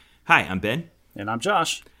Hi, I'm Ben. And I'm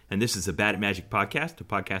Josh. And this is a Bad at Magic podcast, a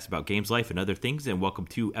podcast about games, life, and other things. And welcome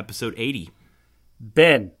to episode 80.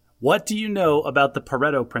 Ben, what do you know about the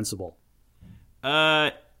Pareto principle?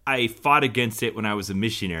 I fought against it when I was a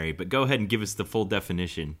missionary, but go ahead and give us the full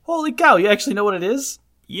definition. Holy cow, you actually know what it is?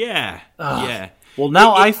 Yeah. Yeah. Well,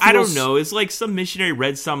 now I don't know. It's like some missionary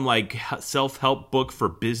read some like self-help book for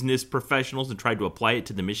business professionals and tried to apply it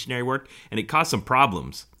to the missionary work, and it caused some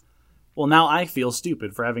problems. Well, now I feel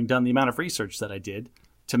stupid for having done the amount of research that I did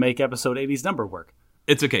to make episode 80's number work.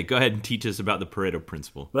 It's okay. Go ahead and teach us about the Pareto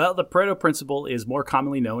principle. Well, the Pareto principle is more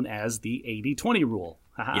commonly known as the 80-20 rule.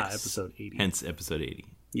 Haha, yes. Episode 80. Hence episode 80.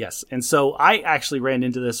 Yes, and so I actually ran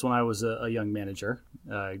into this when I was a young manager,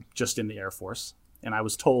 just in the Air Force, and I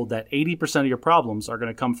was told that 80% of your problems are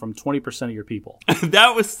going to come from 20% of your people.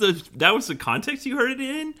 That was the context you heard it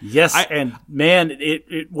in? Yes, and man,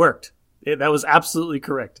 it worked. That was absolutely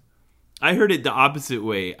correct. I heard it the opposite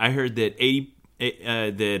way. I heard that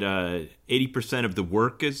 80% of the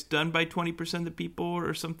work is done by 20% of the people,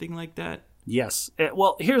 or something like that. Yes.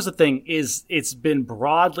 Well, here's the thing: it's been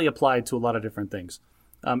broadly applied to a lot of different things.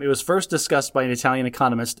 It was first discussed by an Italian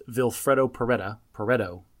economist, Vilfredo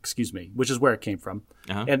Pareto, which is where it came from.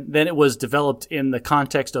 Uh-huh. And then it was developed in the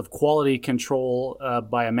context of quality control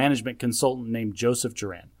by a management consultant named Joseph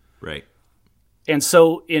Juran. Right. And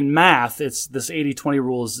so in math, it's this 80-20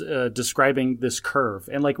 rule is describing this curve.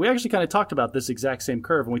 And like we actually kind of talked about this exact same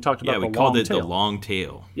curve when we talked about the long tail. Yeah, we called it the long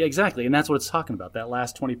tail. Yeah, exactly. And that's what it's talking about. That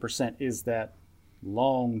last 20% is that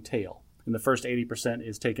long tail. And the first 80%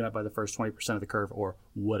 is taken up by the first 20% of the curve or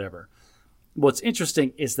whatever. What's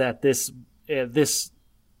interesting is that this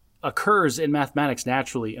occurs in mathematics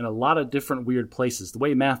naturally in a lot of different weird places, the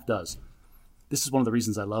way math does. This is one of the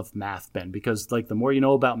reasons I love math, Ben, because like the more you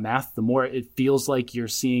know about math, the more it feels like you're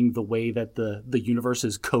seeing the way that the universe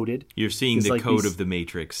is coded. You're seeing the like code of the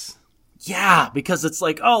Matrix. Yeah, because it's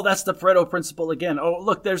like, oh, that's the Pareto principle again. Oh,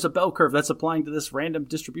 look, there's a bell curve that's applying to this random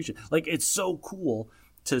distribution. Like, it's so cool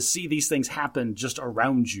to see these things happen just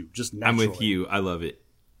around you, just naturally. I'm with you. I love it.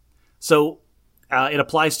 So it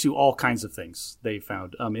applies to all kinds of things, they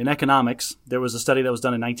found. In economics, there was a study that was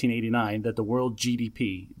done in 1989 that the world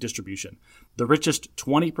GDP distribution, the richest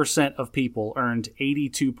 20% of people earned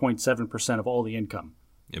 82.7% of all the income.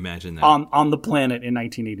 Imagine that. On the planet in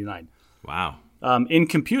 1989. Wow. In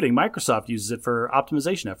computing, Microsoft uses it for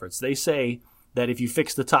optimization efforts. They say that if you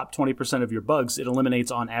fix the top 20% of your bugs, it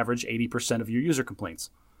eliminates on average 80% of your user complaints.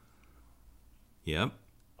 Yep.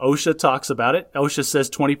 OSHA talks about it. OSHA says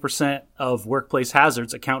 20% of workplace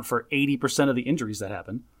hazards account for 80% of the injuries that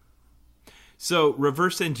happen. So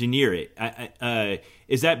reverse engineer it.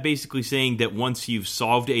 Is that basically saying that once you've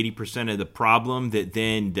solved 80% of the problem, that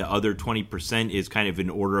then the other 20% is kind of an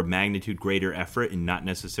order of magnitude greater effort and not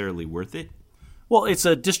necessarily worth it? Well, it's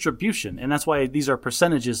a distribution, and that's why these are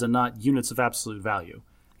percentages and not units of absolute value.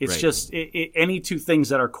 It's right. Just any two things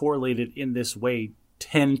that are correlated in this way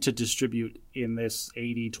tend to distribute in this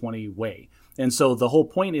 80-20 way. And so the whole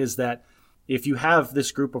point is that if you have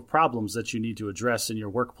this group of problems that you need to address in your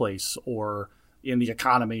workplace or in the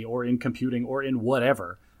economy or in computing or in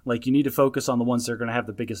whatever, like you need to focus on the ones that are going to have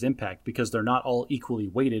the biggest impact because they're not all equally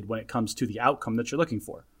weighted when it comes to the outcome that you're looking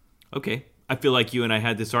for. Okay. I feel like you and I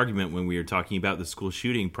had this argument when we were talking about the school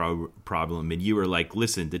shooting problem, and you were like,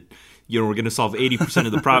 listen, we're going to solve 80%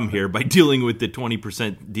 of the problem here by dealing with the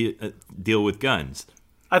 20% deal with guns.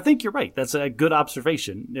 I think you're right. That's a good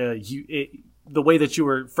observation. The way that you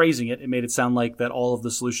were phrasing it, it made it sound like that all of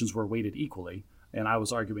the solutions were weighted equally, and I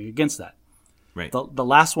was arguing against that. Right. The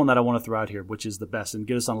last one that I want to throw out here, which is the best, and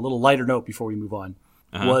get us on a little lighter note before we move on,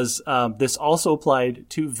 was this also applied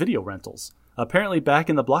to video rentals. Apparently, back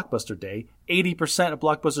in the Blockbuster day, 80% of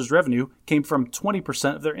Blockbuster's revenue came from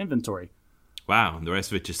 20% of their inventory. Wow, and the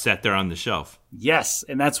rest of it just sat there on the shelf. Yes,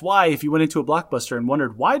 and that's why if you went into a Blockbuster and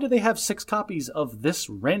wondered, why do they have 6 copies of this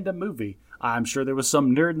random movie? I'm sure there was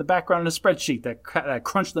some nerd in the background in a spreadsheet that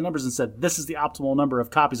crunched the numbers and said, this is the optimal number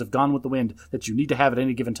of copies of Gone with the Wind that you need to have at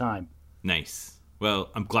any given time. Nice. Well,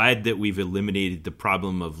 I'm glad that we've eliminated the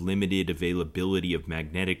problem of limited availability of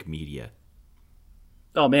magnetic media.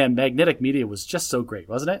 Oh, man, magnetic media was just so great,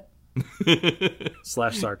 wasn't it? /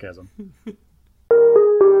 sarcasm.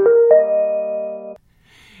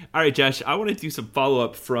 All right, Josh, I want to do some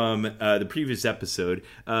follow-up from the previous episode.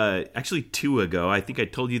 Actually, 2 ago, I think I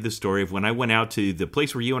told you the story of when I went out to the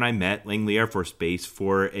place where you and I met, Langley Air Force Base,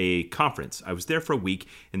 for a conference. I was there for a week,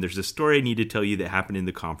 and there's a story I need to tell you that happened in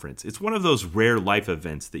the conference. It's one of those rare life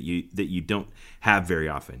events that you don't have very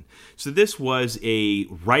often. So this was a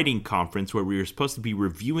writing conference where we were supposed to be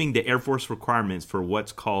reviewing the Air Force requirements for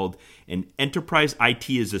what's called an Enterprise IT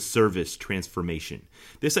as a Service transformation.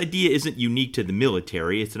 This idea isn't unique to the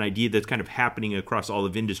military. It's an idea that's kind of happening across all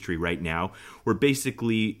of industry right now, where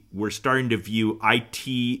basically we're starting to view IT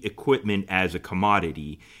equipment as a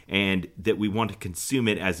commodity and that we want to consume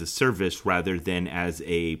it as a service rather than as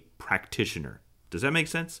a practitioner. Does that make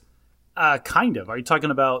sense? Kind of. Are you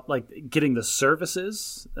talking about like getting the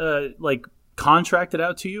services like contracted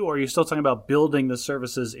out to you, or are you still talking about building the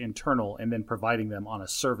services internal and then providing them on a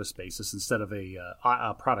service basis instead of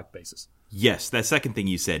a product basis? Yes, that second thing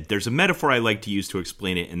you said. There's a metaphor I like to use to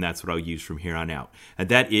explain it, and that's what I'll use from here on out. And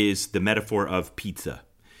that is the metaphor of pizza.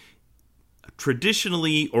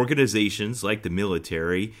 Traditionally, organizations like the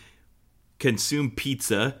military consume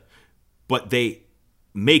pizza, but they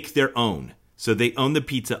make their own. So they own the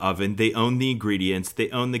pizza oven, they own the ingredients, they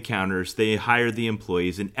own the counters, they hire the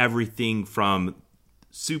employees, and everything from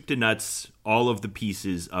soup to nuts, all of the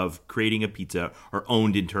pieces of creating a pizza are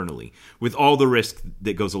owned internally, with all the risk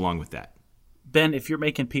that goes along with that. Ben, if you're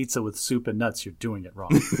making pizza with soup and nuts, you're doing it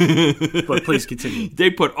wrong. But please continue. They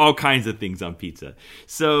put all kinds of things on pizza.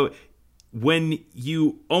 So when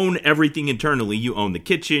you own everything internally, you own the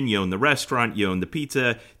kitchen, you own the restaurant, you own the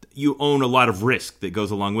pizza, you own a lot of risk that goes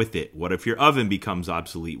along with it. What if your oven becomes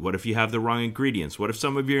obsolete? What if you have the wrong ingredients? What if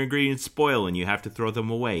some of your ingredients spoil and you have to throw them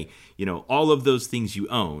away? You know, all of those things you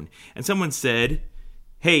own. And someone said,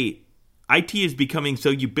 hey, IT is becoming so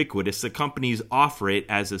ubiquitous, the companies offer it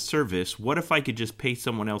as a service. What if I could just pay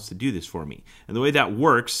someone else to do this for me? And the way that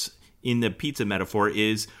works in the pizza metaphor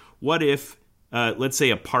is, what if, let's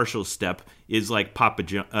say a partial step is like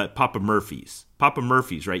Papa Murphy's. Papa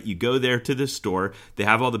Murphy's, right? You go there to the store, they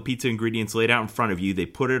have all the pizza ingredients laid out in front of you, they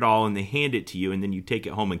put it all and they hand it to you, and then you take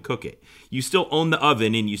it home and cook it. You still own the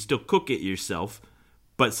oven and you still cook it yourself,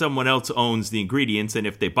 but someone else owns the ingredients, and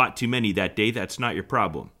if they bought too many that day, that's not your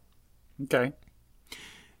problem. Okay.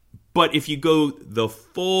 But if you go the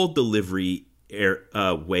full delivery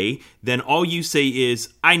way, then all you say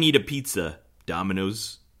is, I need a pizza,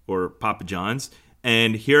 Domino's or Papa John's,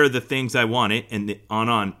 and here are the things I want it, and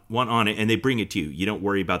want on it, and they bring it to you. You don't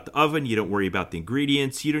worry about the oven, you don't worry about the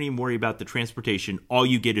ingredients, you don't even worry about the transportation. All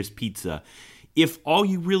you get is pizza. If all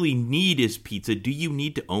you really need is pizza, do you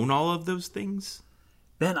need to own all of those things?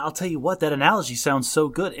 Ben, I'll tell you what, that analogy sounds so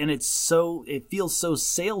good, and it feels so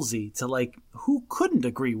salesy to, like, who couldn't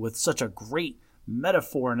agree with such a great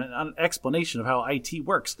metaphor and an explanation of how IT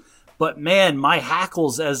works? But man, my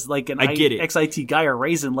hackles as like an ex-IT guy are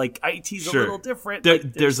raising, like, IT's a little different.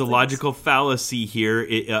 There's a logical fallacy here,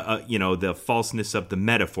 the falseness of the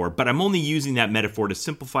metaphor. But I'm only using that metaphor to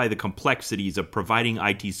simplify the complexities of providing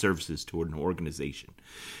IT services to an organization.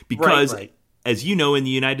 Because, as you know, in the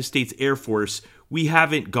United States Air Force, we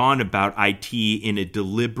haven't gone about IT in a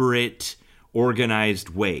deliberate, organized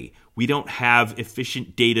way. We don't have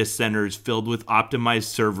efficient data centers filled with optimized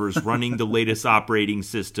servers running the latest operating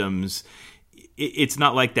systems. It's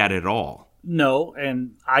not like that at all. No,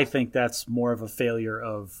 and I think that's more of a failure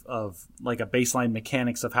of like a baseline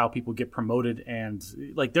mechanics of how people get promoted, and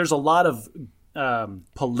like there's a lot of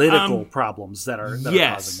political problems that are causing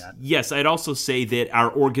that. Yes, I'd also say that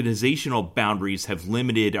our organizational boundaries have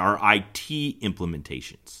limited our IT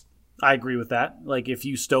implementations. I agree with that. Like, if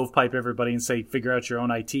you stovepipe everybody and say, figure out your own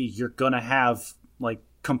IT, you're going to have, like,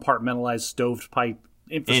 compartmentalized stovepipe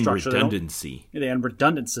infrastructure. And redundancy. And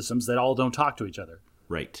redundant systems that all don't talk to each other.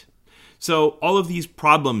 Right. So all of these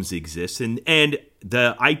problems exist, and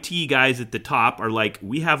the IT guys at the top are like,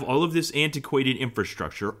 we have all of this antiquated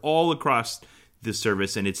infrastructure all across the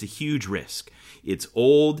service, and it's a huge risk. It's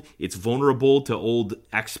old. It's vulnerable to old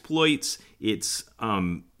exploits. It's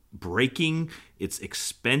breaking. It's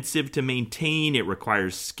expensive to maintain. It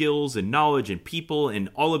requires skills and knowledge and people and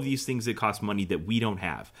all of these things that cost money that we don't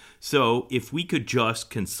have. So if we could just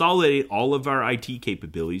consolidate all of our IT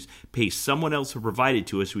capabilities, pay someone else to provide it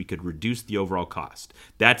to us, we could reduce the overall cost.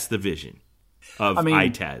 That's the vision of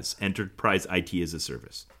ITAS, Enterprise IT as a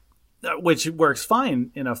Service. Which works fine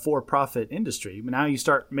in a for-profit industry. Now you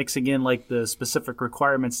start mixing in like the specific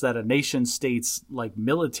requirements that a nation state's like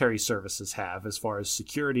military services have as far as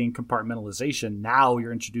security and compartmentalization. Now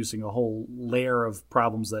you're introducing a whole layer of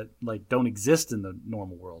problems that like don't exist in the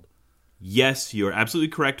normal world. Yes, you're absolutely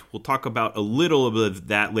correct. We'll talk about a little bit of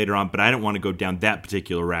that later on, but I don't want to go down that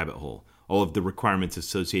particular rabbit hole. all of the requirements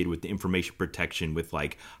associated with the information protection, with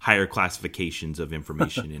like higher classifications of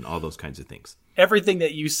information and all those kinds of things. Everything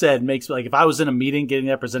that you said makes me like, if I was in a meeting getting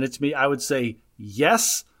that presented to me, I would say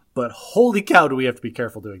yes, but holy cow, do we have to be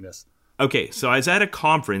careful doing this? Okay, so I was at a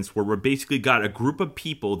conference where we're basically got a group of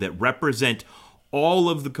people that represent all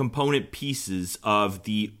of the component pieces of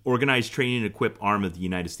the organized training and equip arm of the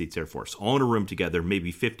United States Air Force, all in a room together,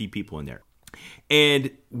 maybe 50 people in there.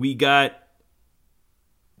 And we got,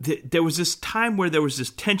 there was this time where there was this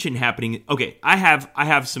tension happening. Okay, I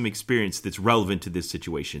have some experience that's relevant to this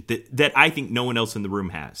situation that I think no one else in the room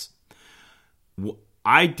has.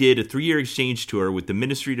 I did a 3-year exchange tour with the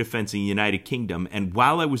Ministry of Defense in the United Kingdom, and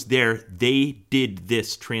while I was there, they did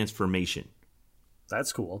this transformation.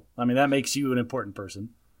 That's cool. I mean, that makes you an important person.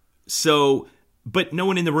 So, but no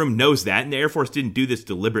one in the room knows that, and the Air Force didn't do this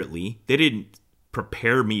deliberately. They didn't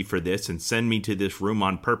prepare me for this and send me to this room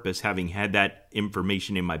on purpose, having had that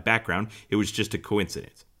information in my background. It was just a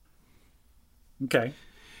coincidence. Okay.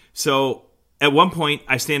 So at one point,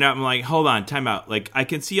 I stand up and I'm like, hold on, time out. Like, I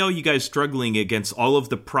can see all you guys struggling against all of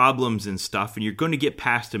the problems and stuff, and you're going to get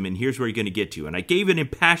past them, and here's where you're going to get to. And I gave an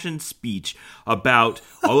impassioned speech about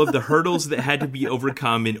all of the hurdles that had to be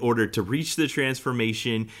overcome in order to reach the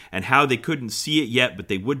transformation, and how they couldn't see it yet, but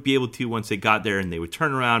they would be able to once they got there, and they would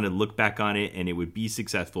turn around and look back on it, and it would be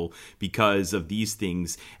successful because of these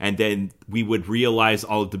things. And then we would realize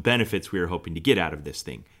all of the benefits we were hoping to get out of this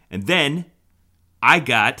thing. And then I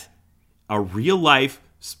got a real-life,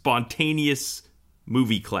 spontaneous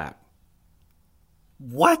movie clap.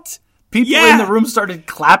 What? People in the room started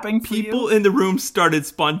clapping for People you? in the room started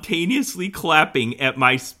spontaneously clapping at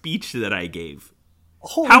my speech that I gave.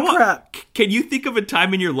 Holy crap. Can you think of a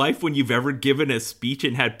time in your life when you've ever given a speech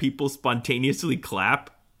and had people spontaneously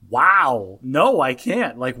clap? Wow. No, I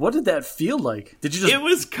can't. Like, what did that feel like? Did you just... It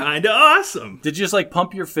was kind of awesome. Did you just, like,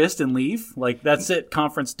 pump your fist and leave? Like, that's it,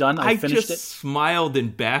 conference done, I finished it? I just smiled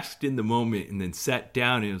and basked in the moment and then sat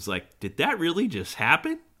down and was like, did that really just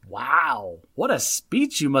happen? Wow. What a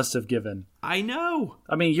speech you must have given. I know.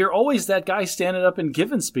 I mean, you're always that guy standing up and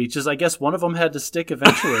giving speeches. I guess one of them had to stick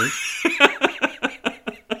eventually.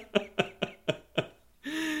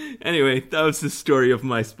 Anyway, that was the story of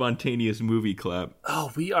my spontaneous movie clap.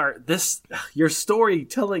 Oh, your story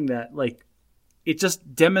telling that, like, it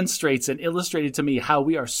just demonstrates and illustrated to me how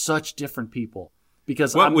we are such different people.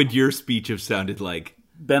 Because what would your speech have sounded like?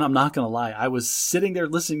 Ben, I'm not going to lie. I was sitting there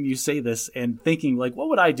listening to you say this and thinking, like, what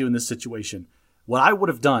would I do in this situation? What I would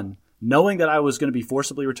have done, knowing that I was going to be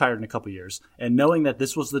forcibly retired in a couple years, and knowing that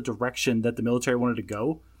this was the direction that the military wanted to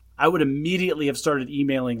go, I would immediately have started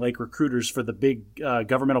emailing like recruiters for the big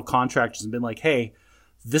governmental contractors and been like, hey,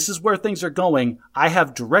 this is where things are going. I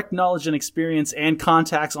have direct knowledge and experience and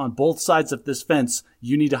contacts on both sides of this fence.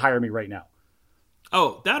 You need to hire me right now.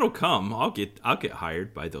 Oh, that'll come. I'll get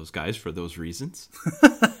hired by those guys for those reasons.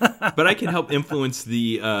 But I can help influence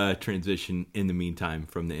the transition in the meantime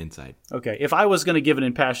from the inside. Okay. If I was going to give an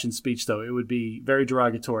impassioned speech, though, it would be very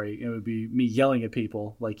derogatory. It would be me yelling at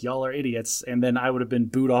people like, y'all are idiots. And then I would have been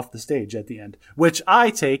booed off the stage at the end, which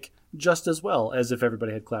I take just as well as if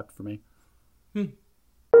everybody had clapped for me.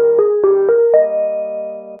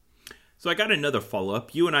 So I got another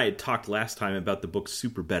follow-up. You and I had talked last time about the book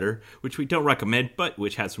Super Better, which we don't recommend, but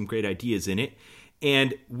which has some great ideas in it.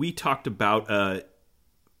 And we talked about a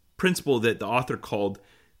principle that the author called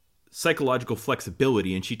psychological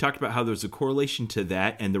flexibility, and she talked about how there's a correlation to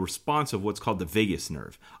that and the response of what's called the vagus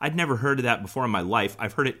nerve. I'd never heard of that before in my life.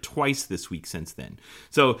 I've heard it twice this week since then.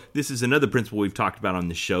 So this is another principle we've talked about on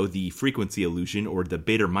the show, the frequency illusion, or the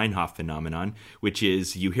Bader-Meinhof phenomenon, which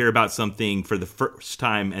is you hear about something for the first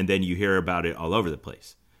time and then you hear about it all over the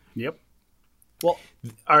place. Yep. Well,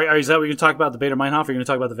 is that what you're going to talk about, the Bader-Meinhof, or are you going to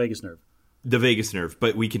talk about the vagus nerve? The vagus nerve,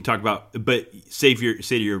 but we can talk about. But say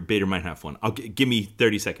to your Bader-Meinhof one. Give me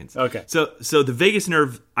 30 seconds. Okay. So the vagus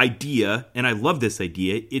nerve idea, and I love this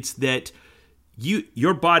idea. It's that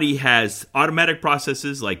your body has automatic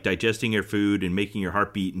processes like digesting your food and making your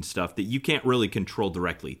heart beat and stuff that you can't really control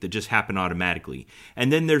directly, that just happen automatically.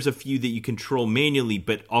 And then there's a few that you control manually,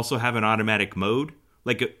 but also have an automatic mode.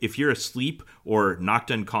 Like if you're asleep or knocked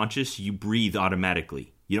unconscious, you breathe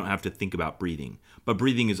automatically. You don't have to think about breathing. But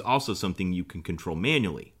breathing is also something you can control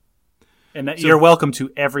manually. And you're welcome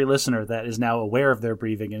to every listener that is now aware of their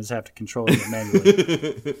breathing and is have to control it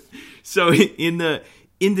manually. So in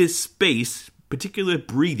this space, particular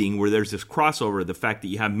breathing, where there's this crossover, the fact that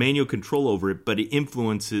you have manual control over it, but it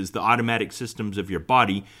influences the automatic systems of your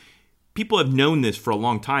body, people have known this for a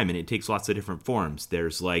long time, and it takes lots of different forms.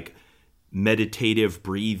 There's like meditative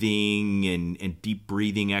breathing and deep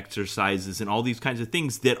breathing exercises and all these kinds of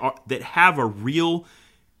things that have a real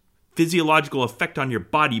physiological effect on your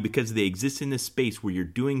body because they exist in this space where you're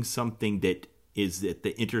doing something that is at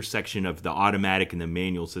the intersection of the automatic and the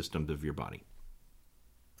manual systems of your body.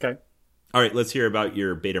 Okay. All right, let's hear about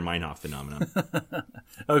your Baader-Meinhof phenomenon.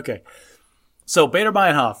 Okay. So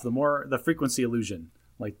Baader-Meinhof, the frequency illusion.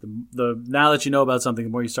 Like the now that you know about something,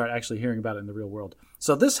 the more you start actually hearing about it in the real world.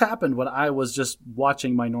 So this happened when I was just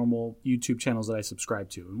watching my normal YouTube channels that I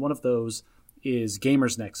subscribe to. And one of those is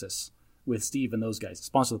Gamers Nexus with Steve and those guys.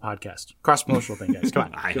 Sponsor the podcast. Cross-promotional thing, guys. Come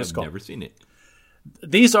on. I have never seen it.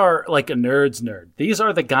 These are like a nerd's nerd. These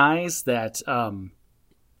are the guys that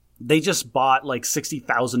they just bought like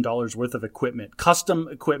 $60,000 worth of equipment, custom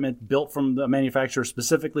equipment built from the manufacturer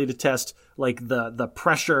specifically to test like the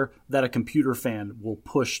pressure that a computer fan will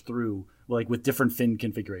push through, like with different fin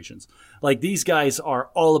configurations. Like these guys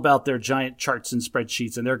are all about their giant charts and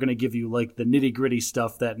spreadsheets, and they're going to give you like the nitty gritty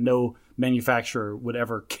stuff that no manufacturer would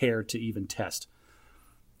ever care to even test.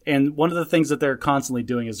 And one of the things that they're constantly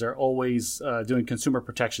doing is they're always doing consumer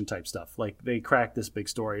protection type stuff. Like they cracked this big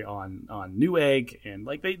story on Newegg, and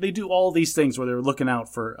like they do all these things where they're looking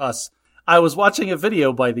out for us. I was watching a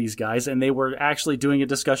video by these guys, and they were actually doing a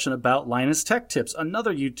discussion about Linus Tech Tips,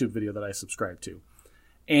 another YouTube video that I subscribe to.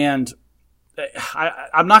 And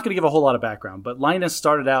I'm not going to give a whole lot of background, but Linus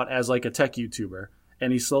started out as like a tech YouTuber,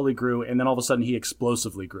 and he slowly grew, and then all of a sudden he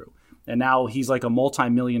explosively grew. And now he's like a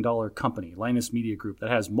multi-million-dollar company, Linus Media Group, that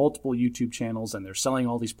has multiple YouTube channels, and they're selling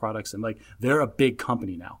all these products, and like they're a big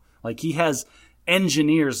company now. Like he has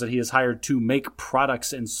engineers that he has hired to make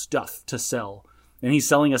products and stuff to sell. And he's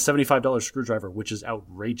selling a $75 screwdriver, which is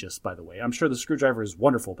outrageous, by the way. I'm sure the screwdriver is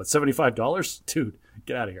wonderful, but $75? Dude,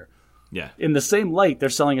 get out of here. Yeah. In the same light, they're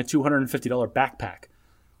selling a $250 backpack.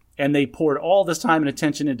 And they poured all this time and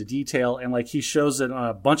attention into detail, and like he shows it on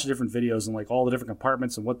a bunch of different videos and like all the different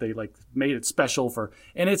compartments and what they like made it special for.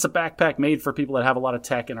 And it's a backpack made for people that have a lot of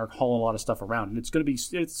tech and are hauling a lot of stuff around. And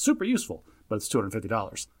it's super useful, but it's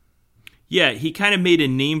 $250. Yeah, he kind of made a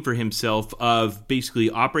name for himself of basically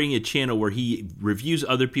operating a channel where he reviews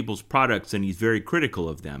other people's products and he's very critical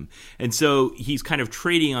of them. And so he's kind of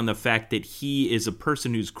trading on the fact that he is a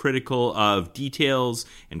person who's critical of details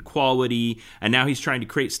and quality, and now he's trying to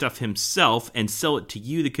create stuff himself and sell it to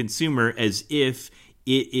you, the consumer, as if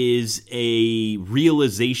it is a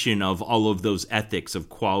realization of all of those ethics of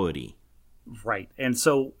quality. Right. And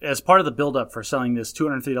so as part of the buildup for selling this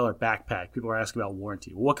 $250 backpack, people are asking about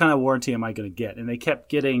warranty. Well, what kind of warranty am I going to get? And they kept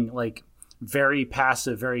getting like very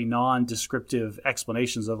passive, very non-descriptive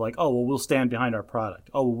explanations of like, oh, well, we'll stand behind our product.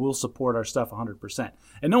 Oh, well, we'll support our stuff 100%.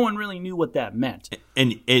 And no one really knew what that meant.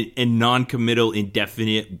 And non-committal,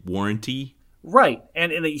 indefinite warranty? Right.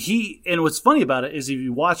 And what's funny about it is if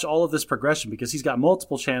you watch all of this progression, because he's got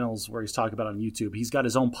multiple channels where he's talking about it on YouTube. He's got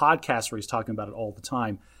his own podcast where he's talking about it all the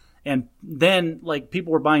time. And then, like,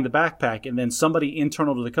 people were buying the backpack, and then somebody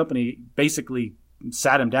internal to the company basically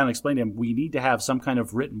sat him down and explained to him, we need to have some kind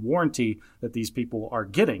of written warranty that these people are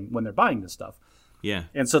getting when they're buying this stuff. Yeah.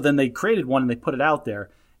 And so then they created one, and they put it out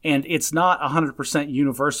there. And it's not 100%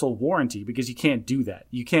 universal warranty because you can't do that.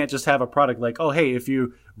 You can't just have a product like, oh, hey, if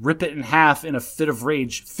you rip it in half in a fit of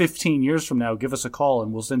rage 15 years from now, give us a call,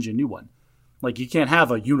 and we'll send you a new one. Like, you can't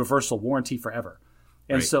have a universal warranty forever.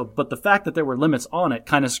 And right. So, but the fact that there were limits on it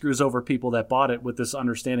kind of screws over people that bought it with this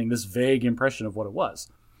understanding, this vague impression of what it was.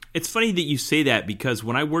 It's funny that you say that because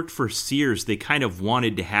when I worked for Sears, they kind of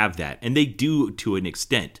wanted to have that. And they do to an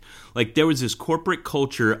extent. Like there was this corporate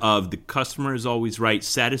culture of the customer is always right,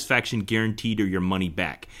 satisfaction guaranteed or your money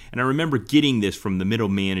back. And I remember getting this from the middle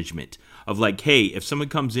management of like, hey, if someone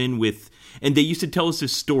comes in with, and they used to tell us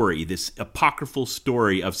this story, this apocryphal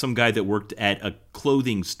story of some guy that worked at a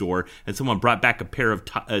clothing store and someone brought back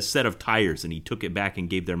a set of tires and he took it back and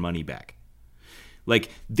gave their money back.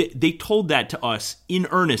 Like they told that to us in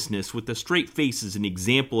earnestness with the straight faces, an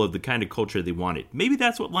example of the kind of culture they wanted. Maybe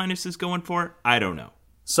that's what Linus is going for. I don't know.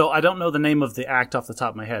 So I don't know the name of the act off the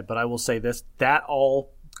top of my head, but I will say this, that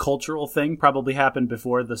all cultural thing probably happened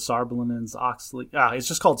before the Sarbalin's Oxley. It's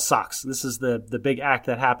just called SOX. This is the big act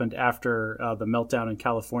that happened after the meltdown in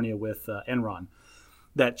California with Enron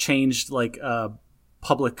that changed like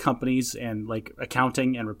public companies and like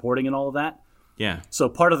accounting and reporting and all of that. Yeah. So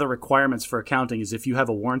part of the requirements for accounting is if you have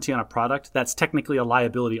a warranty on a product, that's technically a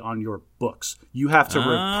liability on your books. You have to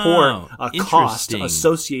report a cost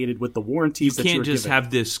associated with the warranties that you're giving. You can't just have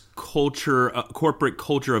this culture, corporate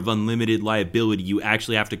culture of unlimited liability. You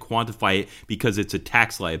actually have to quantify it because it's a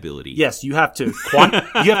tax liability. Yes, you have to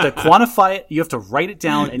quantify it. You have to write it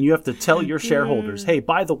down, and you have to tell your shareholders, hey,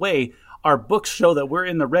 by the way, our books show that we're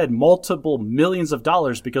in the red multiple millions of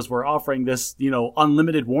dollars because we're offering this,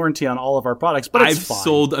 unlimited warranty on all of our products. But it's fine. I've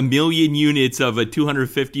sold 1 million units of a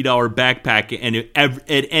 $250 backpack, and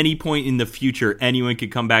at any point in the future, anyone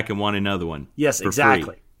could come back and want another one. Yes, for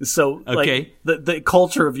exactly. free. So okay. the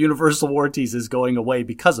culture of universal warranties is going away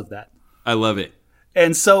because of that. I love it.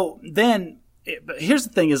 And so then, here's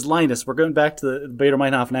the thing: is Linus. We're going back to the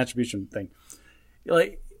Baader-Meinhof and attribution thing.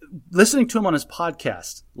 Like, listening to him on his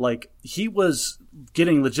podcast, like, he was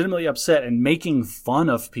getting legitimately upset and making fun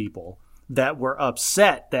of people that were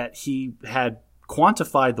upset that he had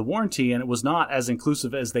quantified the warranty and it was not as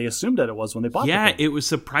inclusive as they assumed that it was when they bought it. Yeah, it was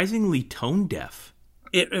surprisingly tone deaf.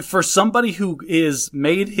 For somebody who is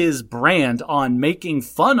made his brand on making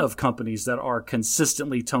fun of companies that are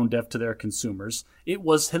consistently tone deaf to their consumers, it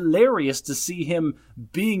was hilarious to see him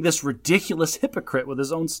being this ridiculous hypocrite with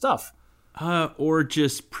his own stuff. Or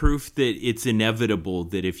just proof that it's inevitable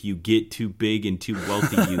that if you get too big and too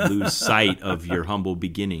wealthy, you lose sight of your humble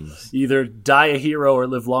beginnings. Either die a hero or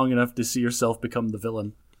live long enough to see yourself become the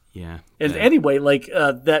villain. Yeah. And anyway,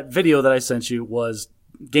 that video that I sent you was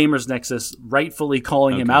Gamers Nexus rightfully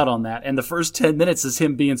calling him out on that. And the first 10 minutes is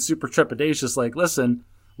him being super trepidatious, like, listen,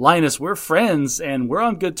 Linus, we're friends and we're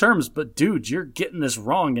on good terms, but dude, you're getting this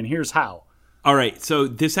wrong and here's how. All right, so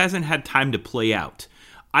this hasn't had time to play out.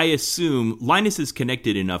 I assume Linus is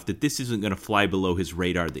connected enough that this isn't going to fly below his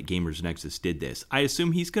radar that Gamers Nexus did this. I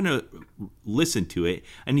assume he's going to listen to it,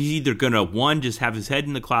 and he's either going to, one, just have his head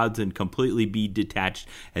in the clouds and completely be detached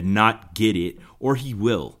and not get it, or he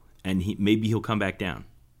will, and maybe he'll come back down.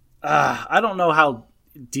 I don't know how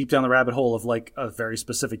deep down the rabbit hole of like a very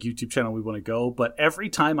specific YouTube channel we want to go, but every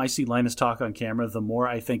time I see Linus talk on camera, the more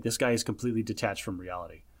I think this guy is completely detached from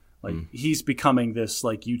reality. Like, he's becoming this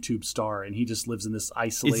like YouTube star, and he just lives in this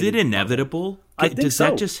isolated. Is it inevitable? I think Does so.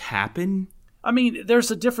 that just happen? I mean,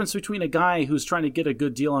 there's a difference between a guy who's trying to get a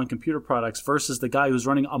good deal on computer products versus the guy who's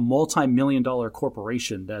running a multi-million-dollar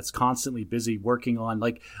corporation that's constantly busy working on,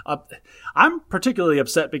 like, I'm particularly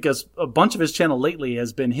upset because a bunch of his channel lately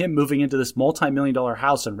has been him moving into this multi-million-dollar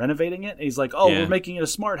house and renovating it. And he's like, we're making it a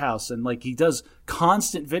smart house. And, like, he does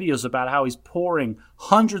constant videos about how he's pouring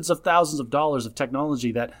hundreds of thousands of dollars of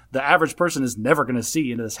technology that the average person is never going to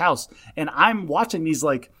see into this house. And I'm watching these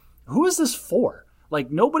like, who is this for? Like,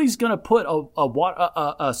 nobody's going to put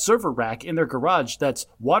a server rack in their garage that's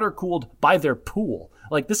water-cooled by their pool.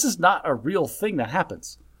 Like, this is not a real thing that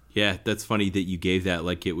happens. Yeah, that's funny that you gave that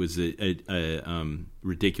like it was a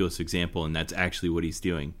ridiculous example, and that's actually what he's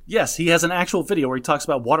doing. Yes, he has an actual video where he talks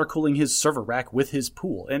about water cooling his server rack with his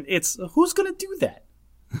pool. And it's, who's going to do that?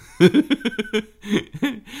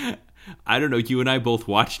 I don't know. You and I both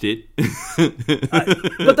watched it.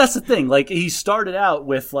 But that's the thing. Like, he started out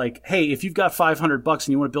with like, hey, if you've got $500 and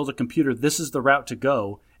you want to build a computer, this is the route to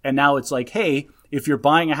go. And now it's like, hey, if you're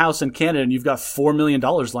buying a house in Canada and you've got $4 million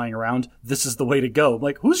lying around, this is the way to go.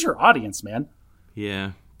 Like, who's your audience, man?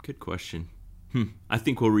 Yeah, good question. I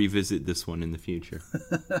think we'll revisit this one in the future.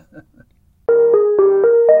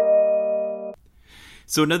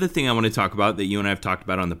 So another thing I want to talk about that you and I have talked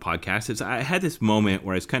about on the podcast is I had this moment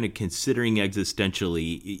where I was kind of considering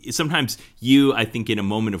existentially. Sometimes you, I think, in a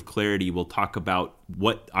moment of clarity, will talk about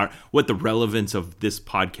what the relevance of this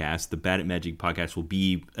podcast, the Bad at Magic podcast, will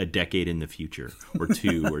be a decade in the future, or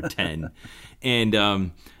 2 or 10. And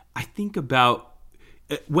I think about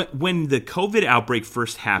when the COVID outbreak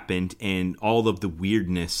first happened and all of the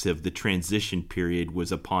weirdness of the transition period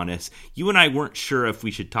was upon us, you and I weren't sure if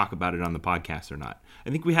we should talk about it on the podcast or not. I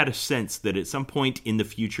think we had a sense that at some point in the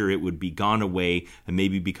future it would be gone away and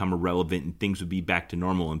maybe become irrelevant and things would be back to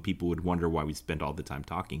normal and people would wonder why we spent all the time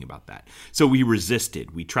talking about that. So we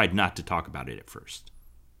resisted. We tried not to talk about it at first.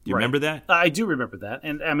 Do you remember that? I do remember that.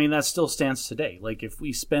 And I mean, that still stands today. Like, if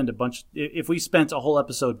we spent a whole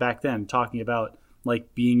episode back then talking about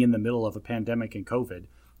like being in the middle of a pandemic and COVID,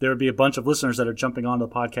 there would be a bunch of listeners that are jumping onto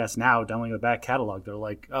the podcast now, downloading the back catalog. They're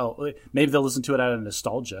like, oh, maybe they'll listen to it out of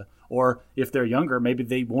nostalgia. Or if they're younger, maybe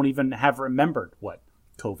they won't even have remembered what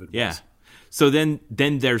COVID was. Yeah. So then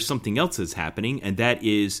there's something else that's happening, and that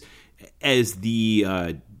is as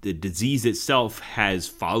the disease itself has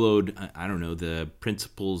followed, I don't know, the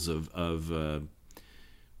principles of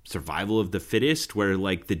survival of the fittest, where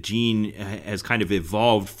like the gene has kind of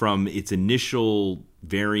evolved from its initial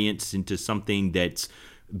variants into something that's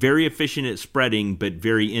very efficient at spreading, but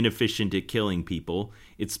very inefficient at killing people.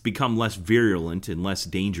 It's become less virulent and less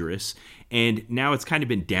dangerous. And now it's kind of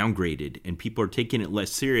been downgraded and people are taking it less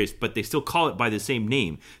serious, but they still call it by the same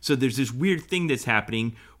name. So there's this weird thing that's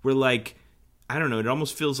happening where, like, I don't know, it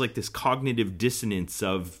almost feels like this cognitive dissonance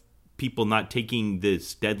of people not taking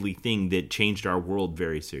this deadly thing that changed our world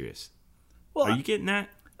very serious. Well, are you getting that?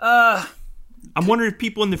 I'm wondering if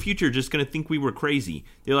people in the future are just going to think we were crazy.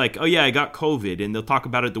 They're like, oh yeah, I got COVID, and they'll talk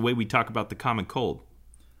about it the way we talk about the common cold.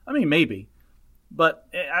 I mean, maybe. But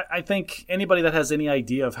I think anybody that has any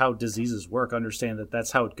idea of how diseases work understand that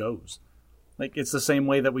that's how it goes. Like, it's the same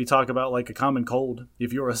way that we talk about, like, a common cold.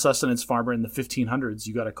 If you were a sustenance farmer in the 1500s,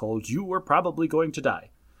 you got a cold, you were probably going to die.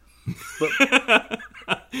 But,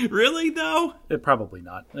 really, though? Probably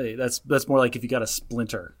not. Hey, that's more like if you got a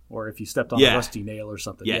splinter or if you stepped on a rusty nail or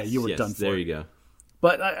something. Yes, you were done for. There you go.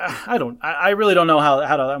 But I really don't know how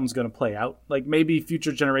that one's going to play out. Like, maybe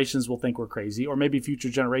future generations will think we're crazy, or maybe future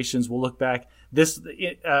generations will look back.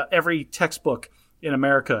 Every textbook in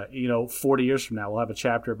America, 40 years from now, we'll have a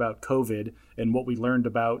chapter about COVID and what we learned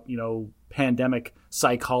about, pandemic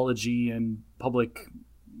psychology and public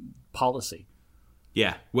policy.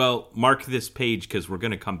 Yeah. Well, mark this page because we're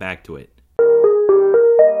going to come back to it.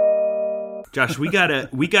 Josh, we got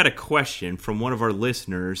a question from one of our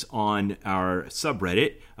listeners on our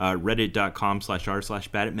subreddit,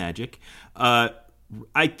 reddit.com/r/badatmagic.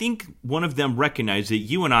 I think one of them recognized that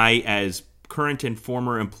you and I, as current and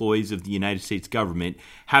former employees of the United States government,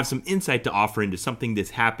 have some insight to offer into something that's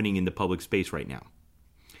happening in the public space right now.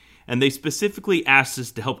 And they specifically asked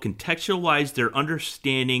us to help contextualize their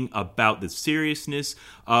understanding about the seriousness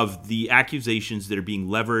of the accusations that are being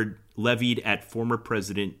levied at former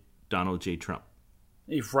President Donald J. Trump.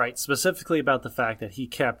 Right, specifically about the fact that he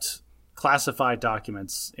kept classified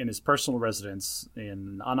documents in his personal residence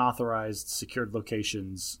in unauthorized, secured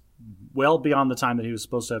locations well beyond the time that he was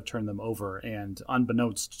supposed to have turned them over, and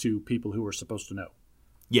unbeknownst to people who were supposed to know.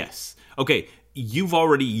 Yes. Okay, you've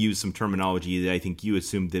already used some terminology that I think you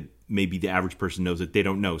assume that maybe the average person knows that they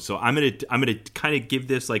don't know. So I'm gonna kind of give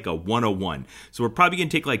this like a 101. So we're probably gonna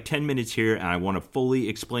take like 10 minutes here, and I want to fully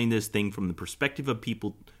explain this thing from the perspective of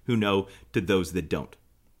people who know to those that don't.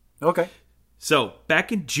 Okay. So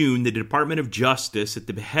back in June, the Department of Justice, at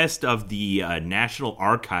the behest of the National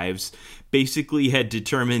Archives, basically had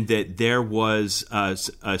determined that there was a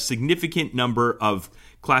significant number of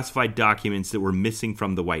classified documents that were missing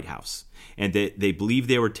from the White House, and that they believe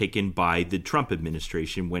they were taken by the Trump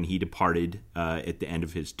administration when he departed at the end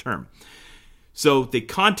of his term. So they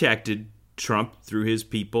contacted Trump through his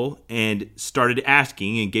people and started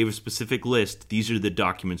asking and gave a specific list. These are the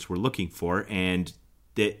documents we're looking for, and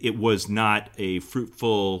that it was not a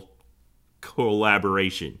fruitful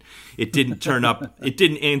collaboration. It didn't turn up. It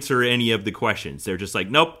didn't answer any of the questions. They're just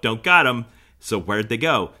like, nope, don't got them. So where'd they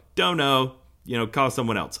go? Don't know. Call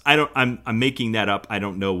someone else. I'm making that up. I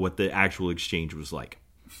don't know what the actual exchange was like,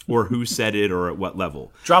 or who said it, or at what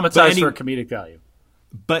level. Dramatized for comedic value.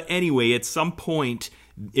 But anyway, at some point,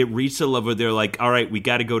 it reached a level where they're like, all right, we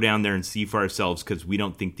got to go down there and see for ourselves because we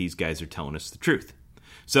don't think these guys are telling us the truth.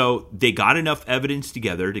 So they got enough evidence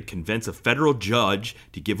together to convince a federal judge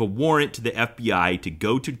to give a warrant to the FBI to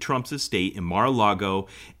go to Trump's estate in Mar-a-Lago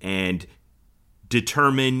and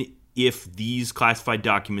determine if these classified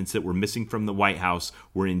documents that were missing from the White House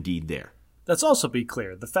were indeed there. Let's also be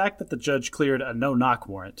clear. The fact that the judge cleared a no-knock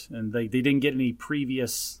warrant and they didn't get any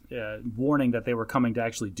previous warning that they were coming to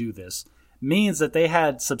actually do this means that they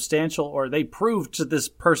had substantial, or they proved to this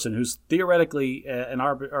person who's theoretically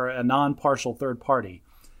a non-partial third party,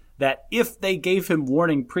 that if they gave him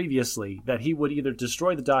warning previously, that he would either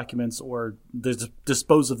destroy the documents or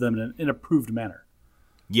dispose of them in an approved manner.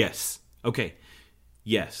 Yes. Okay.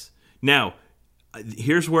 Yes. Now,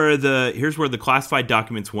 here's where the classified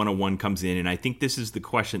documents 101 comes in, and I think this is the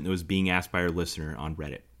question that was being asked by our listener on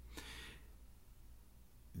Reddit.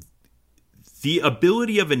 The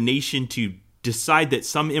ability of a nation to decide that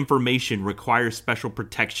some information requires special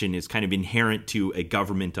protection is kind of inherent to a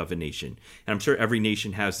government of a nation. And I'm sure every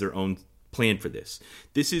nation has their own plan for this.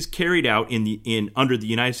 This is carried out under the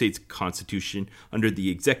United States Constitution, under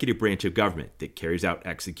the executive branch of government that carries out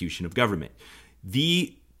execution of government.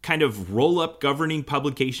 The kind of roll-up governing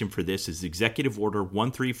publication for this is Executive Order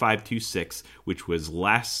 13526, which was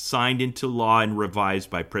last signed into law and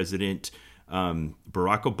revised by President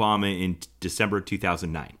Barack Obama in December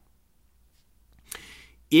 2009.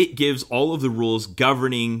 It gives all of the rules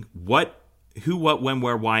governing what, who, what, when,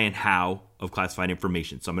 where, why, and how of classified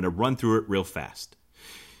information. So I'm going to run through it real fast.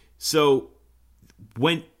 So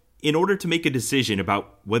in order to make a decision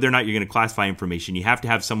about whether or not you're going to classify information, you have to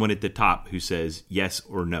have someone at the top who says yes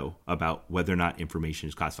or no about whether or not information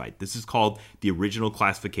is classified. This is called the original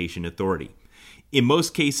classification authority. In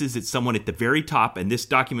most cases, it's someone at the very top, and this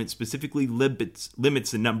document specifically limits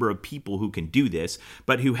the number of people who can do this,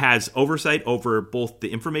 but who has oversight over both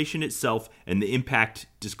the information itself and the impact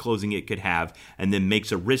disclosing it could have, and then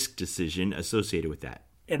makes a risk decision associated with that.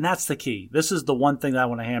 And that's the key. This is the one thing that I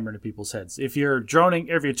want to hammer into people's heads. If you're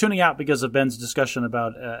tuning out because of Ben's discussion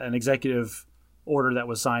about an executive order that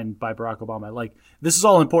was signed by Barack Obama, like, this is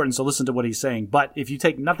all important, so listen to what he's saying. But if you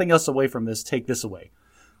take nothing else away from this, take this away.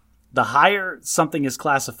 The higher something is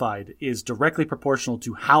classified is directly proportional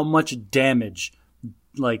to how much damage,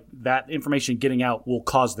 like, that information getting out will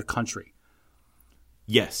cause the country.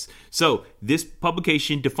 Yes. So this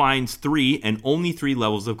publication defines 3 and only 3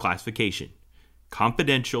 levels of classification: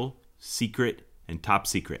 confidential, secret, and top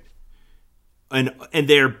secret. And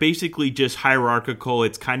they're basically just hierarchical.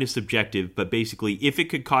 It's kind of subjective, but basically, if it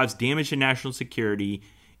could cause damage to national security,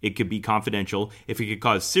 it could be confidential. If it could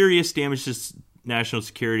cause serious damage to national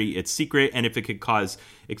security, it's secret. And if it could cause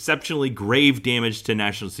exceptionally grave damage to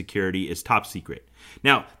national security, it's top secret.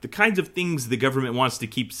 Now, the kinds of things the government wants to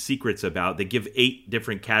keep secrets about, they give 8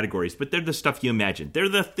 different categories, but they're the stuff you imagine. They're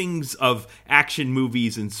the things of action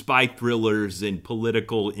movies and spy thrillers and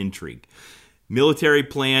political intrigue. Military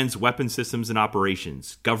plans, weapon systems and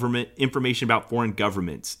operations, government information about foreign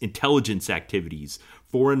governments, intelligence activities,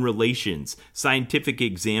 foreign relations, scientific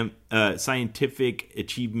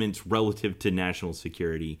achievements relative to national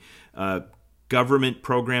security, government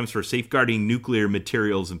programs for safeguarding nuclear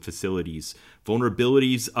materials and facilities,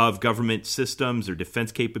 vulnerabilities of government systems or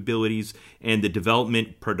defense capabilities, and the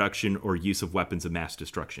development, production, or use of weapons of mass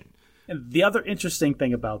destruction. And the other interesting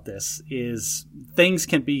thing about this is things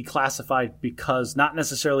can be classified because not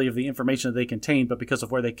necessarily of the information that they contain, but because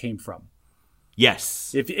of where they came from.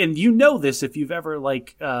 Yes. And you know this if you've ever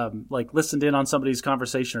like listened in on somebody's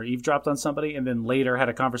conversation or eavesdropped on somebody and then later had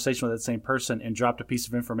a conversation with that same person and dropped a piece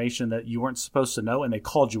of information that you weren't supposed to know and they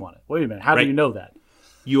called you on it. Wait a minute, how do you know that?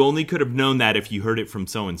 You only could have known that if you heard it from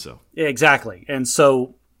so-and-so. Yeah, exactly. And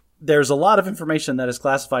so there's a lot of information that is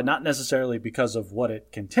classified not necessarily because of what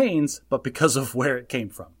it contains, but because of where it came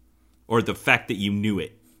from. Or the fact that you knew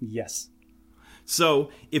it. Yes.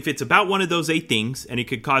 So if it's about one of those 8 things, and it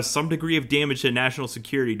could cause some degree of damage to national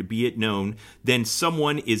security to be it known, then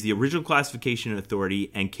someone is the original classification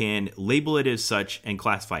authority and can label it as such and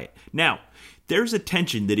classify it. Now, there's a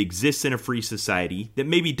tension that exists in a free society that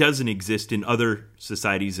maybe doesn't exist in other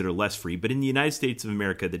societies that are less free. But in the United States of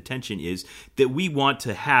America, the tension is that we want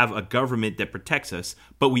to have a government that protects us,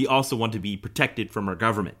 but we also want to be protected from our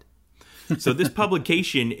government. So this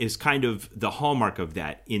publication is kind of the hallmark of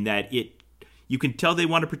that, in that you can tell they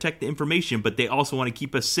want to protect the information, but they also want to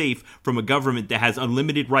keep us safe from a government that has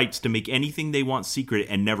unlimited rights to make anything they want secret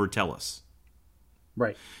and never tell us.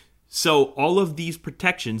 Right. So all of these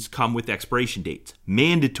protections come with expiration dates,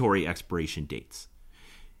 mandatory expiration dates.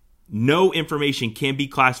 No information can be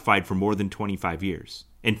classified for more than 25 years.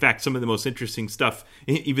 In fact, some of the most interesting stuff,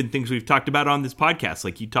 even things we've talked about on this podcast,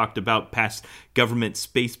 like you talked about past government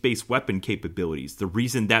space-based weapon capabilities. The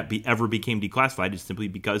reason that ever became declassified is simply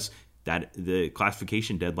because that the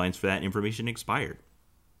classification deadlines for that information expired.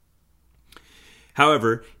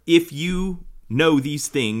 However, if you know these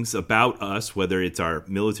things about us, whether it's our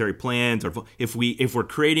military plans or if we're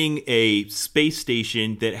creating a space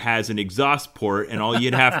station that has an exhaust port and all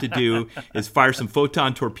you'd have to do is fire some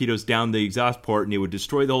photon torpedoes down the exhaust port and it would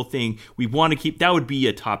destroy the whole thing, we want to keep that would be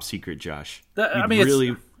a top secret, Josh.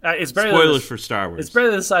 It's spoilers for Star Wars. It's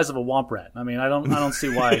barely the size of a womp rat. I mean, I don't see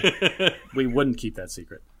why we wouldn't keep that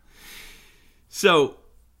secret. So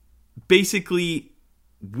basically,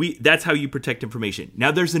 that's how you protect information. Now,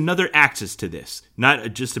 there's another axis to this,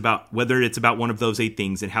 not just about whether it's about one of those 8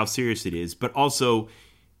 things and how serious it is, but also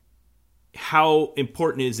how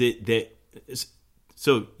important is it that.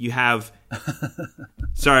 So you have.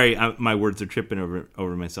 Sorry, my words are tripping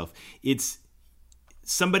over myself. It's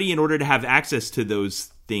somebody, in order to have access to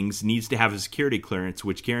those things, needs to have a security clearance,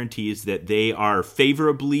 which guarantees that they are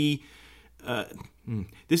favorably.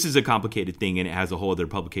 This is a complicated thing, and it has a whole other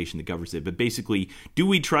publication that covers it. But basically, do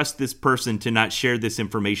we trust this person to not share this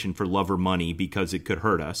information for love or money because it could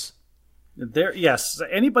hurt us? Yes.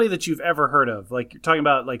 Anybody that you've ever heard of, like you're talking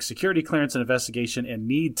about, like security clearance and investigation and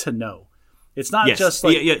need to know. It's not just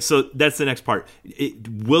like... Yeah, so that's the next part.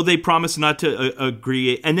 Will they promise not to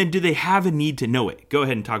agree? And then do they have a need to know it? Go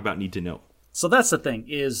ahead and talk about need to know. So that's the thing,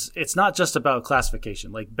 is it's not just about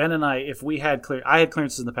classification. Like Ben and I had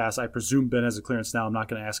clearances in the past. I presume Ben has a clearance now. I'm not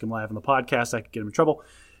going to ask him live on the podcast. I could get him in trouble.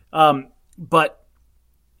 But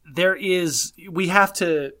we have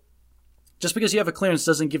to, just because you have a clearance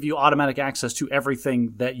doesn't give you automatic access to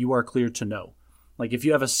everything that you are cleared to know. Like if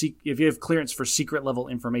you have clearance for secret level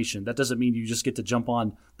information, that doesn't mean you just get to jump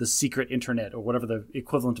on the secret internet or whatever the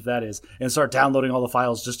equivalent of that is and start downloading all the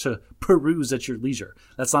files just to peruse at your leisure.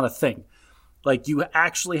 That's not a thing. Like, you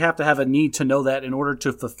actually have to have a need to know that in order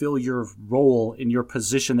to fulfill your role in your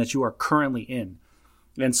position that you are currently in.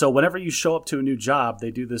 And so whenever you show up to a new job,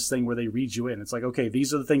 they do this thing where they read you in. It's like, okay,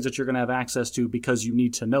 these are the things that you're going to have access to because you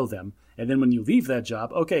need to know them. And then when you leave that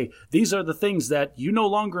job, okay, these are the things that you no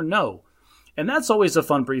longer know. And that's always a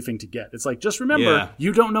fun briefing to get. It's like, just remember,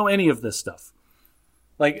 you don't know any of this stuff.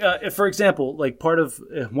 Like, if, for example, like part of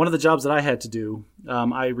one of the jobs that I had to do,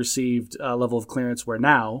 I received a level of clearance where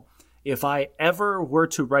now, if I ever were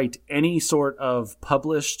to write any sort of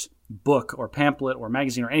published book or pamphlet or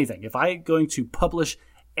magazine or anything, if I'm going to publish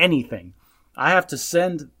anything, I have to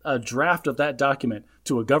send a draft of that document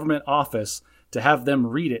to a government office to have them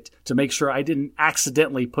read it to make sure I didn't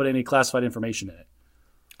accidentally put any classified information in it.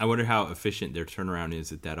 I wonder how efficient their turnaround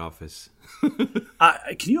is at that office.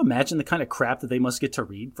 Can you imagine the kind of crap that they must get to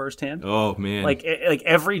read firsthand? Oh, man. Like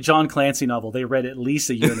every John Clancy novel, they read at least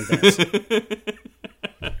a year in advance.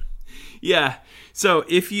 Yeah. So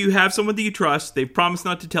if you have someone that you trust, they've promised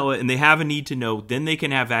not to tell it, and they have a need to know, then they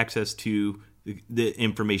can have access to the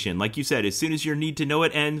information. Like you said, as soon as your need to know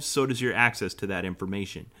it ends, so does your access to that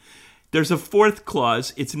information. There's a fourth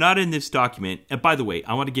clause. It's not in this document. And by the way,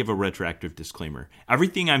 I want to give a retroactive disclaimer.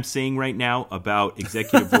 Everything I'm saying right now about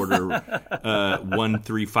Executive Order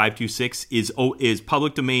 13526 is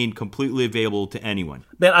public domain, completely available to anyone.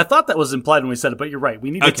 Man, I thought that was implied when we said it, but you're right.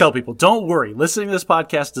 We need to tell people, don't worry. Listening to this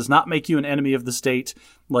podcast does not make you an enemy of the state.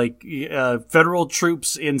 Like, federal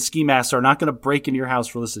troops in ski masks are not going to break into your house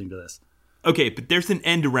for listening to this. Okay, but there's an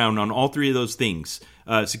end around on all three of those things.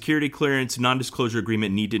 Security clearance, non-disclosure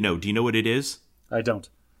agreement, need to know. Do you know what it is? I don't.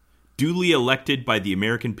 Duly elected by the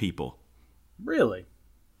American people. Really?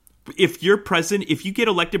 If you're president, if you get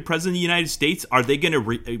elected president of the United States, are they going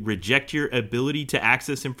to reject your ability to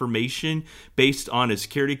access information based on a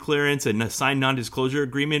security clearance, a signed non-disclosure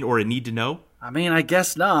agreement, or a need to know? I mean, I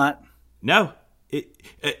guess not. No.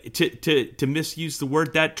 To misuse the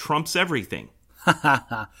word, that trumps everything.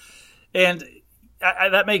 And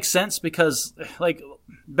that makes sense because, like,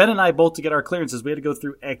 Ben and I both, to get our clearances, we had to go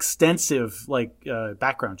through extensive,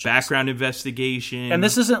 background checks. Background investigation. And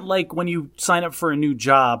this isn't like when you sign up for a new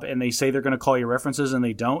job and they say they're going to call your references and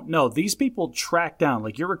they don't. No, these people track down.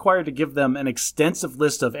 Like, you're required to give them an extensive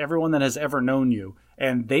list of everyone that has ever known you.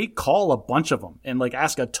 And they call a bunch of them and, like,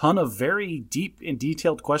 ask a ton of very deep and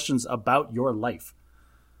detailed questions about your life.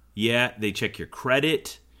 Yeah, they check your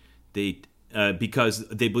credit. Because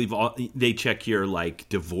they believe they check your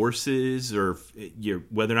divorces or your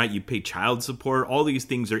whether or not you pay child support. All these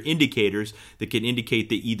things are indicators that can indicate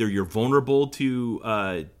that either you're vulnerable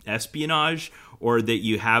to espionage or that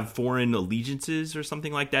you have foreign allegiances or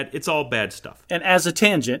something like that. It's all bad stuff. And as a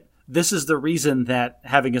tangent, this is the reason that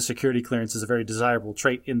having a security clearance is a very desirable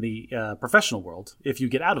trait in the professional world if you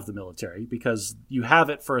get out of the military, because you have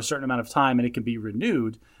it for a certain amount of time and it can be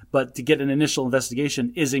renewed. But to get an initial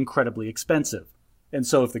investigation is incredibly expensive. And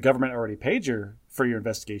so if the government already paid for your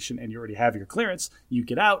investigation and you already have your clearance, you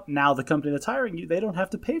get out. Now the company that's hiring you, they don't have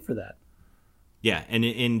to pay for that. Yeah,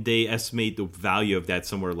 and they estimate the value of that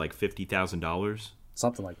somewhere like $50,000.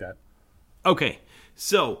 Something like that. Okay,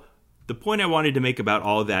 so the point I wanted to make about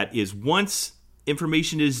all of that is once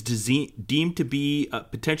information is deemed to be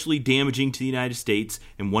potentially damaging to the United States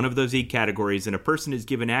in one of those 8 categories and a person is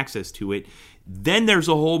given access to it, then there's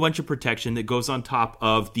a whole bunch of protection that goes on top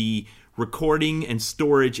of the recording and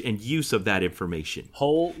storage and use of that information.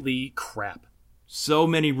 Holy crap. So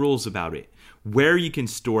many rules about it. Where you can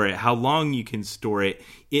store it, how long you can store it.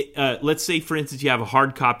 Let's say, for instance, you have a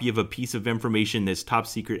hard copy of a piece of information that's top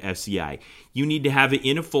secret FCI. You need to have it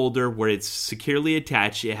in a folder where it's securely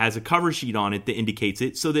attached. It has a cover sheet on it that indicates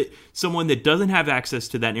it so that someone that doesn't have access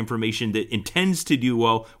to that information that intends to do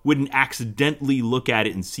well wouldn't accidentally look at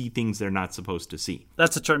it and see things they're not supposed to see.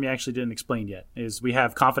 That's a term you actually didn't explain yet, is we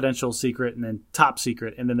have confidential, secret, and then top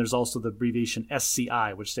secret. And then there's also the abbreviation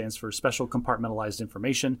SCI, which stands for Special Compartmentalized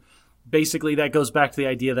Information. Basically, that goes back to the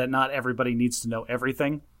idea that not everybody needs to know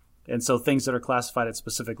everything. And so things that are classified at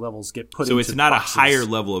specific levels get put into boxes. So it's not boxes. A higher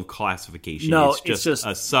level of classification. No, it's just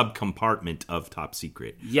a sub-compartment of top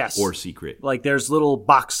secret. Yes. Or secret. Like there's little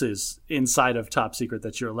boxes inside of top secret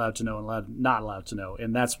that you're allowed to know and not allowed to know.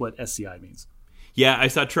 And that's what SCI means. Yeah, I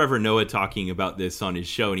saw Trevor Noah talking about this on his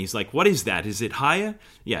show, and he's like, what is that? Is it Haya?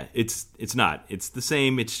 Yeah, it's not. It's the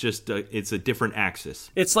same. It's just it's a different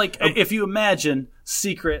axis. It's like if you imagine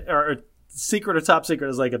secret or top secret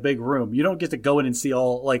is like a big room. You don't get to go in and see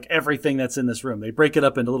all everything that's in this room. They break it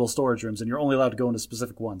up into little storage rooms, and you're only allowed to go into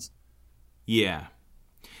specific ones. Yeah.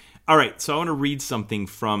 All right, so I want to read something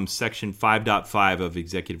from Section 5.5 of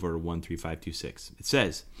Executive Order 13526. It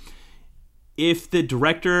says, if the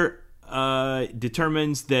director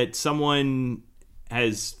determines that someone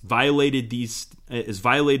has violated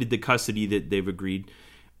the custody that they've agreed,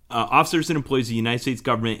 Officers and employees of the United States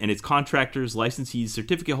government and its contractors, licensees,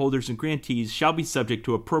 certificate holders, and grantees shall be subject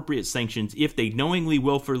to appropriate sanctions if they knowingly,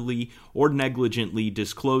 willfully, or negligently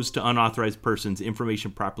disclose to unauthorized persons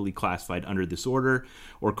information properly classified under this order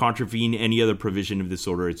or contravene any other provision of this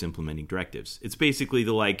order or its implementing directives. It's basically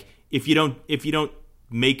if you don't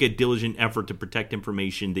make a diligent effort to protect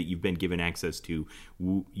information that you've been given access to,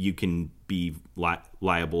 you can be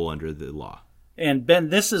liable under the law. And Ben,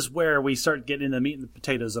 this is where we start getting into the meat and the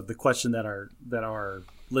potatoes of the question that our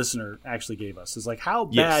listener actually gave us. Is like, how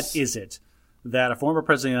bad is it that a former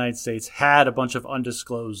president of the United States had a bunch of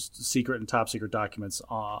undisclosed secret and top secret documents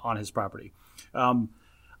on his property?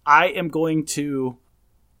 I am going to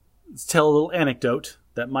tell a little anecdote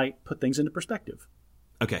that might put things into perspective.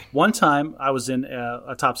 Okay. One time I was in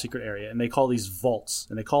a top secret area, and they call these vaults,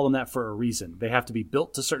 and they call them that for a reason. They have to be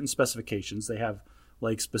built to certain specifications. They have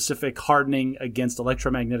like specific hardening against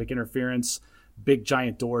electromagnetic interference, big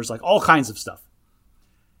giant doors, like all kinds of stuff.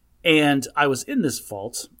 And I was in this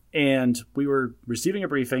vault, and we were receiving a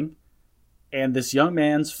briefing, and this young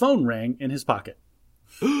man's phone rang in his pocket.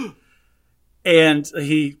 And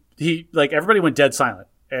he like, everybody went dead silent,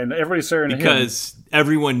 and everybody's staring at him. Because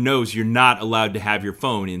everyone knows you're not allowed to have your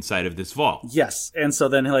phone inside of this vault. Yes. And so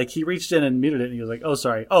then like he reached in and muted it, and he was like, oh,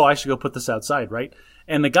 sorry. Oh, I should go put this outside, right?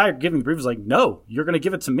 And the guy giving the brief was like, no, you're going to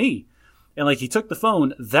give it to me. And like he took the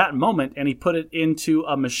phone that moment and he put it into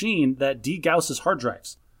a machine that degausses hard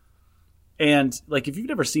drives. And like, if you've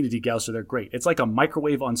never seen a degausser, they're great. It's like a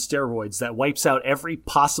microwave on steroids that wipes out every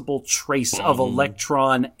possible trace of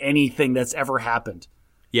electron, anything that's ever happened.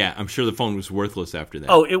 Yeah, I'm sure the phone was worthless after that.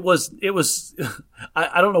 Oh, it was,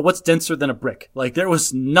 I don't know what's denser than a brick. Like, there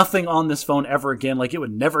was nothing on this phone ever again. Like, it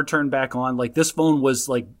would never turn back on. Like, this phone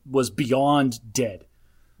was beyond dead.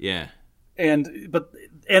 Yeah. And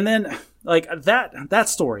then like that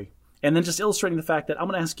story, and then just illustrating the fact that I'm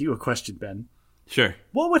going to ask you a question, Ben. Sure.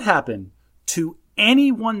 What would happen to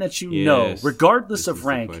anyone that you know, regardless of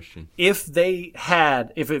rank, if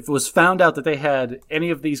it was found out that they had any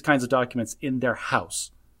of these kinds of documents in their house?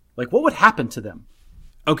 Like, what would happen to them?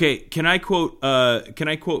 Okay, can I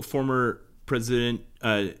quote former President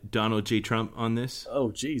Donald J. Trump on this?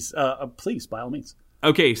 Oh, geez. Please, by all means.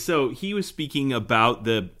 Okay, so he was speaking about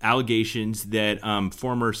the allegations that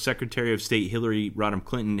former Secretary of State Hillary Rodham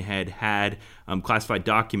Clinton had classified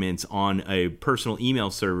documents on a personal email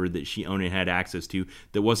server that she owned and had access to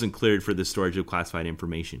that wasn't cleared for the storage of classified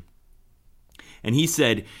information. And he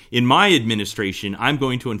said, in my administration, I'm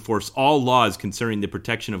going to enforce all laws concerning the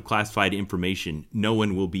protection of classified information. No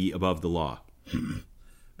one will be above the law.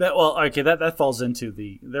 That falls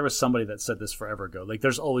into there was somebody that said this forever ago. Like,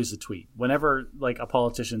 there's always a tweet. Whenever like a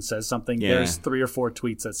politician says something, there's 3 or 4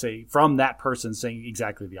 tweets that say from that person saying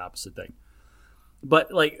exactly the opposite thing.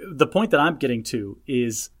 But like, the point that I'm getting to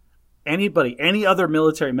is any other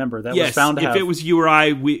military member that was found to have... If it was you or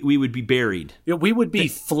I, we would be buried. We would be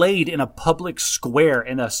flayed in a public square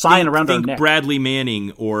and a sign around our neck. Think Bradley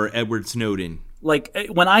Manning or Edward Snowden. Like,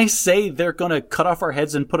 when I say they're going to cut off our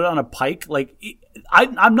heads and put it on a pike, like,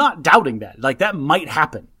 I'm not doubting that. Like, that might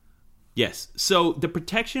happen. Yes. So the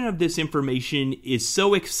protection of this information is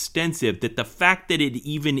so extensive that the fact that it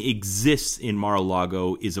even exists in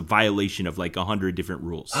Mar-a-Lago is a violation of like 100 different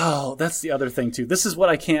rules. Oh, that's the other thing too. This is what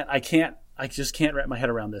I just can't wrap my head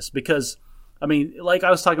around this, because I mean, like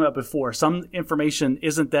I was talking about before, some information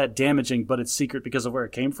isn't that damaging, but it's secret because of where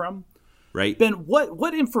it came from. Right. Ben,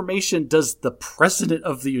 what information does the President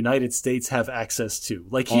of the United States have access to?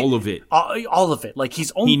 Like, all of it. All of it. Like,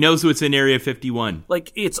 he knows what's in Area 51.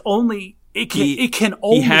 Like, it can only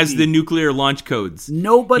he has the nuclear launch codes.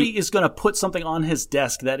 Nobody is going to put something on his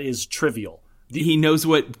desk that is trivial. He knows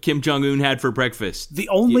what Kim Jong-un had for breakfast. The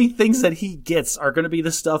only things that he gets are going to be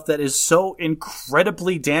the stuff that is so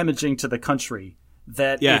incredibly damaging to the country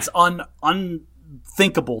that it's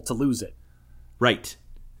unthinkable to lose it. Right.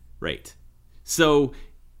 So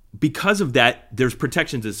because of that, there's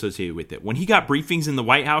protections associated with it. When he got briefings in the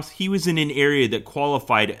White House, he was in an area that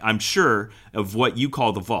qualified, I'm sure, of what you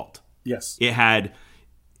call the vault. Yes. It had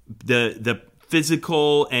the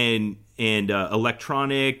physical and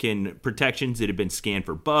electronic and protections that had been scanned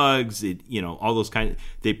for bugs. All those kinds.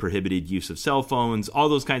 They prohibited use of cell phones. All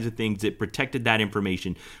those kinds of things that protected that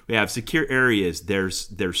information. We have secure areas. There's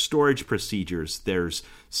storage procedures. There's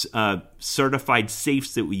certified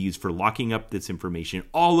safes that we use for locking up this information.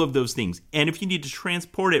 All of those things. And if you need to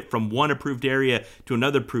transport it from one approved area to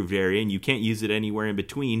another approved area, and you can't use it anywhere in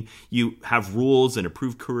between, you have rules and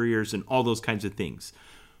approved couriers and all those kinds of things.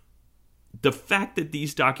 The fact that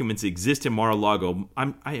these documents exist in Mar-a-Lago,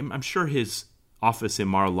 I'm sure his office in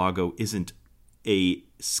Mar-a-Lago isn't a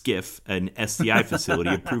SCIF, an SCI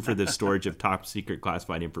facility, approved for the storage of top secret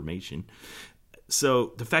classified information.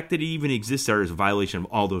 So the fact that it even exists there is a violation of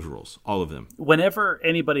all those rules, all of them. Whenever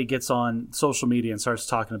anybody gets on social media and starts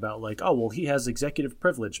talking about like, oh, well, he has executive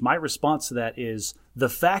privilege, my response to that is the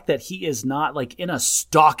fact that he is not like in a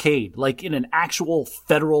stockade, like in an actual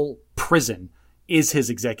federal prison, is his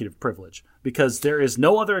executive privilege, because there is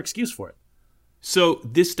no other excuse for it. So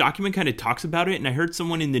this document kind of talks about it, and I heard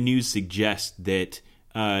someone in the news suggest that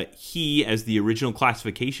he, as the original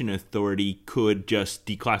classification authority, could just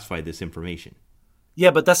declassify this information.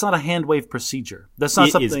 Yeah, but that's not a hand wave procedure. That's not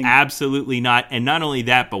something. It is absolutely not. And not only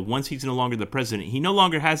that, but once he's no longer the president, he no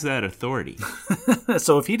longer has that authority.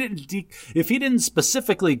 So if he didn't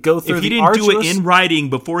specifically go through if he the didn't arduous, do it in writing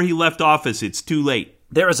before he left office, it's too late.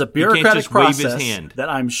 There is a bureaucratic wave his process hand. that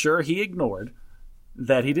I'm sure he ignored,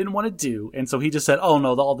 that he didn't want to do, and so he just said, "Oh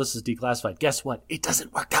no, all this is declassified." Guess what? It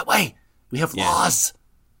doesn't work that way. We have laws.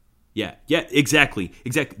 Yeah, exactly.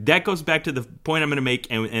 That goes back to the point I'm going to make,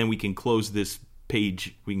 and we can close this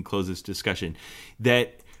page, we can close this discussion,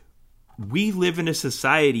 that we live in a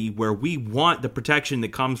society where we want the protection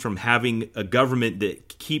that comes from having a government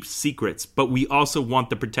that keeps secrets, but we also want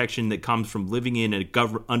the protection that comes from living in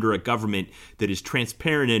under a government that is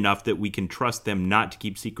transparent enough that we can trust them not to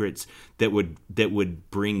keep secrets that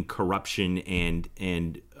would bring corruption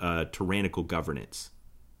and tyrannical governance.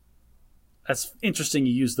 That's interesting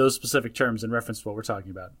you use those specific terms in reference to what we're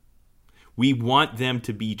talking about. We want them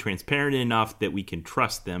to be transparent enough that we can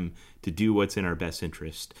trust them to do what's in our best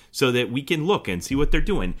interest, so that we can look and see what they're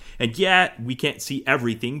doing. And yeah, we can't see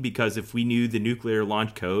everything, because if we knew the nuclear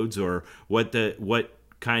launch codes or how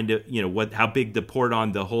big the port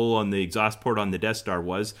on the hole on the exhaust port on the Death Star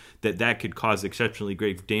was, that could cause exceptionally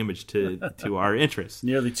grave damage to our interests.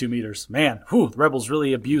 Nearly 2 meters. Man, the rebels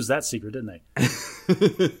really abused that secret, didn't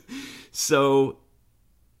they? So,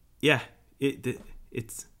 yeah,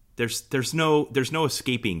 it's. There's no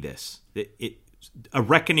escaping this. A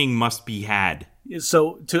reckoning must be had.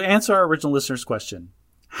 So to answer our original listener's question,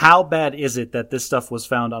 how bad is it that this stuff was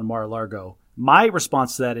found on Mar-a-Lago? My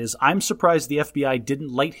response to that is, I'm surprised the FBI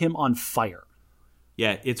didn't light him on fire.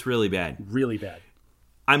 Yeah, it's really bad. Really bad.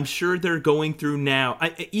 I'm sure they're going through now.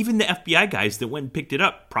 Even the FBI guys that went and picked it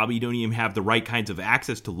up probably don't even have the right kinds of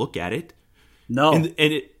access to look at it. No. And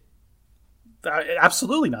it...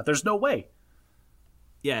 Absolutely not. There's no way.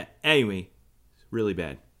 Yeah, anyway, really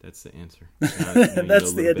bad. That's the answer.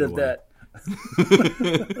 That's the end of that.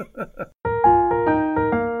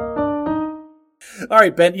 All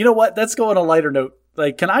right, Ben, you know what? Let's go on a lighter note.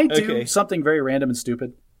 Like, can I do something very random and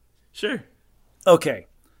stupid? Sure. Okay.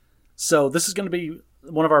 So this is going to be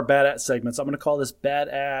one of our bad at segments. I'm going to call this bad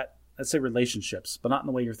at, let's say, relationships, but not in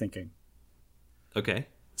the way you're thinking. Okay.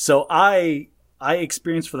 So I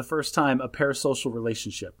experienced for the first time a parasocial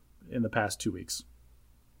relationship in the past 2 weeks.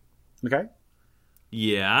 Okay?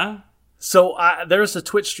 Yeah. So there's a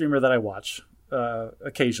Twitch streamer that I watch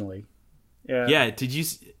occasionally. Yeah. Did you?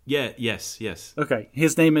 Yeah. Yes. Okay.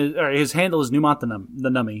 His handle is Numont the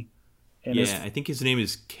Nummy. And I think his name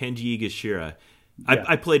is Kenji Igashira. Yeah.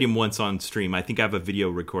 I played him once on stream. I think I have a video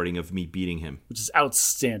recording of me beating him, which is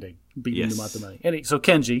outstanding. Beating Numont the Nummy. So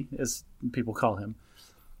Kenji, as people call him.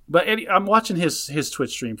 But I'm watching his Twitch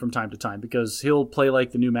stream from time to time, because he'll play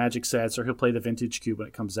like the new Magic sets, or he'll play the Vintage Cube when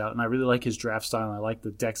it comes out. And I really like his draft style, and I like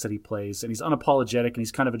the decks that he plays. And he's unapologetic, and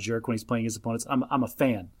he's kind of a jerk when he's playing his opponents. I'm a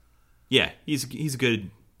fan. Yeah, he's a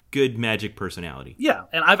good Magic personality. Yeah,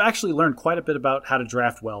 and I've actually learned quite a bit about how to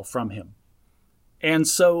draft well from him. And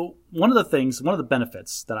so one of the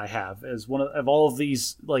benefits that I have is one of all of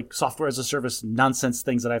these like software as a service nonsense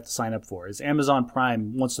things that I have to sign up for is Amazon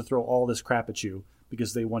Prime wants to throw all this crap at you,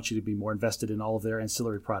 because they want you to be more invested in all of their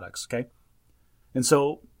ancillary products, okay? And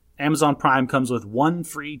so Amazon Prime comes with 1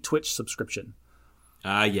 free Twitch subscription.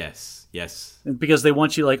 Yes. And because they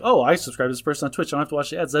want you like, oh, I subscribe to this person on Twitch, I don't have to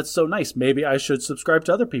watch the ads. That's so nice. Maybe I should subscribe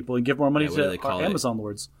to other people and give more money to our Amazon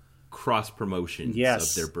lords. Cross-promotions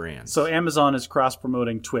of their brands. So Amazon is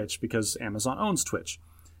cross-promoting Twitch because Amazon owns Twitch.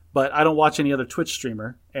 But I don't watch any other Twitch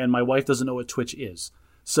streamer, and my wife doesn't know what Twitch is.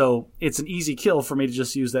 So it's an easy kill for me to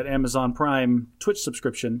just use that Amazon Prime Twitch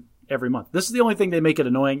subscription every month. This is the only thing they make it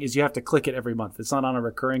annoying, is you have to click it every month. It's not on a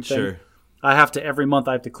recurring thing. Sure. Every month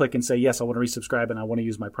I have to click and say, yes, I want to resubscribe and I want to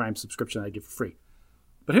use my Prime subscription that I get for free.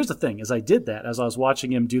 But here's the thing, is I did that as I was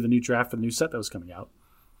watching him do the new draft for the new set that was coming out.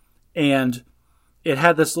 And it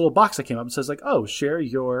had this little box that came up and says like, oh, share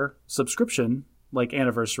your subscription like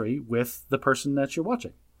anniversary with the person that you're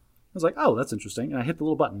watching. I was like, oh, that's interesting. And I hit the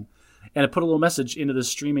little button. And it put a little message into the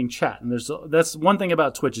streaming chat. And that's one thing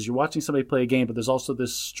about Twitch, is you're watching somebody play a game, but there's also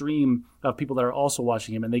this stream of people that are also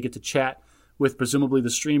watching him, and they get to chat with presumably the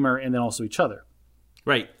streamer and then also each other.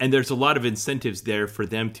 Right. And there's a lot of incentives there for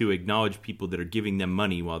them to acknowledge people that are giving them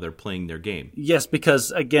money while they're playing their game. Yes, because,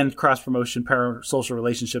 again, cross-promotion, parasocial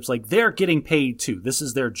relationships, like, they're getting paid too. This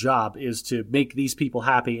is their job, is to make these people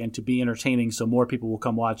happy and to be entertaining so more people will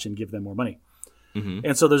come watch and give them more money. Mm-hmm.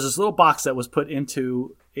 And so there's this little box that was put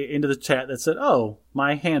into the chat that said, oh,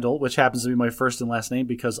 my handle, which happens to be my first and last name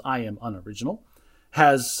because I am unoriginal,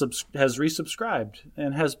 has resubscribed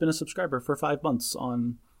and has been a subscriber for 5 months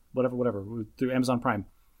on whatever, through Amazon Prime.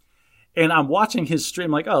 And I'm watching his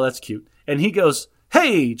stream like, oh, that's cute. And he goes,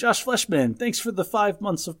 hey, Josh Fleshman, thanks for the 5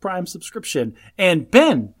 months of Prime subscription. And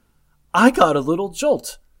Ben, I got a little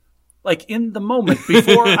jolt. Like, in the moment,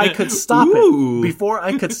 before I could stop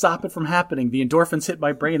it from happening, the endorphins hit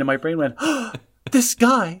my brain and my brain went, oh, this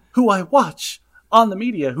guy who I watch on the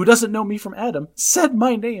media, who doesn't know me from Adam, said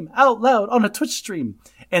my name out loud on a Twitch stream.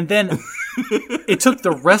 And then it took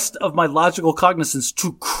the rest of my logical cognizance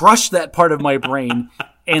to crush that part of my brain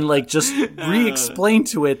and like just re-explain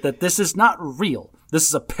to it that this is not real. This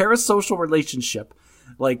is a parasocial relationship.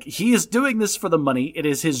 Like, he is doing this for the money. It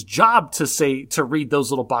is his job to read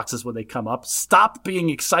those little boxes when they come up. Stop being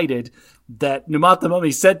excited that Numat the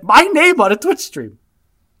Mummy said my name on a Twitch stream.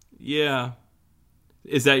 Yeah.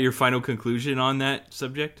 Is that your final conclusion on that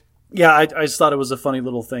subject? Yeah, I just thought it was a funny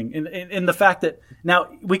little thing. And the fact that now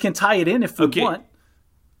we can tie it in if we want.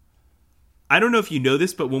 I don't know if you know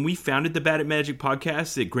this, but when we founded the Bad at Magic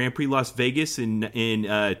podcast at Grand Prix Las Vegas in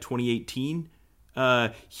 2018,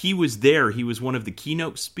 he was there. He was one of the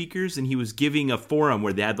keynote speakers, and he was giving a forum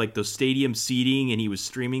where they had like those stadium seating, and he was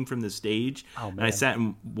streaming from the stage. Oh, man. And I sat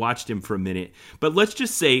and watched him for a minute. But let's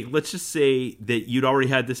just say that you'd already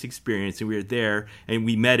had this experience, and we were there, and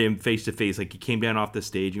we met him face to face. Like, he came down off the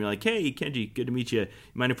stage, and you're like, "Hey, Kenji, good to meet you.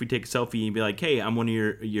 Mind if we take a selfie?" And you'd be like, "Hey, I'm one of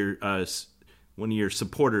your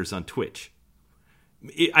supporters on Twitch."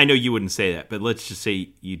 I know you wouldn't say that, but let's just say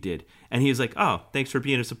you did. And he was like, oh, thanks for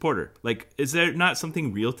being a supporter. Like, is there not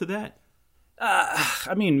something real to that?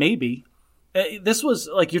 I mean, maybe. This was,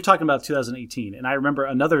 like, you're talking about 2018. And I remember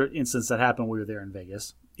another instance that happened when we were there in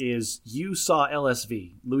Vegas is you saw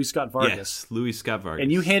LSV, Louis Scott Vargas. Yes, Louis Scott Vargas.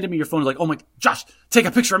 And you handed me your phone like, oh my, Josh, take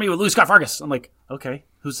a picture of me with Louis Scott Vargas. I'm like, okay,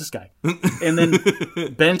 who's this guy? And then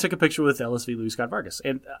Ben took a picture with LSV, Louis Scott Vargas.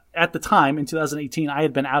 And at the time, in 2018, I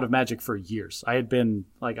had been out of Magic for years. I had been,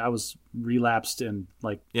 like, I was relapsed and,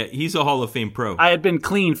 like... Yeah, he's a Hall of Fame pro. I had been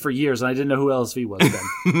clean for years, and I didn't know who LSV was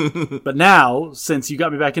then. But now, since you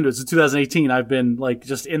got me back into it, since 2018, I've been, like,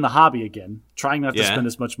 just in the hobby again, trying not to spend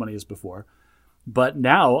as much money as before. But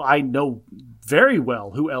now I know very well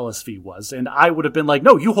who LSV was, and I would have been like,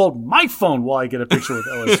 no, you hold my phone while I get a picture with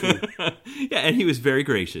LSV. Yeah, and he was very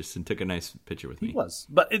gracious and took a nice picture with me. He was.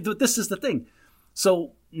 But this is the thing.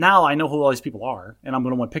 So now I know who all these people are, and I'm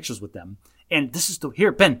going to want pictures with them. And this is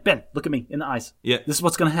here, Ben, look at me in the eyes. Yeah. This is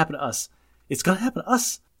what's going to happen to us. It's going to happen to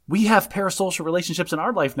us. We have parasocial relationships in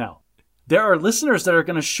our life now. There are listeners that are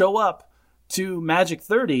going to show up to Magic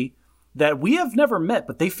 30 that we have never met,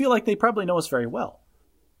 but they feel like they probably know us very well.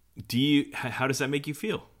 How does that make you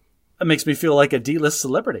feel? It makes me feel like a D-list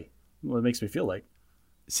celebrity. What it makes me feel like.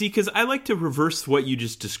 See, because I like to reverse what you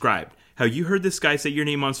just described. How you heard this guy say your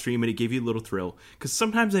name on stream and it gave you a little thrill. Because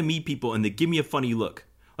sometimes I meet people and they give me a funny look.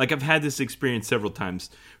 Like, I've had this experience several times.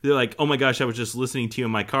 They're like, oh my gosh, I was just listening to you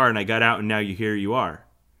in my car and I got out and now here you are.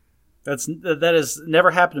 That has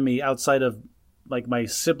never happened to me outside of, like, my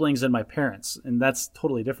siblings and my parents. And that's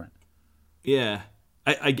totally different. Yeah,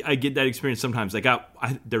 I get that experience sometimes.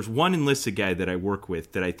 There's one enlisted guy that I work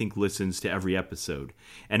with that I think listens to every episode.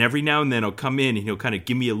 And every now and then he'll come in and he'll kind of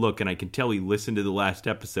give me a look, and I can tell he listened to the last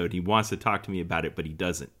episode. He wants to talk to me about it, but he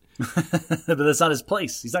doesn't. But that's not his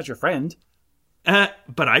place. He's not your friend.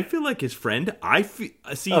 But I feel like his friend.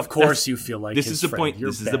 Of course you feel like his friend. This is the point.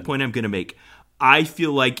 This is the point I'm going to make. I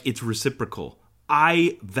feel like it's reciprocal.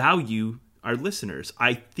 I value our listeners.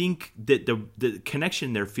 I think that the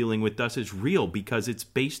connection they're feeling with us is real because it's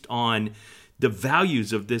based on the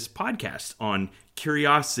values of this podcast, on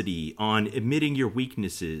curiosity, on admitting your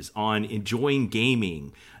weaknesses, on enjoying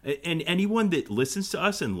gaming. And anyone that listens to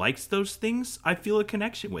us and likes those things, I feel a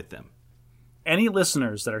connection with them. Any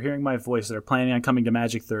listeners that are hearing my voice that are planning on coming to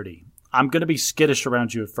Magic 30, I'm going to be skittish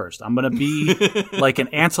around you at first. I'm going to be like an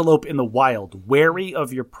antelope in the wild, wary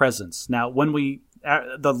of your presence. Now,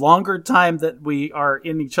 the longer time that we are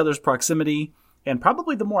in each other's proximity, and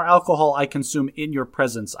probably the more alcohol I consume in your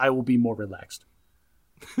presence, I will be more relaxed.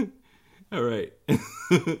 All right.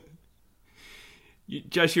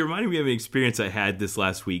 Josh, you reminded me of an experience I had this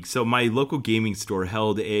last week. So my local gaming store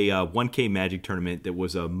held a 1K Magic tournament that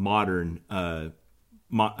was a modern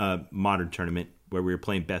tournament where we were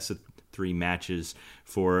playing best 3 matches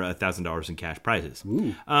for $1,000 in cash prizes.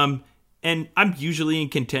 And I'm usually in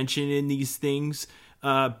contention in these things,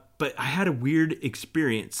 but I had a weird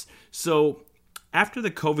experience. So after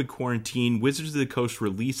the COVID quarantine, Wizards of the Coast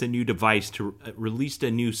released a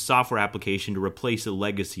new software application to replace a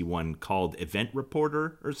legacy one called Event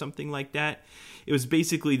Reporter or something like that. It was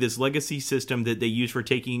basically this legacy system that they use for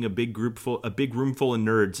taking a big room full of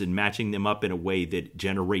nerds and matching them up in a way that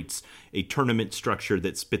generates a tournament structure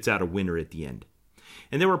that spits out a winner at the end.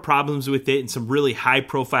 And there were problems with it and some really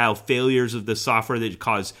high-profile failures of the software that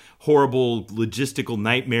caused horrible logistical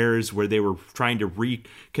nightmares where they were trying to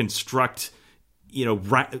reconstruct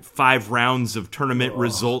 5 rounds of tournament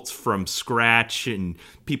results from scratch and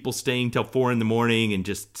people staying till 4 a.m. and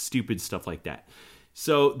just stupid stuff like that.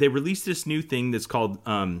 So they released this new thing that's called,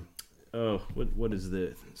 what is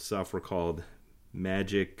the software called?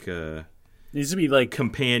 Magic. Needs to be like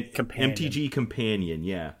Companion. MTG Companion,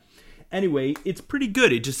 yeah. Anyway, it's pretty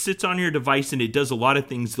good. It just sits on your device and it does a lot of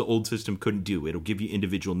things the old system couldn't do. It'll give you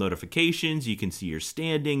individual notifications. You can see your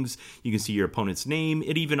standings. You can see your opponent's name.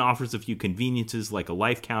 It even offers a few conveniences like a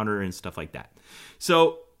life counter and stuff like that.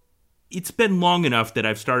 So it's been long enough that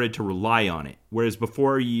I've started to rely on it. Whereas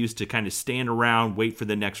before you used to kind of stand around, wait for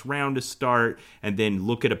the next round to start, and then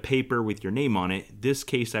look at a paper with your name on it. This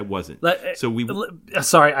case, I wasn't.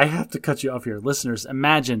 Sorry, I have to cut you off here. Listeners,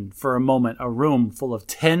 imagine for a moment a room full of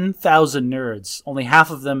 10,000 nerds, only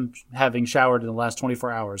half of them having showered in the last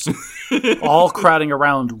 24 hours, all crowding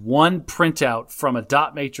around one printout from a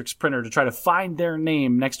dot matrix printer to try to find their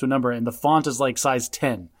name next to a number, and the font is like size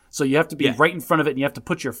 10. So you have to be right in front of it, and you have to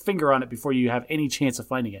put your finger on it before you have any chance of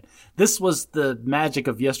finding it. This was the magic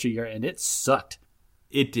of yesteryear, and it sucked.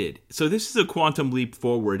 It did. So this is a quantum leap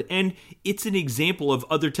forward, and it's an example of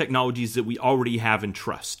other technologies that we already have and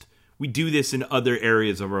trust. We do this in other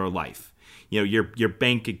areas of our life. Your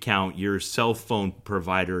bank account, your cell phone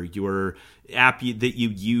provider, your app that you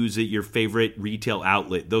use at your favorite retail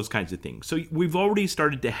outlet, those kinds of things. So we've already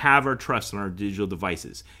started to have our trust in our digital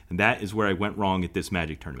devices, and that is where I went wrong at this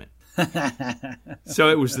Magic tournament. So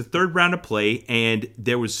it was the 3rd round of play, and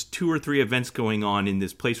there was 2 or 3 events going on in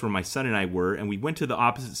this place where my son and I were, and we went to the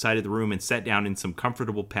opposite side of the room and sat down in some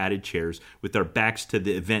comfortable padded chairs with our backs to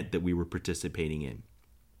the event that we were participating in.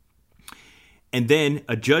 And then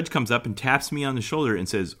a judge comes up and taps me on the shoulder and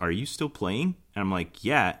says, "Are you still playing?" And I'm like,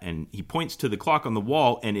 "Yeah." And he points to the clock on the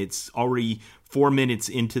wall, and it's already 4 minutes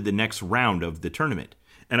into the next round of the tournament.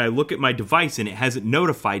 And I look at my device, and it hasn't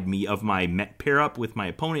notified me of my pair up with my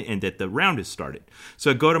opponent and that the round has started.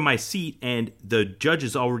 So I go to my seat, and the judge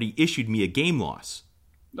has already issued me a game loss.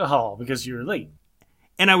 Oh, because you were late.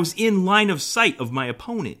 And I was in line of sight of my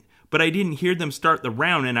opponent. But I didn't hear them start the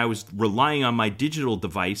round, and I was relying on my digital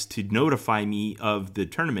device to notify me of the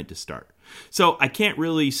tournament to start. So I can't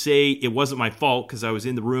really say it wasn't my fault because I was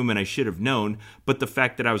in the room and I should have known, but the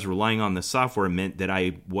fact that I was relying on the software meant that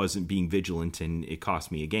I wasn't being vigilant, and it cost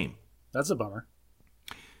me a game. That's a bummer.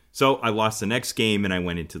 So I lost the next game, and I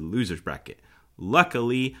went into the loser's bracket.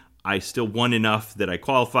 Luckily, I still won enough that I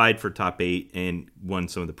qualified for top 8 and won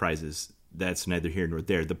some of the prizes. That's neither here nor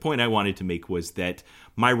there. The point I wanted to make was that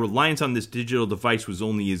my reliance on this digital device was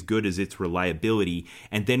only as good as its reliability,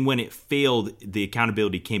 and then when it failed, the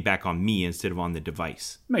accountability came back on me instead of on the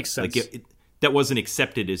device. Makes sense. That wasn't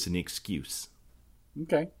accepted as an excuse.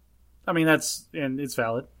 Okay. I mean, it's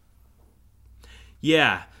valid.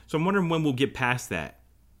 Yeah. So I'm wondering when we'll get past that.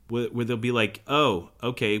 Where they'll be like, oh,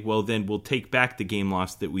 okay, well then we'll take back the game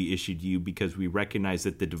loss that we issued you because we recognize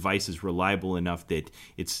that the device is reliable enough that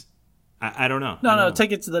it's... I don't know. No,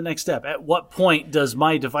 take it to the next step. At what point does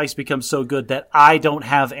my device become so good that I don't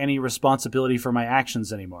have any responsibility for my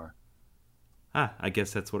actions anymore? I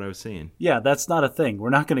guess that's what I was saying. Yeah, that's not a thing.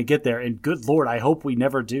 We're not going to get there, and good Lord, I hope we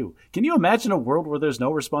never do. Can you imagine a world where there's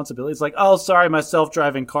no responsibility? It's like, oh, sorry, my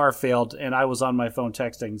self-driving car failed, and I was on my phone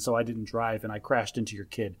texting, so I didn't drive, and I crashed into your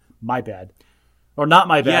kid. My bad. Or not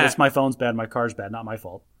my bad. Yeah. It's my phone's bad, my car's bad, not my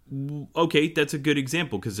fault. Okay, that's a good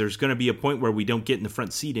example, because there's going to be a point where we don't get in the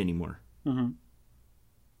front seat anymore. Mm-hmm.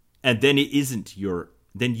 And then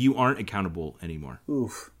then you aren't accountable anymore.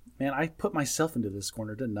 Oof. Man, I put myself into this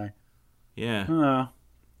corner, didn't I? Yeah. All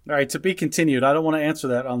right, to be continued. I don't want to answer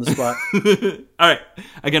that on the spot. All right.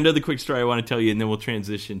 I got another quick story I want to tell you, and then we'll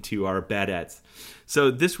transition to our bad ads.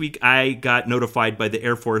 So this week I got notified by the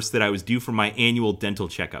Air Force that I was due for my annual dental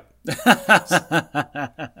checkup.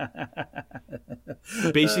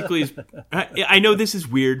 Basically, I know this is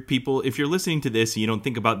weird, people. If you're listening to this, you don't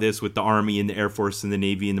think about this with the Army and the Air Force and the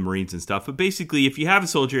Navy and the Marines and stuff. But basically, if you have a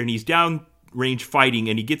soldier and he's down range fighting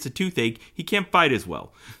and he gets a toothache, he can't fight as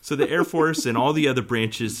well. So the Air Force and all the other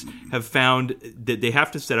branches have found that they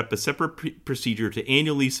have to set up a separate procedure to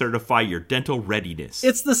annually certify your dental readiness.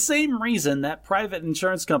 It's the same reason that private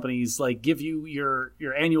insurance companies like give you your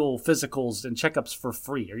annual physicals and checkups for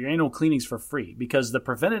free, or your annual cleanings for free, because the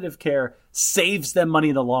preventative care saves them money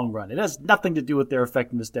in the long run. It has nothing to do with their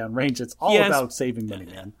effectiveness downrange. It's all about saving money,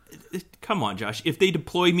 man. Come on, Josh. If they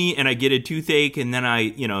deploy me and I get a toothache and then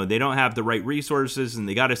they don't have the right resources and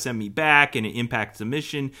they got to send me back and it impacts the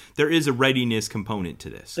mission, there is a readiness component to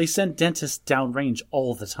this. They send dentists downrange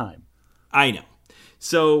all the time. I know.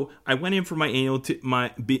 So I went in for my annual,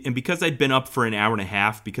 and because I'd been up for an hour and a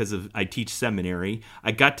half because I teach seminary,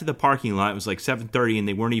 I got to the parking lot. It was like 7:30 and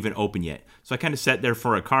they weren't even open yet. So I kind of sat there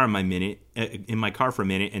for in my car for a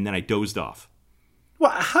minute, and then I dozed off.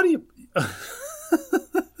 Well, how do you...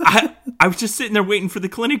 I was just sitting there waiting for the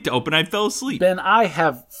clinic to open. I fell asleep. Ben, I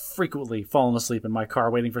have frequently fallen asleep in my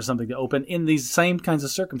car waiting for something to open in these same kinds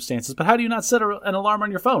of circumstances. But how do you not set an alarm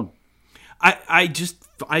on your phone?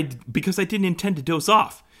 Because I didn't intend to doze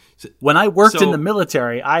off. When I worked in the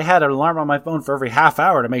military, I had an alarm on my phone for every half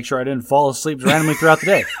hour to make sure I didn't fall asleep randomly throughout the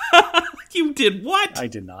day. You did what? I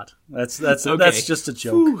did not. That's just a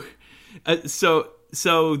joke.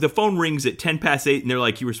 So the phone rings at 10:08, and they're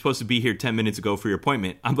like, you were supposed to be here 10 minutes ago for your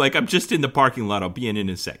appointment. I'm like, I'm just in the parking lot. I'll be in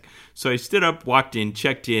a sec. So I stood up, walked in,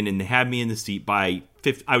 checked in, and they had me in the seat I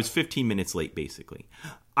was 15 minutes late, basically.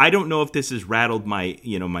 I don't know if this has rattled my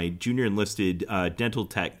junior enlisted dental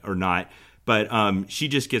tech or not, but she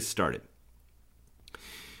just gets started.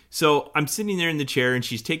 So I'm sitting there in the chair, and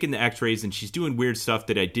she's taking the x-rays, and she's doing weird stuff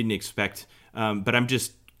that I didn't expect, but I'm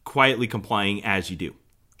just quietly complying as you do.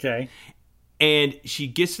 Okay. And she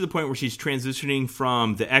gets to the point where she's transitioning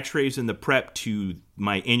from the x-rays and the prep to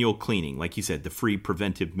my annual cleaning, like you said, the free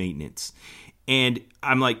preventive maintenance. And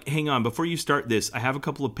I'm like, hang on, before you start this, I have a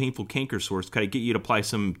couple of painful canker sores. Could I get you to apply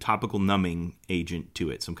some topical numbing agent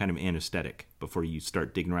to it, some kind of anesthetic, before you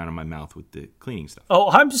start digging around in my mouth with the cleaning stuff?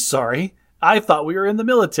 Oh, I'm sorry. I thought we were in the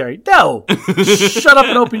military. No! Shut up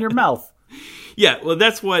and open your mouth. Yeah, well,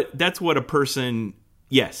 that's what a person...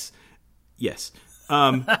 Yes.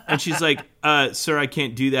 And she's like, sir, I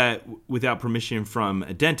can't do that without permission from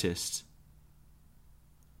a dentist.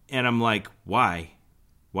 And I'm like, why?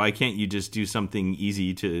 Why can't you just do something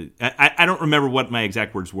easy to... I don't remember what my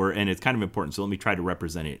exact words were, and it's kind of important, so let me try to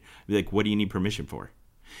represent it. I'd be like, what do you need permission for?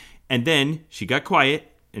 And then she got quiet,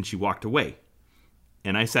 and she walked away.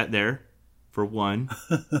 And I sat there for 1,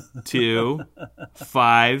 2,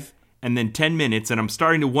 5... and then 10 minutes, and I'm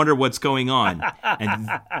starting to wonder what's going on. And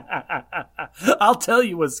I'll tell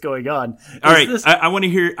you what's going on. All right, I want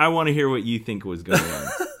to hear what you think was going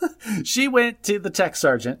on. She went to the tech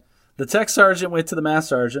sergeant. The tech sergeant went to the mass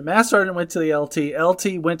sergeant. Mass sergeant went to the LT.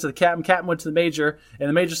 LT went to the captain. Captain went to the major. And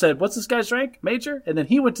the major said, "What's this guy's rank, major?" And then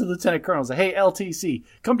he went to the lieutenant colonel and said, "Hey, LTC,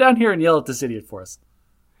 come down here and yell at this idiot for us."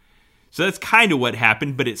 So that's kind of what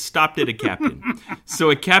happened, but it stopped at a captain. So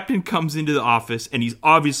a captain comes into the office, and he's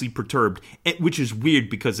obviously perturbed, which is weird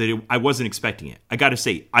because I wasn't expecting it. I got to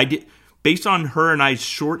say, based on her and I's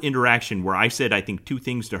short interaction where I said, I think, 2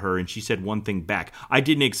 things to her, and she said 1 thing back, I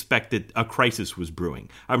didn't expect that a crisis was brewing.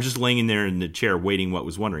 I was just laying there in the chair waiting what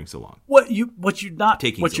was wondering so long. What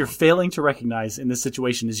you're failing to recognize in this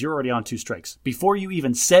situation is you're already on 2 strikes. Before you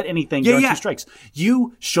even said anything, you're on 2 strikes.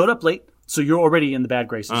 You showed up late. So you're already in the bad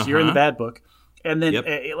graces. Uh-huh. You're in the bad book. And then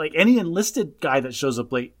like any enlisted guy that shows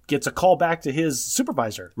up late gets a call back to his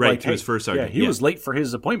supervisor. Right, like, to his first sergeant. Yeah, he was late for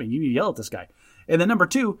his appointment. You need to yell at this guy. And then number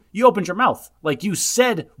 2, you opened your mouth. Like you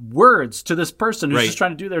said words to this person who's just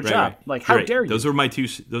trying to do their job. Right. Like how dare you? Those are my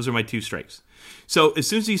 2 strikes. So as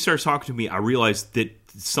soon as he starts talking to me, I realized that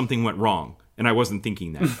something went wrong. And I wasn't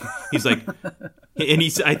thinking that. He's like, and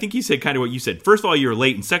I think he said kind of what you said. First of all, you're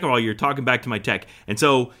late. And second of all, you're talking back to my tech.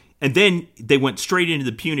 And then they went straight into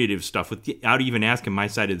the punitive stuff without even asking my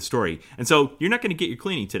side of the story. And so you're not going to get your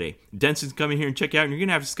cleaning today. Denson's coming here and check you out, and you're going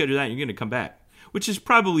to have to schedule that, and you're going to come back, which is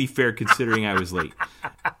probably fair considering I was late.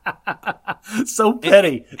 So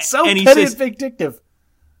petty. And vindictive.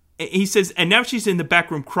 He says, and now she's in the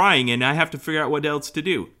back room crying, and I have to figure out what else to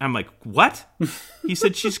do. I'm like, what? He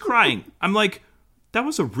said, she's crying. I'm like, that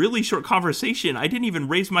was a really short conversation. I didn't even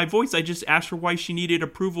raise my voice. I just asked her why she needed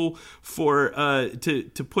approval for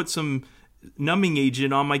to put some numbing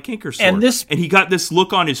agent on my canker sore. And he got this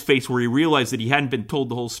look on his face where he realized that he hadn't been told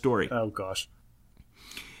the whole story. Oh, gosh.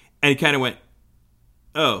 And he kind of went,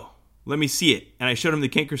 oh, let me see it. And I showed him the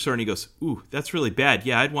canker sore, and he goes, ooh, that's really bad.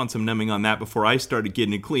 Yeah, I'd want some numbing on that before I started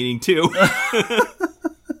getting it cleaning, too.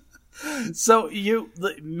 So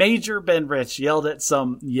Major Ben Rich yelled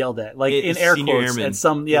at like in air quotes airman. at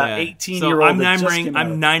some 18-year-old. So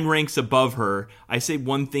I'm 9 ranks above her. I say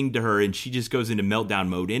one thing to her and she just goes into meltdown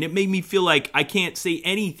mode, and it made me feel like I can't say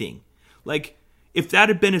anything. Like, if that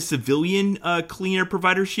had been a civilian clean air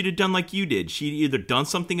provider, she'd have done like you did. She'd either done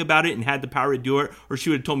something about it and had the power to do it, or she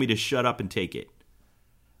would have told me to shut up and take it.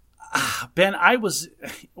 Ben, when I was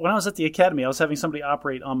at the academy, I was having somebody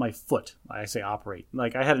operate on my foot. I say operate.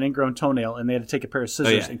 Like, I had an ingrown toenail, and they had to take a pair of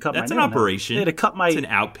scissors and cut my nail. That's an operation. They had to cut my... It's an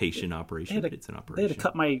outpatient operation. It's an operation. They had to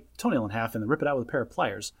cut my toenail in half and then rip it out with a pair of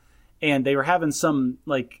pliers. And they were having some,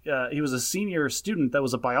 he was a senior student that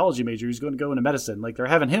was a biology major. He was going to go into medicine. Like, they're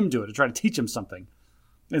having him do it to try to teach him something.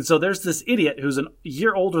 And so there's this idiot who's a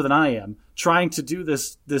year older than I am trying to do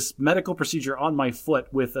this medical procedure on my foot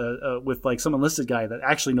with some enlisted guy that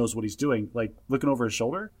actually knows what he's doing, like looking over his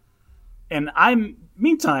shoulder. And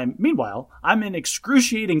meanwhile, I'm in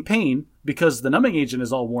excruciating pain because the numbing agent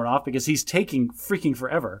is all worn off because he's taking freaking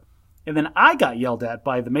forever. And then I got yelled at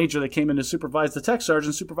by the major that came in to supervise the tech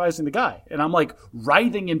sergeant supervising the guy. And I'm like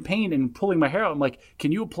writhing in pain and pulling my hair out. I'm like,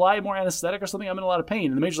 can you apply more anesthetic or something? I'm in a lot of pain.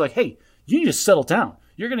 And the major's like, hey, you need to settle down.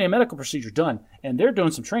 You're going to get a medical procedure done, and they're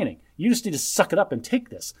doing some training. You just need to suck it up and take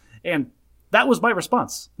this. And that was my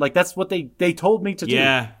response. Like, that's what they told me to do.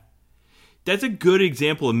 Yeah. That's a good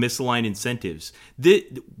example of misaligned incentives.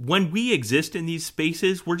 When we exist in these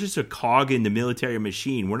spaces, we're just a cog in the military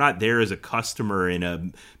machine. We're not there as a customer in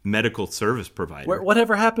a medical service provider.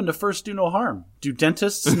 Whatever happened to first do no harm? Do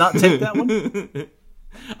dentists not take that one?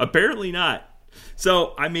 Apparently not.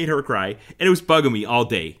 So I made her cry, and it was bugging me all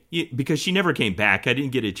day because she never came back. I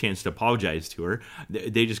didn't get a chance to apologize to her.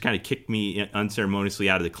 They just kind of kicked me unceremoniously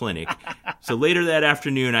out of the clinic. So later that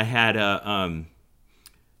afternoon, I had a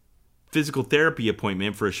physical therapy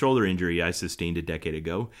appointment for a shoulder injury I sustained a decade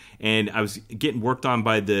ago, and I was getting worked on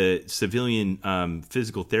by the civilian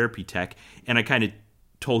physical therapy tech, and I kind of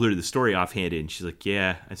told her the story offhanded, and she's like,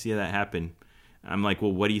 yeah, I see how that happened. I'm like,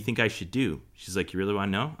 well, what do you think I should do? She's like, you really want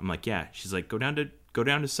to know? I'm like, yeah. She's like, go down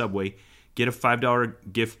to Subway, get a $5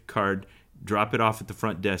 gift card, drop it off at the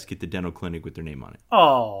front desk at the dental clinic with their name on it.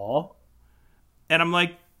 Aww. And I'm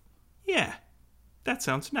like, yeah, that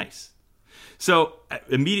sounds nice. So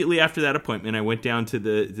immediately after that appointment, I went down to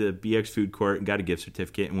the BX food court and got a gift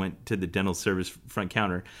certificate and went to the dental service front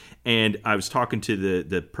counter. And I was talking to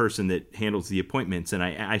the person that handles the appointments. And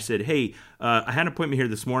I said, hey, I had an appointment here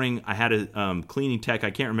this morning. I had a cleaning tech.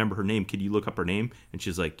 I can't remember her name. Could you look up her name? And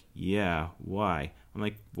she's like, yeah, why? I'm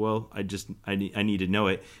like, well, I need to know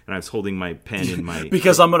it. And I was holding my pen in my...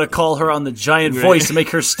 because I'm going to call her on the giant voice to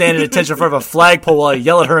make her stand at attention in front of a flagpole while I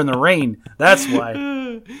yell at her in the rain. That's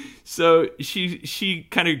why. So she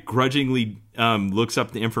kind of grudgingly looks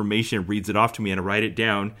up the information and reads it off to me, and I write it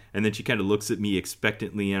down, and then she kind of looks at me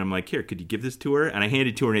expectantly, and I'm like, here, could you give this to her? And I hand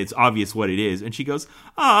it to her, and it's obvious what it is, and she goes,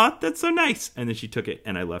 that's so nice. And then she took it,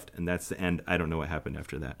 and I left, and that's the end. I don't know what happened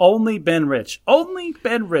after that. Only Ben Rich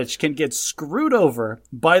can get screwed over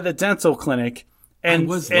by the dental clinic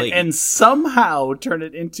and somehow turn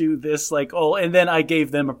it into this, like, oh, and then I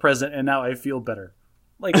gave them a present, and now I feel better.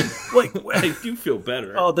 Like I do feel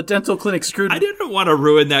better. Oh, the dental clinic screwed me. I didn't want to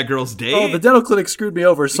ruin that girl's day. Oh, the dental clinic screwed me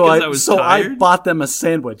over, so I bought them a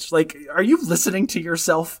sandwich. Like, are you listening to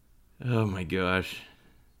yourself? Oh my gosh.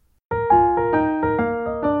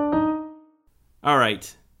 All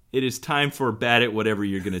right. It is time for bad at whatever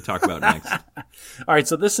you're going to talk about next. All right,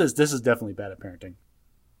 so this is definitely bad at parenting.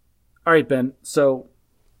 All right, Ben. So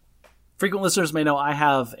frequent listeners may know I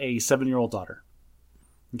have a 7-year-old daughter.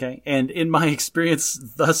 Okay, and in my experience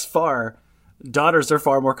thus far, daughters are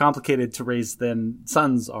far more complicated to raise than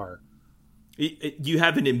sons are. You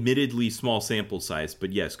have an admittedly small sample size,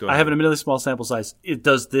 but yes, go ahead. I have an admittedly small sample size.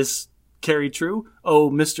 Does this carry true? Oh,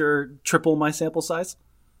 Mr. Triple my sample size?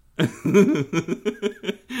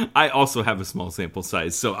 I also have a small sample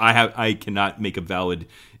size, so I cannot make a valid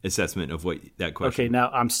assessment of what that question. Okay, now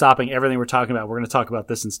I'm stopping everything we're talking about. We're going to talk about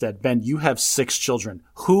this instead. Ben, you have 6 children.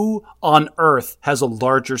 Who on earth has a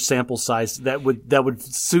larger sample size that would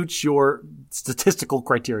suit your statistical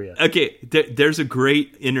criteria? Okay, there's a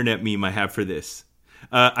great internet meme I have for this.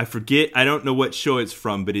 I forget. I don't know what show it's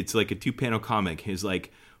from, but it's like a 2-panel comic. It's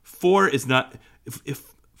like 4 is not.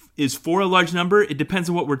 Is 4 a large number? It depends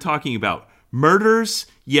on what we're talking about. Murders,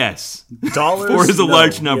 yes. Dollars, 4 is a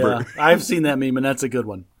large number. Yeah, I've seen that meme, and that's a good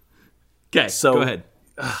one. Okay, so go ahead.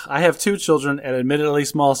 I have 2 children at admittedly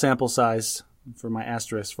small sample size for my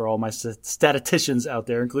asterisk for all my statisticians out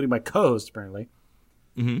there, including my co-host, apparently.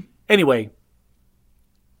 Mm-hmm. Anyway,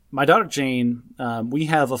 My daughter Jane, we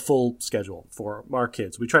have a full schedule for our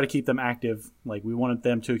kids. We try to keep them active. Like, we wanted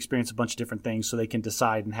them to experience a bunch of different things so they can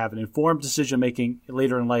decide and have an informed decision making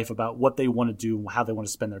later in life about what they want to do, how they want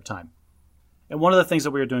to spend their time. And one of the things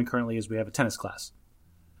that we are doing currently is we have a tennis class.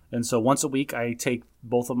 And so once a week, I take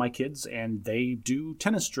both of my kids and they do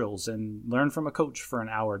tennis drills and learn from a coach for an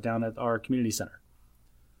hour down at our community center.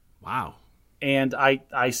 Wow. And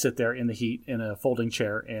I sit there in the heat in a folding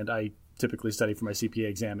chair, and I typically study for my CPA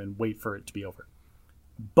exam and wait for it to be over.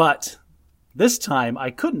 But this time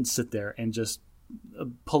I couldn't sit there and just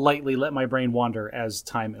politely let my brain wander as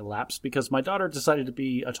time elapsed because my daughter decided to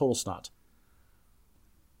be a total snot.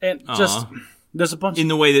 And just there's a bunch in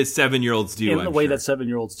the way that 7-year-olds do. In the way that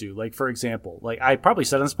 7-year-olds do. Like, for example, like I probably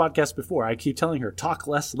said on this podcast before, I keep telling her, talk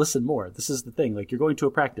less, listen more. This is the thing. Like, you're going to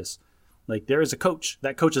a practice. Like, there is a coach.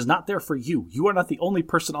 That coach is not there for you. You are not the only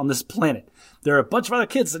person on this planet. There are a bunch of other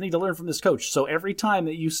kids that need to learn from this coach. So every time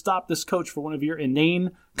that you stop this coach for one of your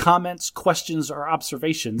inane comments, questions, or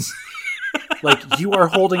observations, like, you are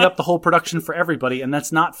holding up the whole production for everybody, and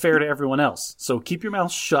that's not fair to everyone else. So keep your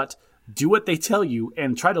mouth shut, do what they tell you,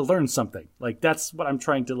 and try to learn something. Like, that's what I'm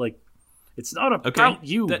trying to, like, it's not about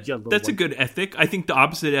you. That's a good ethic. I think the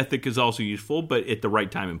opposite ethic is also useful, but at the right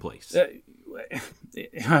time and place.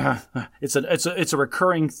 It's a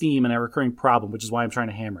recurring theme and a recurring problem, which is why I'm trying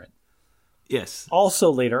to hammer it. Yes.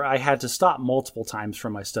 Also later, I had to stop multiple times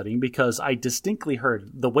from my studying because I distinctly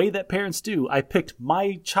heard the way that parents do. I picked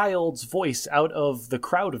my child's voice out of the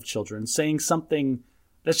crowd of children saying something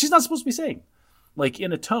that she's not supposed to be saying, like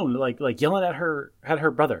in a tone, like yelling at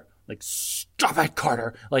her brother, like, "Stop it,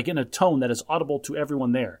 Carter!" Like in a tone that is audible to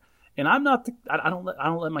everyone there. And I'm not. I don't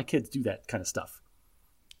let my kids do that kind of stuff.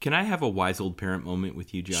 Can I have a wise old parent moment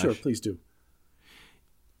with you, Josh? Sure, please do.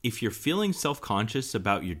 If you're feeling self-conscious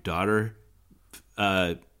about your daughter,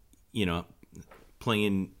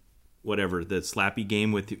 playing whatever, the slappy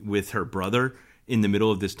game with her brother in the middle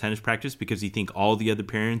of this tennis practice because you think all the other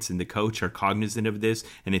parents and the coach are cognizant of this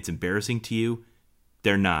and it's embarrassing to you,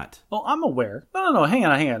 they're not. Oh, I'm aware. No. Hang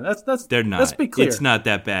on. They're not. Let's be clear. It's not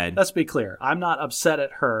that bad. Let's be clear. I'm not upset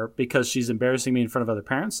at her because she's embarrassing me in front of other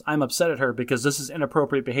parents. I'm upset at her because this is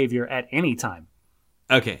inappropriate behavior at any time.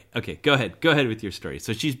 Okay. Go ahead with your story.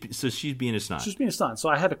 So she's being a snot. She's being a snot. So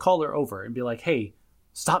I had to call her over and be like, "Hey,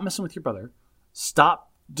 stop messing with your brother.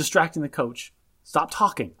 Stop distracting the coach. Stop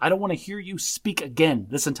talking. I don't want to hear you speak again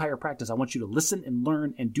this entire practice. I want you to listen and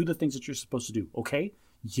learn and do the things that you're supposed to do. Okay?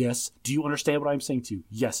 Yes. Do you understand what I'm saying to you?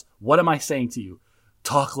 Yes. What am I saying to you?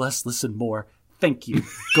 Talk less, listen more. Thank you.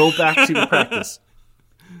 Go back to the practice."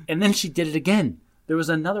 And then she did it again. There was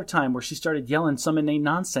another time where she started yelling some inane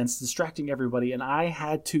nonsense, distracting everybody, and I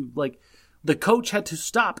had to, the coach had to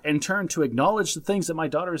stop and turn to acknowledge the things that my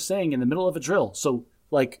daughter is saying in the middle of a drill. So,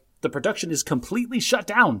 the production is completely shut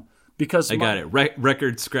down. Because I got it.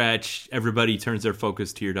 Record scratch. Everybody turns their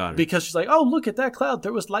focus to your daughter. Because she's like, "Oh, look at that cloud.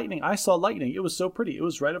 There was lightning. I saw lightning. It was so pretty. It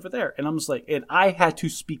was right over there." And I'm just like, and I had to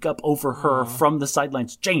speak up over her from the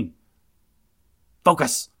sidelines. "Jane,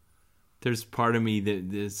 focus." There's part of me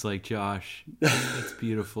that is like, "Josh, it's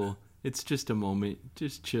beautiful. It's just a moment.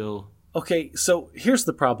 Just chill." Okay, so here's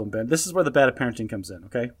the problem, Ben. This is where the bad parenting comes in,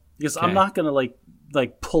 okay? Because I'm not going to,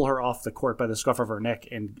 pull her off the court by the scruff of her neck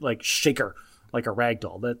and, shake her like a rag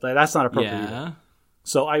doll. That's not appropriate either.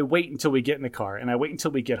 So I wait until we get in the car, and I wait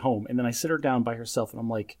until we get home, and then I sit her down by herself, and I'm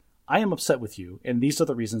like, "I am upset with you, and these are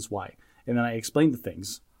the reasons why." And then I explain the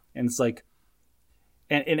things, and it's like,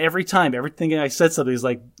 and every time, everything I said something is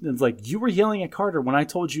like, "You were yelling at Carter when I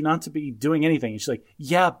told you not to be doing anything." And she's like,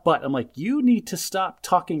 "Yeah, but." I'm like, "You need to stop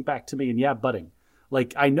talking back to me and yeah, butting.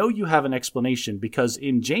 I know you have an explanation because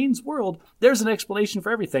in Jane's world, there's an explanation for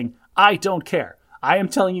everything. I don't care. I am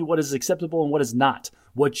telling you what is acceptable and what is not.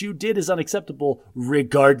 What you did is unacceptable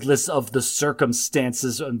regardless of the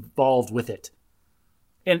circumstances involved with it."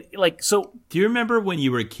 And so... Do you remember when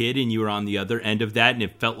you were a kid and you were on the other end of that and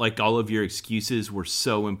it felt like all of your excuses were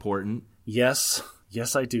so important? Yes,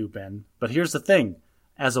 I do, Ben. But here's the thing.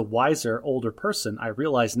 As a wiser, older person, I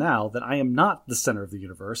realize now that I am not the center of the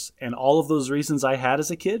universe, and all of those reasons I had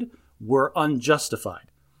as a kid were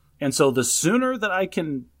unjustified. And so the sooner that I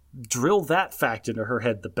can drill that fact into her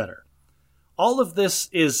head, the better. All of this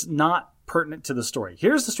is not pertinent to the story.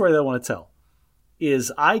 Here's the story that I want to tell.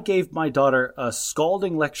 Is I gave my daughter a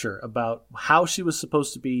scalding lecture about how she was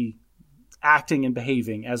supposed to be acting and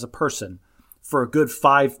behaving as a person for a good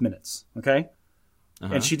 5 minutes, okay?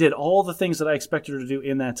 And she did all the things that I expected her to do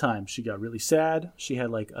in that time. She got really sad. She had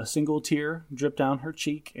like a single tear drip down her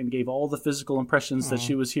cheek and gave all the physical impressions that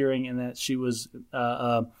she was hearing, and that she was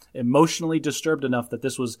emotionally disturbed enough that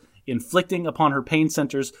this was inflicting upon her pain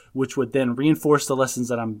centers, which would then reinforce the lessons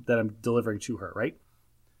that I'm delivering to her, right?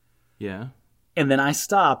 Yeah. And then I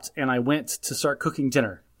stopped and I went to start cooking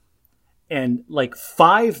dinner. And like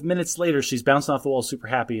 5 minutes later, she's bouncing off the wall super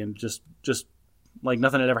happy and just like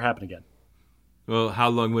nothing had ever happened again. Well, how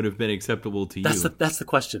long would have been acceptable to you? That's the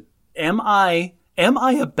question. Am I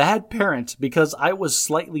a bad parent because I was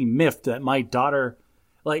slightly miffed that my daughter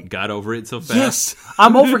got over it so fast? Yes,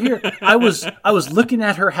 I'm over here. I was looking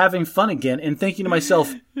at her having fun again and thinking to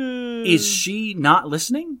myself, is she not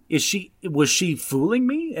listening? Was she fooling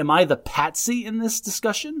me? Am I the patsy in this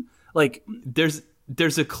discussion? Like,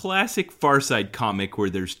 there's a classic Far Side comic where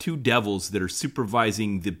there's two devils that are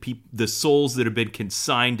supervising the souls that have been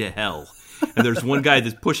consigned to hell. And there's one guy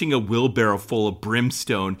that's pushing a wheelbarrow full of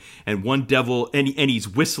brimstone, and one devil, and he's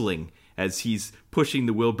whistling as he's pushing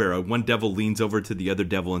the wheelbarrow. One devil leans over to the other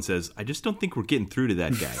devil and says, "I just don't think we're getting through to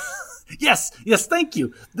that guy." Yes, thank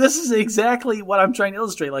you. This is exactly what I'm trying to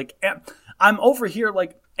illustrate. Like, I'm over here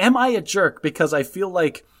like, am I a jerk because I feel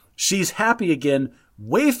like she's happy again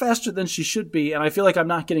way faster than she should be, and I feel like I'm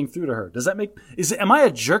not getting through to her? Am I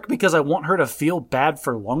a jerk because I want her to feel bad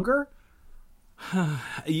for longer?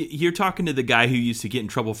 You're talking to the guy who used to get in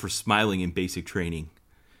trouble for smiling in basic training.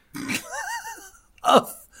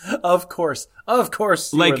 Of course, you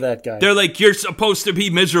were that guy. They're like, "You're supposed to be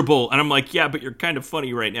miserable," and I'm like, "Yeah, but you're kind of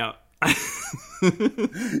funny right now."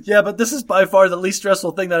 Yeah, but this is by far the least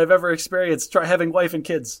stressful thing that I've ever experienced. Try having wife and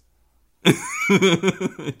kids.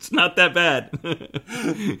 It's not that bad.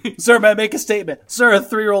 Sir, may I make a statement? Sir, a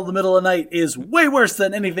 3-year-old in the middle of the night is way worse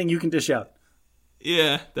than anything you can dish out.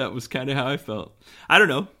 Yeah, that was kind of how I felt. I don't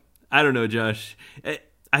know, Josh.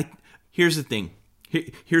 Here's the thing.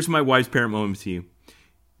 Here's my wise parent moment to you.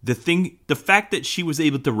 The fact that she was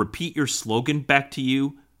able to repeat your slogan back to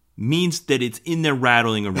you means that it's in there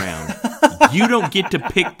rattling around. You don't get to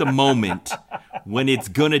pick the moment when it's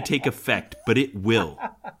going to take effect, but it will.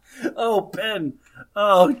 Oh, Ben.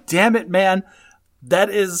 Oh, damn it, man. That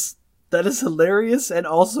is hilarious and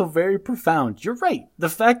also very profound. You're right. The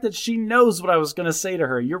fact that she knows what I was going to say to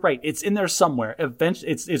her, you're right. It's in there somewhere.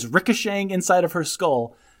 Eventually, it's ricocheting inside of her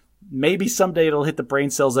skull. Maybe someday it'll hit the brain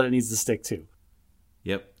cells that it needs to stick to.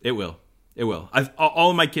 Yep, it will. It will. All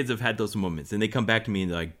of my kids have had those moments, and they come back to me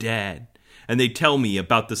and they're like, "Dad," and they tell me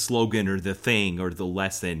about the slogan or the thing or the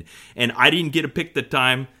lesson. And I didn't get to pick the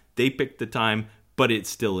time. They picked the time, but it's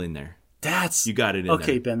still in there. You got it in there.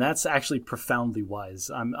 Okay, Ben, that's actually profoundly wise.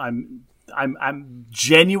 I'm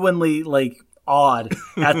genuinely like awed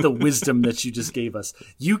at the wisdom that you just gave us.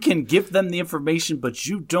 You can give them the information, but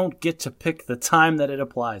you don't get to pick the time that it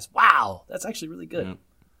applies. Wow, that's actually really good. Yeah.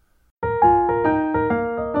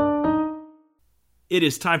 It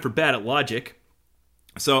is time for Bad at Logic.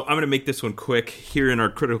 So I'm going to make this one quick here in our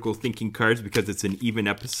critical thinking cards because it's an even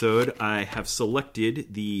episode. I have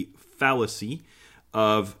selected the fallacy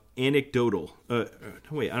of anecdotal.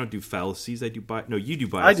 Wait, I don't do fallacies. I do No, you do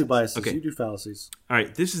biases. I do biases. Okay. You do fallacies. All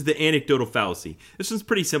right. This is the anecdotal fallacy. This one's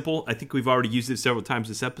pretty simple. I think we've already used it several times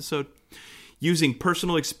this episode. Using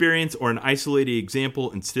personal experience or an isolated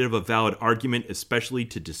example instead of a valid argument, especially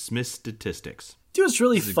to dismiss statistics. Do you know what's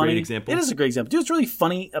really funny? A great example. It is a great example. Do you know what's really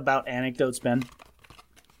funny about anecdotes, Ben?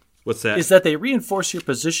 What's that? Is that they reinforce your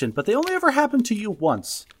position, but they only ever happen to you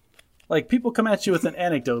once. Like, people come at you with an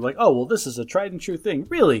anecdote, like, "Oh, well, this is a tried and true thing."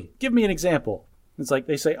 Really? Give me an example. It's like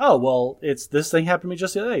they say, "Oh, well, it's this thing happened to me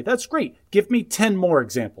just the other day." That's great. Give me 10 more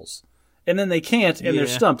examples. And then they can't, and they're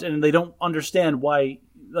stumped, and they don't understand why.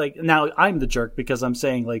 Like, now I'm the jerk because I'm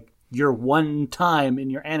saying, like, your one time in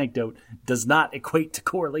your anecdote does not equate to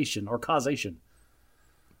correlation or causation.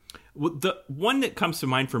 Well, the one that comes to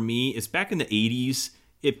mind for me is back in the 80s,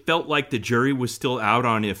 it felt like the jury was still out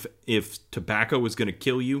on if tobacco was going to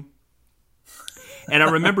kill you. And I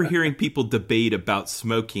remember hearing people debate about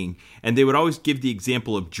smoking, and they would always give the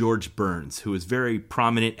example of George Burns, who was a very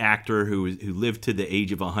prominent actor who lived to the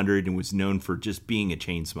age of 100 and was known for just being a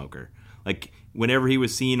chain smoker. Like, whenever he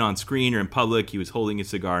was seen on screen or in public, he was holding a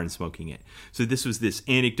cigar and smoking it. So this was this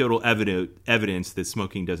anecdotal evidence that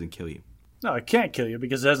smoking doesn't kill you. No, it can't kill you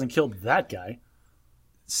because it hasn't killed that guy.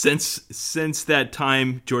 Since that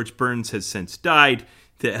time, George Burns has since died.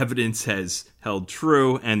 The evidence has held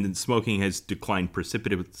true, and smoking has declined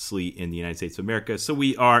precipitously in the United States of America. So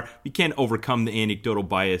we can't overcome the anecdotal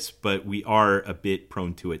bias, but we are a bit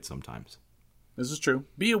prone to it sometimes. This is true.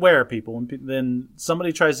 Be aware, people. When then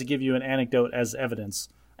somebody tries to give you an anecdote as evidence,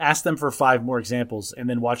 ask them for 5 more examples, and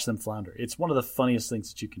then watch them flounder. It's one of the funniest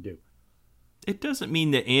things that you can do. It doesn't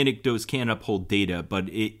mean that anecdotes can't uphold data,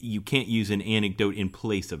 but you can't use an anecdote in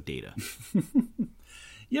place of data.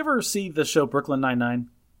 You ever see the show Brooklyn Nine-Nine?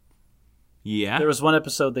 Yeah. There was one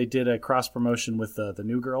episode they did a cross-promotion with the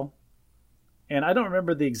New Girl. And I don't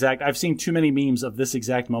remember the exact... I've seen too many memes of this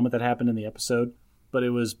exact moment that happened in the episode. But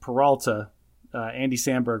it was Peralta, Andy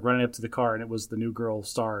Samberg, running up to the car, and it was the New Girl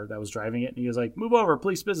star that was driving it. And he was like, "Move over,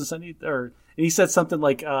 police business. I need..." And he said something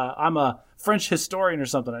like, "I'm a French historian or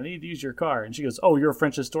something. I need to use your car." And she goes, "Oh, you're a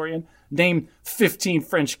French historian? Name 15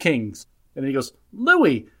 French kings." And he goes,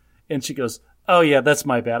 "Louis." And she goes, "Oh, yeah, that's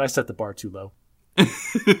my bad. I set the bar too low."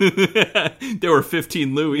 There were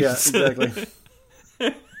 15 Louis. Yeah, exactly.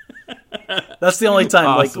 That's the only time,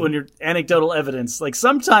 awesome. Like when you're anecdotal evidence. Like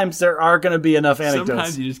sometimes there are going to be enough anecdotes.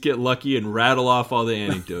 Sometimes you just get lucky and rattle off all the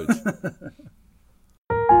anecdotes.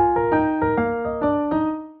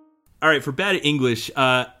 All right, for bad English,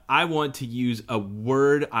 I want to use a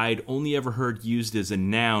word I'd only ever heard used as a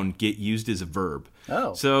noun get used as a verb.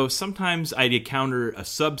 Oh. So sometimes I'd encounter a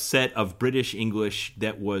subset of British English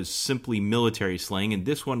that was simply military slang, and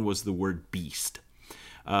this one was the word beast.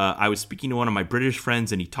 I was speaking to one of my British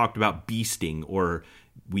friends, and he talked about beasting, or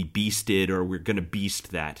we beasted, or we're going to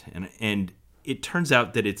beast that. And it turns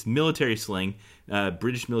out that it's military slang,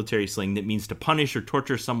 British military slang, that means to punish or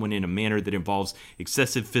torture someone in a manner that involves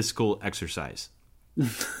excessive physical exercise.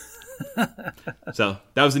 So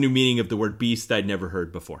that was the new meaning of the word beast I'd never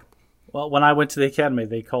heard before. Well, when I went to the academy,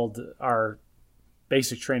 they called our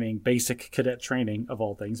basic cadet training of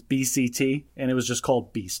all things, BCT, and it was just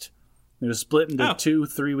called beast. It was split into 2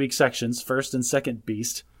 3-week sections, first and second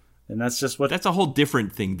beast. And that's just what... That's a whole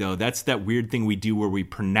different thing, though. That's that weird thing we do where we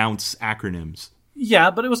pronounce acronyms.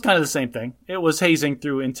 Yeah, but it was kind of the same thing. It was hazing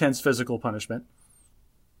through intense physical punishment.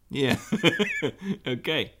 Yeah.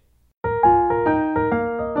 Okay.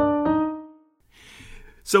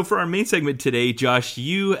 So for our main segment today, Josh,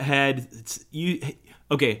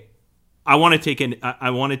 okay. I want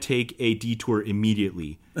to take a detour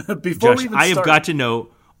immediately. Before Josh, we even I have start... got to know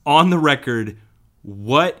on the record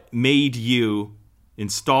what made you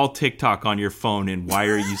install TikTok on your phone and why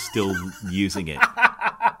are you still using it?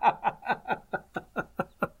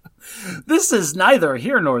 This is neither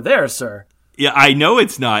here nor there, sir. Yeah, I know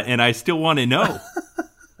it's not, and I still want to know.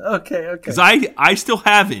 Okay. Because I still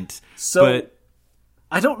haven't. So but...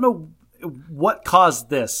 I don't know what caused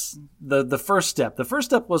this. The first step. The first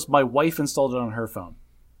step was my wife installed it on her phone.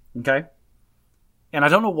 Okay? And I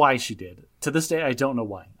don't know why she did. To this day, I don't know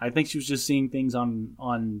why. I think she was just seeing things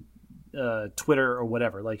on Twitter or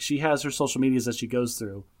whatever. Like, she has her social medias that she goes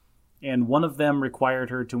through, and one of them required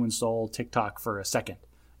her to install TikTok for a second,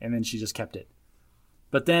 and then she just kept it.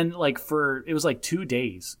 But then, it was 2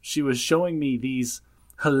 days, she was showing me these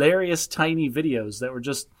hilarious tiny videos that were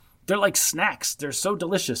just, they're like snacks. They're so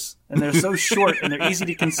delicious, and they're so short, and they're easy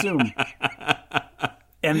to consume,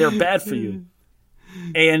 and they're bad for you.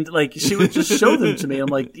 And she would just show them to me. I'm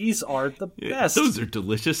like, these are the best. Those are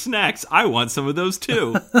delicious snacks. I want some of those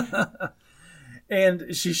too.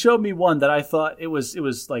 And she showed me one that I thought it was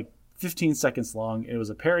 15 seconds long. It was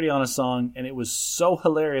a parody on a song, and it was so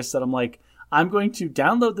hilarious that I'm like, I'm going to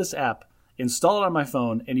download this app, install it on my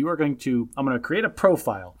phone, and I'm going to create a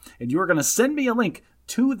profile, and you are going to send me a link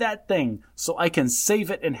to that thing so I can save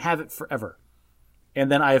it and have it forever. And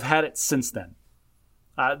then I have had it since then.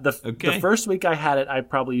 The first week I had it, I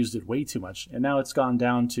probably used it way too much, and now it's gone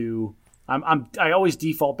down to I always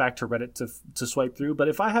default back to Reddit to swipe through. But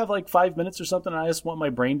if I have 5 minutes or something, and I just want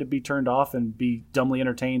my brain to be turned off and be dumbly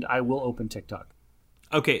entertained, I will open TikTok.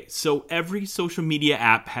 Okay, so every social media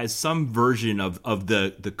app has some version of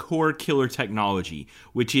the core killer technology,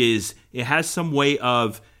 which is it has some way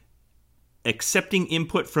of accepting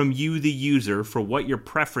input from you, the user, for what your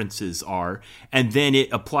preferences are, and then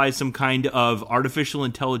it applies some kind of artificial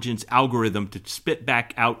intelligence algorithm to spit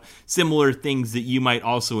back out similar things that you might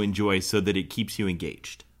also enjoy so that it keeps you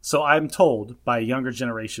engaged. So I'm told by younger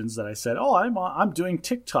generations that I said, "Oh, I'm doing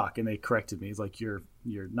TikTok," and they corrected me. It's like, you're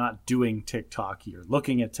not doing TikTok, you're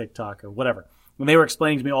looking at TikTok or whatever. When they were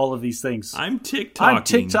explaining to me all of these things, I'm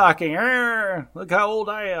TikToking. Look how old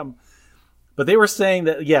I am. But they were saying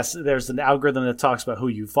that, yes, there's an algorithm that talks about who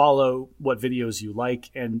you follow, what videos you like,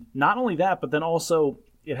 and not only that, but then also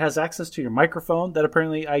it has access to your microphone that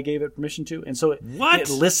apparently I gave it permission to. And so it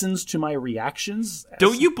listens to my reactions.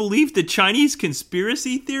 Don't you believe the Chinese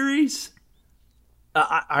conspiracy theories?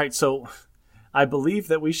 All right, so I believe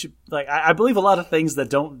that we should, like, I believe a lot of things that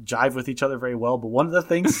don't jive with each other very well, but one of the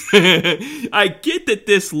things... I get that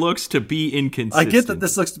this looks to be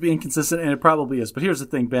inconsistent. And it probably is. But here's the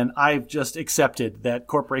thing, Ben. I've just accepted that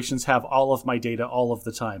corporations have all of my data all of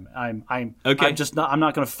the time. I'm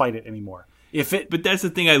not going to fight it anymore. But that's the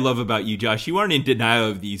thing I love about you, Josh. You aren't in denial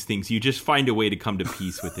of these things. You just find a way to come to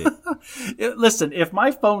peace with it. Listen, if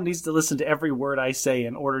my phone needs to listen to every word I say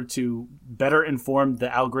in order to better inform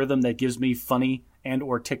the algorithm that gives me funny and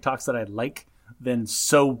or TikToks that I like, then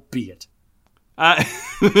so be it.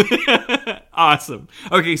 Awesome.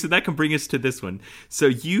 Okay, so that can bring us to this one. So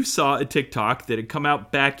you saw a TikTok that had come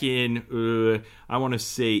out back in, I want to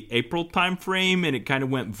say, April timeframe, and it kind of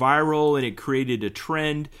went viral, and it created a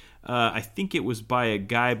trend. I think it was by a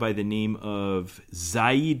guy by the name of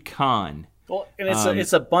Zaid Khan. Well, and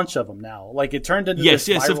it's a bunch of them now. Like, it turned into yes,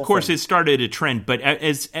 this viral of course thing. It started a trend, but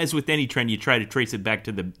as with any trend, you try to trace it back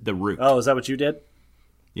to the root. Oh, is that what you did?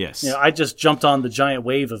 Yes. I just jumped on the giant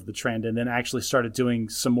wave of the trend and then actually started doing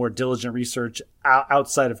some more diligent research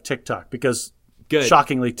outside of TikTok because,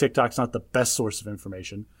 shockingly, TikTok's not the best source of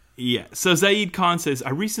information. Yeah. So Zaid Khan says,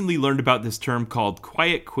 I recently learned about this term called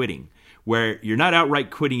quiet quitting, where you're not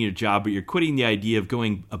outright quitting your job, but you're quitting the idea of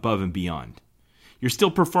going above and beyond. You're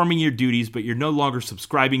still performing your duties, but you're no longer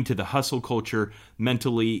subscribing to the hustle culture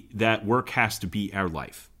mentally that work has to be our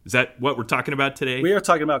life. Is that what we're talking about today? We are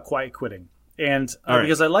talking about quiet quitting. And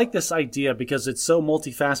because I like this idea because it's so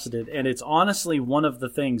multifaceted, and it's honestly one of the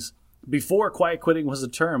things, before quiet quitting was a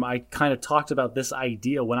term, I kind of talked about this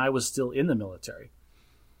idea when I was still in the military.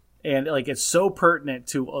 And like, it's so pertinent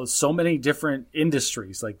to so many different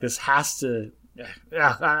industries. Like, this has to,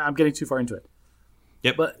 I'm getting too far into it.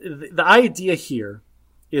 Yep. But the idea here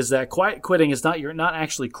is that quiet quitting is you're not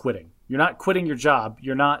actually quitting. You're not quitting your job.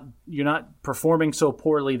 You're not performing so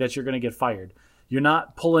poorly that you're going to get fired. You're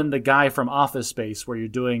not pulling the guy from Office Space where you're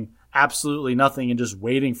doing absolutely nothing and just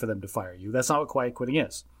waiting for them to fire you. That's not what quiet quitting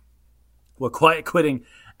is. What quiet quitting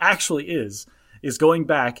actually is going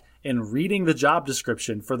back and reading the job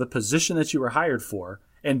description for the position that you were hired for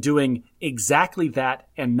and doing exactly that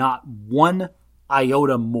and not one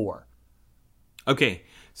iota more. Okay,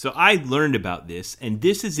 so I learned about this, and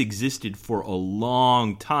this has existed for a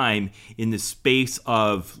long time in the space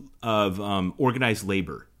of organized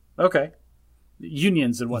labor. Okay.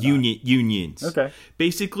 Unions and whatnot. Unions. Okay.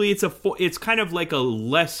 Basically, it's kind of like a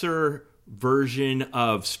lesser version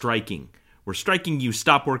of striking. Where striking, you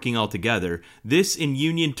stop working altogether. This, in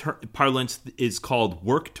union parlance, is called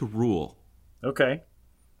work to rule. Okay.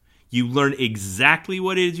 You learn exactly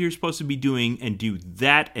what it is you're supposed to be doing and do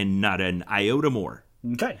that and not an iota more.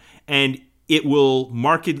 Okay. And it will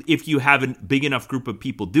if you have a big enough group of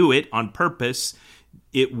people do it on purpose,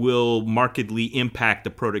 it will markedly impact the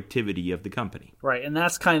productivity of the company. Right, and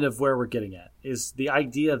that's kind of where we're getting at, is the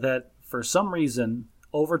idea that for some reason,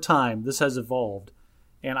 over time, this has evolved.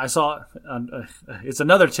 And I saw, it's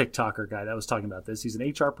another TikToker guy that was talking about this. He's an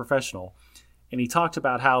HR professional, and he talked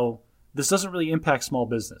about how this doesn't really impact small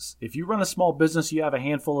business. If you run a small business, you have a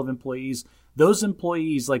handful of employees. Those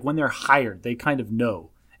employees, like when they're hired, they kind of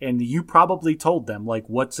know. And you probably told them, like,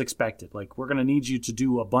 what's expected. Like, we're going to need you to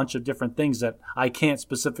do a bunch of different things that I can't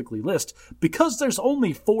specifically list because there's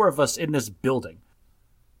only 4 of us in this building.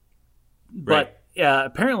 Right. But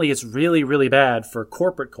apparently it's really, really bad for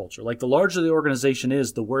corporate culture. Like, the larger the organization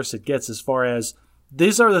is, the worse it gets as far as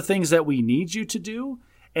these are the things that we need you to do.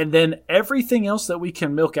 And then everything else that we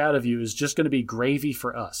can milk out of you is just going to be gravy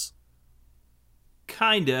for us.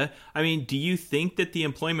 Kinda. I mean, do you think that the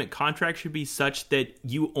employment contract should be such that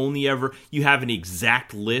you have an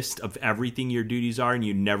exact list of everything your duties are and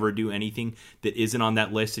you never do anything that isn't on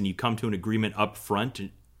that list and you come to an agreement up front?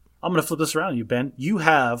 I'm going to flip this around on you, Ben. You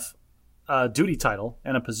have a duty title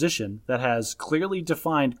and a position that has clearly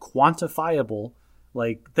defined quantifiable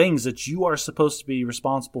like things that you are supposed to be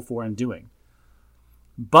responsible for and doing.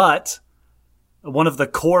 But one of the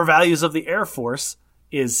core values of the Air Force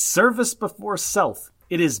is service before self.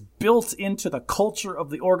 It is built into the culture of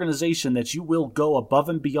the organization that you will go above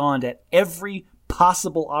and beyond at every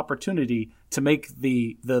possible opportunity to make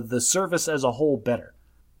the service as a whole better.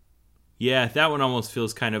 Yeah, that one almost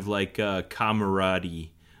feels kind of like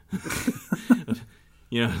camaraderie.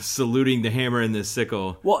 Saluting the hammer and the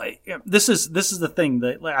sickle. Well, this is the thing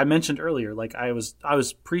that I mentioned earlier. Like I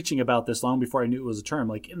was preaching about this long before I knew it was a term.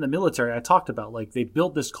 Like in the military, I talked about like they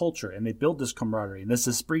build this culture and they build this camaraderie and this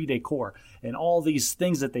esprit de corps and all these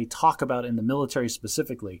things that they talk about in the military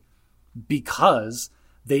specifically because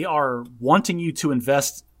they are wanting you to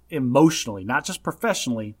invest emotionally, not just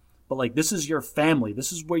professionally, but like this is your family.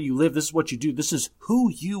 This is where you live. This is what you do. This is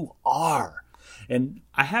who you are. And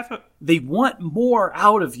I have a they want more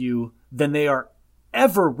out of you than they are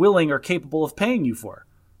ever willing or capable of paying you for.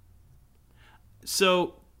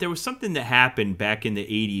 So there was something that happened back in the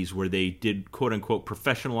 80s where they did, quote unquote,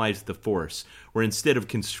 professionalize the force, where instead of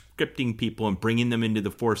conscripting people and bringing them into the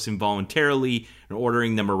force involuntarily and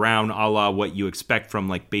ordering them around a la what you expect from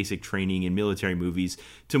like basic training in military movies,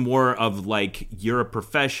 to more of like, you're a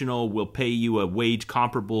professional, we'll pay you a wage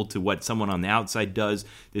comparable to what someone on the outside does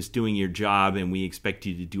that's doing your job, and we expect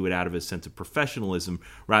you to do it out of a sense of professionalism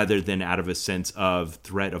rather than out of a sense of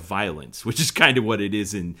threat of violence, which is kind of what it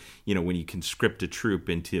is in, when you conscript a troop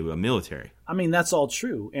into a military. I mean, that's all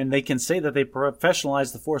true, and they can say that they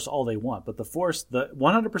professionalize the force all they want, but the force, the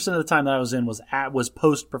 100% of the time that I was in was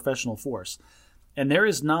post-professional force. And there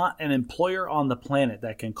is not an employer on the planet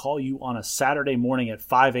that can call you on a Saturday morning at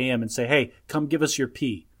 5 a.m. and say, hey, come give us your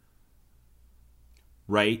pee.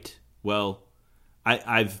 Right. Well,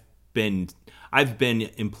 I've been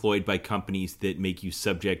employed by companies that make you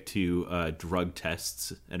subject to drug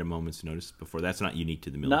tests at a moment's notice before. That's not unique to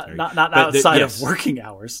the military. Not outside of working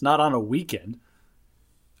hours, not on a weekend.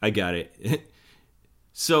 I got it.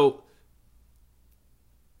 So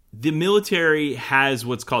the military has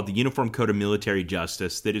what's called the Uniform Code of Military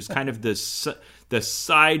Justice that is kind of the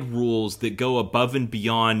side rules that go above and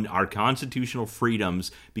beyond our constitutional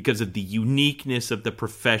freedoms because of the uniqueness of the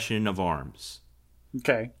profession of arms.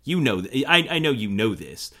 Okay. I know you know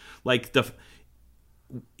this. Like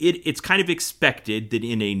it's kind of expected that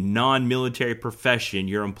in a non-military profession,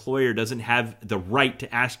 your employer doesn't have the right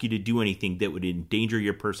to ask you to do anything that would endanger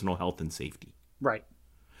your personal health and safety. Right.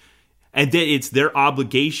 And that it's their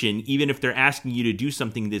obligation, even if they're asking you to do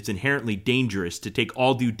something that's inherently dangerous, to take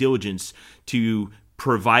all due diligence to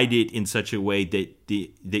provide it in such a way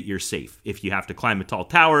that you're safe. If you have to climb a tall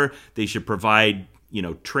tower, they should provide,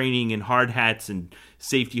 training and hard hats and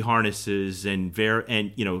safety harnesses and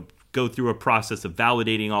go through a process of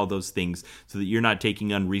validating all those things so that you're not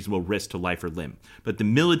taking unreasonable risk to life or limb. But the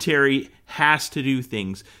military has to do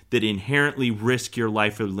things that inherently risk your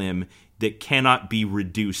life or limb that cannot be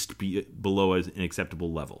reduced below an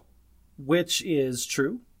acceptable level. Which is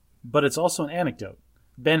true, but it's also an anecdote.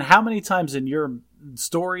 Ben, how many times in your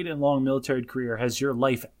storied and long military career has your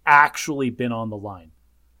life actually been on the line?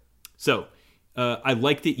 So, I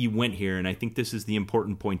like that you went here, and I think this is the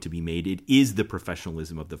important point to be made. It is the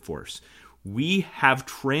professionalism of the force. We have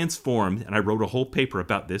transformed, and I wrote a whole paper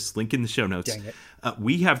about this, link in the show notes. Dang it.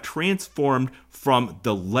 We have transformed from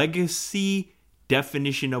the legacy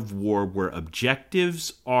definition of war where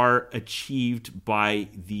objectives are achieved by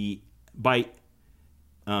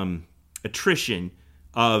attrition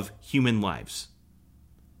of human lives.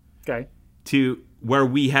 Okay. To where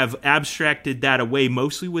we have abstracted that away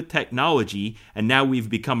mostly with technology, and now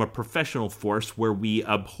we've become a professional force where we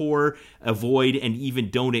abhor, avoid, and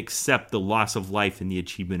even don't accept the loss of life in the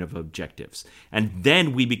achievement of objectives. And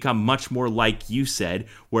then we become much more like you said,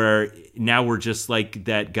 where now we're just like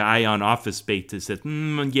that guy on Office Space that says,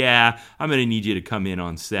 yeah, I'm going to need you to come in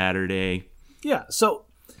on Saturday. Yeah, so,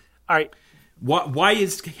 all right. Why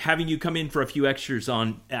is having you come in for a few extras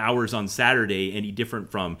on hours on Saturday any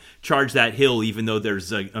different from charge that hill even though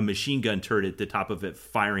there's a machine gun turret at the top of it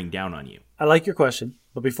firing down on you? I like your question,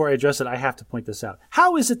 but before I address it, I have to point this out.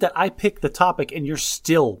 How is it that I pick the topic and you're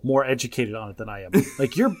still more educated on it than I am?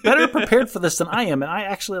 Like, you're better prepared for this than I am, and I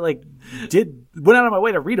actually went out of my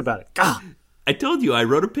way to read about it. God. I told you I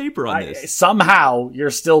wrote a paper on this. Somehow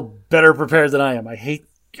you're still better prepared than I am. I hate.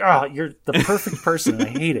 You're the perfect person, and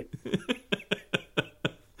I hate it.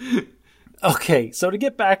 Okay, so to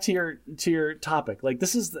get back to your topic, like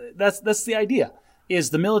that's the idea. Is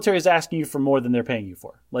the military is asking you for more than they're paying you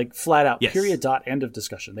for, like flat out. Yes. Period. Dot. End of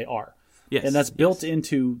discussion. They are. Yes. And that's built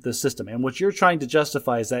into the system. And what you're trying to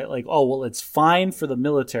justify is that, like, oh well, it's fine for the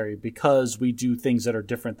military because we do things that are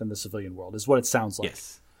different than the civilian world. Is what it sounds like.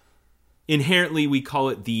 Yes. Inherently, we call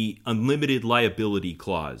it the unlimited liability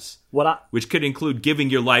clause, which could include giving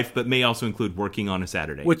your life, but may also include working on a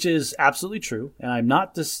Saturday. Which is absolutely true, and I'm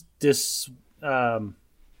not I'm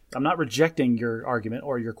not rejecting your argument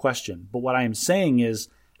or your question. But what I am saying is,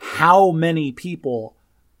 how many people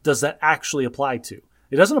does that actually apply to?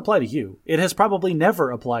 It doesn't apply to you. It has probably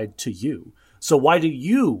never applied to you. So why do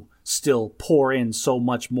you still pour in so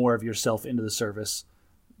much more of yourself into the service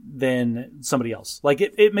than somebody else? Like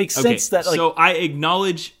it makes sense that like, so I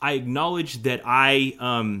acknowledge that I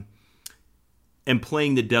am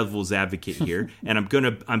playing the devil's advocate here, and I'm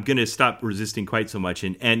gonna stop resisting quite so much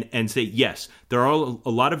and say yes, there are a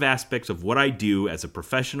lot of aspects of what I do as a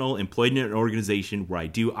professional employed in an organization where I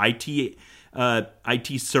do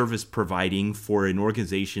IT service providing for an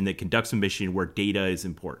organization that conducts a mission where data is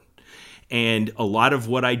important. And a lot of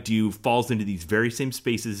what I do falls into these very same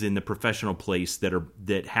spaces in the professional place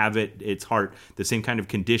that have at its heart the same kind of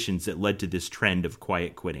conditions that led to this trend of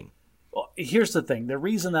quiet quitting. Well, here's the thing. The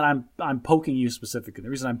reason that I'm poking you specifically, the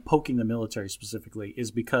reason I'm poking the military specifically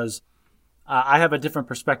is because I have a different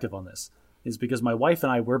perspective on this. Is because my wife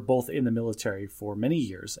and I were both in the military for many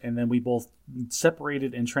years, and then we both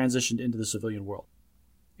separated and transitioned into the civilian world.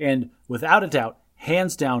 And without a doubt,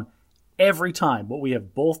 hands down, every time, what we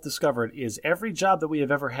have both discovered is every job that we have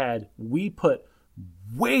ever had, we put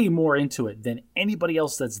way more into it than anybody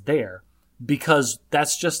else that's there, because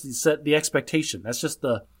that's just the expectation. That's just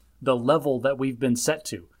the level that we've been set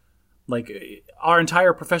to. Like our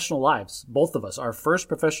entire professional lives, both of us, our first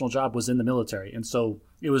professional job was in the military. And so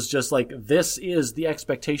it was just like, this is the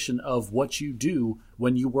expectation of what you do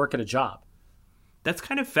when you work at a job. That's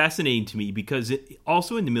kind of fascinating to me because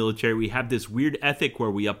also in the military, we have this weird ethic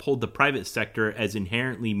where we uphold the private sector as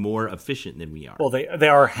inherently more efficient than we are. Well, they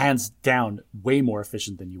are hands down way more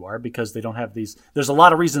efficient than you are because they don't have these. There's a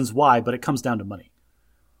lot of reasons why, but it comes down to money.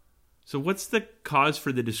 So what's the cause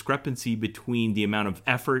for the discrepancy between the amount of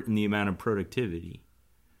effort and the amount of productivity?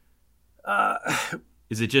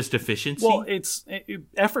 Is it just efficiency? Well,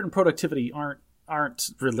 effort and productivity aren't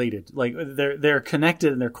related. Like they're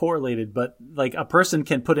connected and they're correlated, but like a person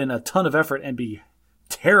can put in a ton of effort and be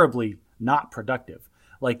terribly not productive.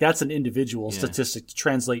 Like that's an individual statistic to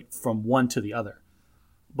translate from one to the other.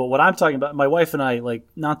 But what I'm talking about, my wife and I, like,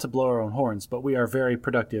 not to blow our own horns, but we are very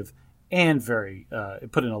productive and very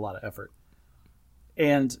put in a lot of effort.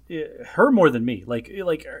 And her more than me, like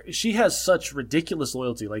she has such ridiculous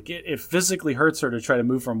loyalty. Like it physically hurts her to try to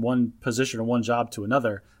move from one position or one job to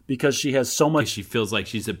another because she has so much. She feels like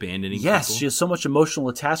she's abandoning. Yes, people. She has so much emotional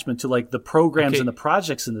attachment to like the programs and the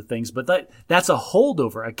projects and the things. But that's a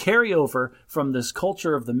holdover, a carryover from this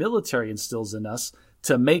culture of the military instills in us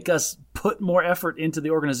to make us put more effort into the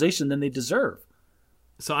organization than they deserve.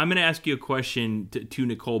 So I'm going to ask you a question to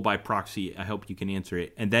Nicole by proxy. I hope you can answer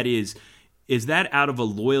it, and that is that out of a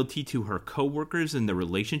loyalty to her coworkers and the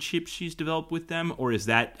relationships she's developed with them, or is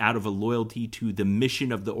that out of a loyalty to the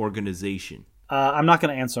mission of the organization? I'm not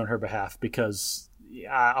going to answer on her behalf because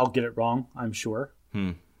I'll get it wrong, I'm sure.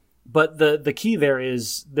 But the key there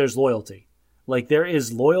is there's loyalty. Like there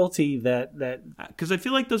is loyalty that because I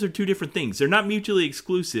feel like those are two different things. They're not mutually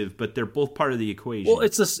exclusive, but they're both part of the equation. Well,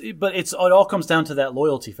 it all comes down to that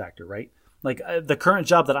loyalty factor, right? Like the current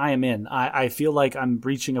job that I am in, I feel like I'm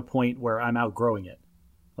reaching a point where I'm outgrowing it.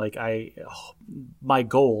 Like my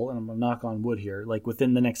goal, and I'm gonna knock on wood here, like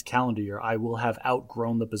within the next calendar year, I will have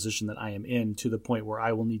outgrown the position that I am in to the point where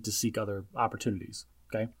I will need to seek other opportunities.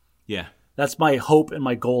 Okay. Yeah. That's my hope and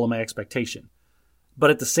my goal and my expectation. But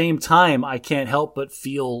at the same time, I can't help but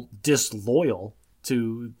feel disloyal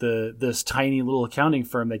to this tiny little accounting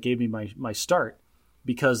firm that gave me my start.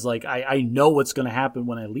 Because like I know what's going to happen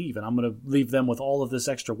when I leave, and I'm going to leave them with all of this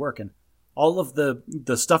extra work, and all of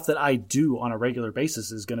the stuff that I do on a regular basis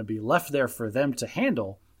is going to be left there for them to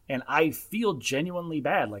handle, and I feel genuinely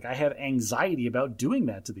bad. Like I have anxiety about doing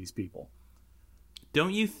that to these people.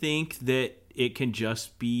 Don't you think that it can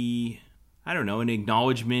just be, I don't know, an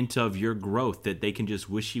acknowledgement of your growth, that they can just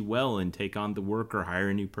wish you well and take on the work or hire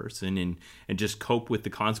a new person and just cope with the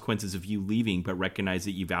consequences of you leaving, but recognize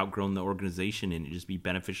that you've outgrown the organization and it just be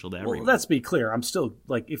beneficial to everyone? Well, let's be clear. I'm still,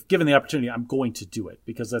 like, if given the opportunity, I'm going to do it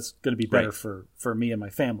because that's going to be better for me and my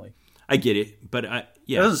family. I get it. But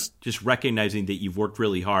just recognizing that you've worked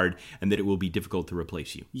really hard and that it will be difficult to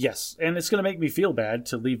replace you. Yes. And it's going to make me feel bad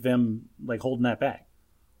to leave them like holding that back.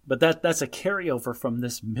 But that's a carryover from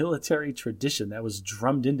this military tradition that was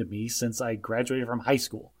drummed into me since I graduated from high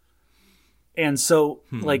school. And so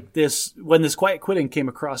like this, when this quiet quitting came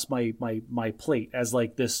across my plate as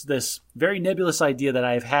like this very nebulous idea that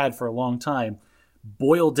I've had for a long time,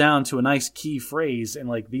 boiled down to a nice key phrase, and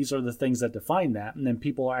like these are the things that define that, and then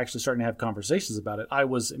people are actually starting to have conversations about it, I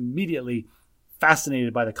was immediately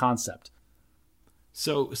fascinated by the concept.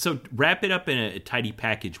 So wrap it up in a tidy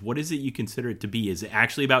package. What is it you consider it to be? Is it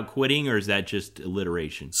actually about quitting, or is that just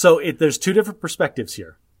alliteration? So there's two different perspectives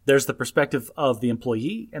here. There's the perspective of the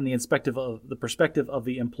employee and the perspective of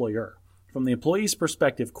the employer. From the employee's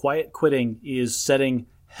perspective, quiet quitting is setting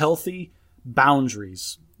healthy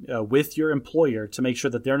boundaries with your employer to make sure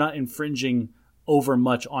that they're not infringing over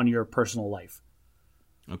much on your personal life.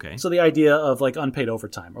 Okay. So the idea of like unpaid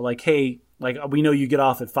overtime, or like, hey, like we know you get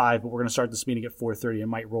off at 5, but we're going to start this meeting at 4:30 and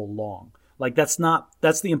might roll long. Like that's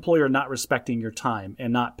the employer not respecting your time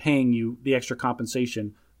and not paying you the extra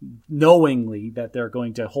compensation, knowingly that they're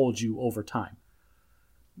going to hold you over time.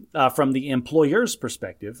 From the employer's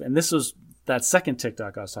perspective, and that's that second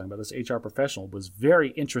TikTok I was talking about, this HR professional, was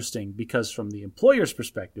very interesting because from the employer's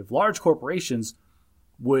perspective, large corporations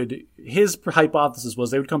his hypothesis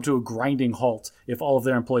was they would come to a grinding halt if all of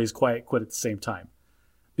their employees quit at the same time.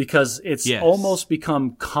 Because it's almost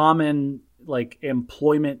become common, like,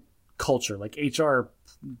 employment culture, like HR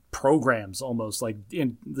programs almost, like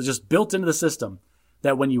just built into the system,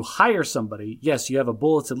 that when you hire somebody, yes, you have a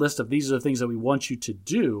bulleted list of these are the things that we want you to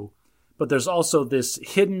do, but there's also this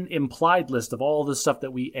hidden implied list of all the stuff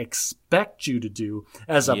that we expect you to do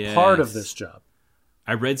as a part of this job.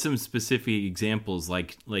 I read some specific examples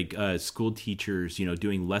like school teachers,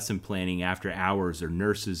 doing lesson planning after hours, or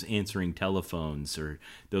nurses answering telephones, or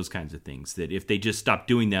those kinds of things, that if they just stopped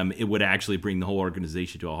doing them, it would actually bring the whole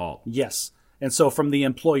organization to a halt. Yes. And so from the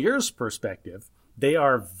employer's perspective, they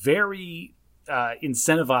are very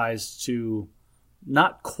incentivized to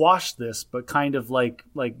not quash this, but kind of like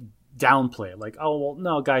downplay it. Like, oh, well,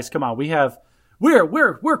 no, guys, come on.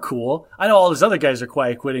 We're cool. I know all these other guys are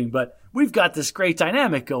quiet quitting, but we've got this great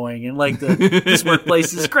dynamic going, and like this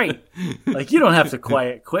workplace is great. Like, you don't have to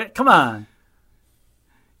quiet quit. Come on.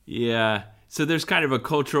 Yeah. So there's kind of a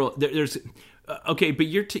cultural. There's okay, but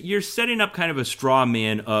you're setting up kind of a straw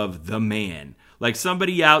man of the man, like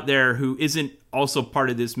somebody out there who isn't also part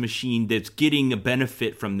of this machine that's getting a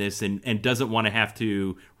benefit from this and doesn't want to have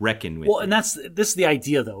to reckon with. Well, it. And this is the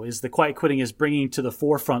idea, though, is the quiet quitting is bringing to the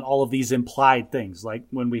forefront all of these implied things. Like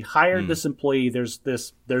when we hired this employee, there's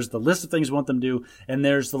the list of things we want them to do, and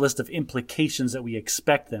there's the list of implications that we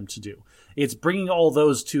expect them to do. It's bringing all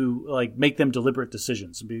those to like make them deliberate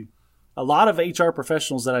decisions. A lot of HR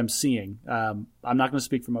professionals that I'm seeing, I'm not going to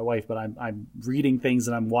speak for my wife, but I'm reading things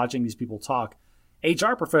and I'm watching these people talk.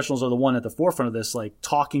 HR professionals are the one at the forefront of this, like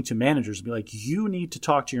talking to managers and be like, you need to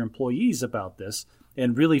talk to your employees about this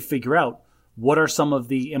and really figure out what are some of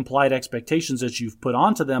the implied expectations that you've put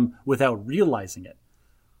onto them without realizing it.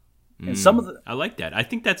 And some of I like that. I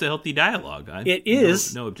think that's a healthy dialogue. It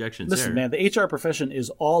is. No objections Listen, there. man, the HR profession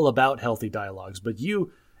is all about healthy dialogues, but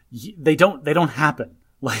they don't happen.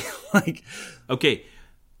 Like okay.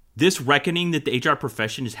 This reckoning that the HR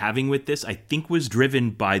profession is having with this, I think, was driven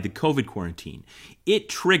by the COVID quarantine. It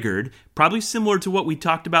triggered, probably similar to what we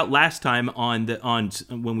talked about last time on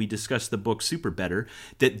when we discussed the book Super Better,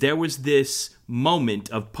 that there was this moment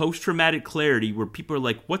of post-traumatic clarity where people are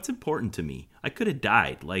like, what's important to me? I could have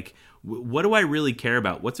died. Like, what do I really care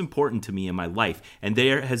about? What's important to me in my life? And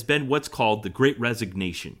there has been what's called the Great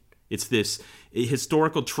Resignation. It's this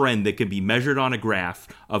historical trend that can be measured on a graph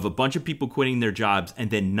of a bunch of people quitting their jobs and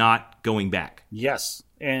then not going back. Yes.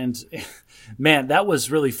 And man, that was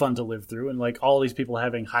really fun to live through. And like all these people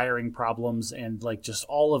having hiring problems and like just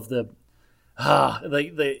all of there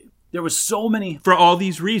was so many for all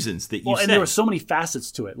these reasons that you said. And there were so many facets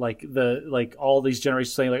to it. Like all these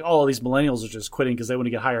generations saying like, oh, these millennials are just quitting because they want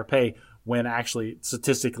to get higher pay. When actually,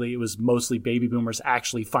 statistically, it was mostly baby boomers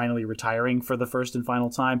actually finally retiring for the first and final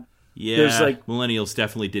time. Yeah, millennials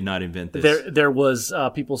definitely did not invent this. There was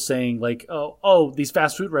people saying like, oh, these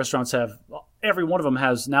fast food restaurants have, every one of them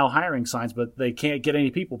has now hiring signs, but they can't get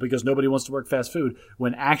any people because nobody wants to work fast food.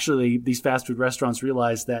 When actually these fast food restaurants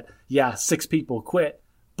realized that, 6 people quit,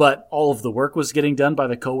 but all of the work was getting done by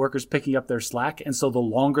the coworkers picking up their slack. And so the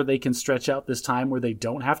longer they can stretch out this time where they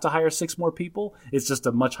don't have to hire 6 more people, it's just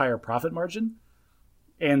a much higher profit margin.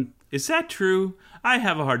 And is that true? I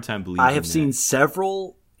have a hard time believing I have seen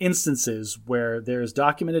several instances where there's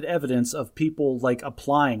documented evidence of people like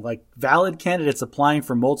applying, like valid candidates applying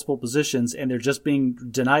for multiple positions, and they're just being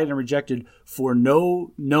denied and rejected for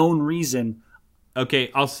no known reason.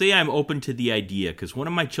 Okay, I'll say I'm open to the idea because one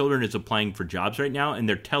of my children is applying for jobs right now, and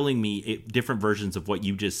they're telling me different versions of what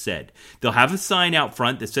you just said. They'll have a sign out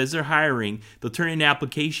front that says they're hiring. They'll turn in an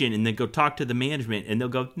application, and then go talk to the management, and they'll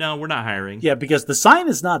go, no, we're not hiring. Yeah, because the sign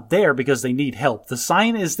is not there because they need help. The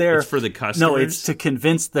sign is there. It's for the customers? No, it's to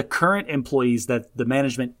convince the current employees that the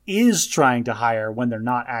management is trying to hire when they're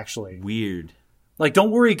not actually. Weird. Like,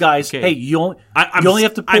 don't worry, guys. Okay. Hey, you only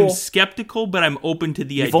have to pull. I'm skeptical, but I'm open to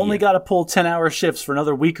the idea. You've only got to pull 10-hour shifts for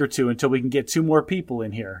another week or two until we can get 2 more people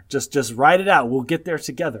in here. Just ride it out. We'll get there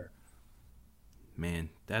together. Man,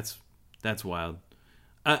 that's wild.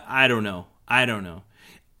 I don't know.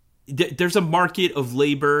 There's a market of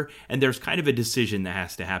labor, and there's kind of a decision that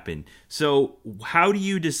has to happen. So how do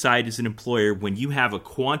you decide as an employer when you have a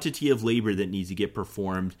quantity of labor that needs to get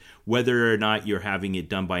performed, whether or not you're having it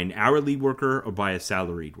done by an hourly worker or by a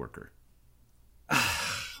salaried worker?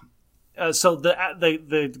 So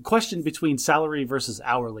the question between salary versus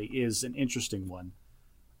hourly is an interesting one.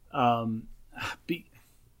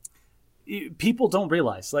 People don't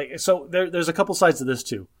realize. There's a couple sides to this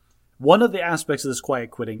too. One of the aspects of this quiet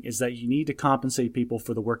quitting is that you need to compensate people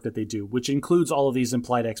for the work that they do, which includes all of these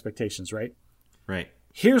implied expectations, right? Right.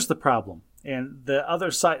 Here's the problem. And the other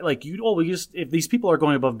side, like if these people are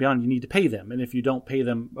going above and beyond, you need to pay them. And if you don't pay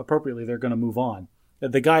them appropriately, they're going to move on.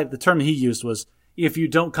 The term he used was, if you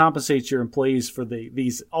don't compensate your employees for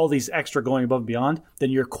all these extra going above and beyond, then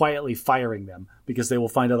you're quietly firing them because they will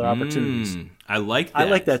find other opportunities. I like that. I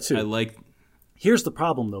like that too. Here's the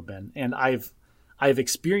problem though, Ben, and I've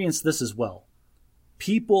experienced this as well.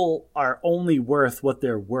 People are only worth what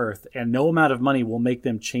they're worth, and no amount of money will make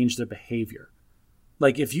them change their behavior.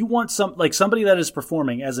 Like if you want somebody that is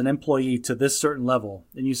performing as an employee to this certain level,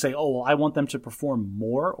 and you say, oh, well, I want them to perform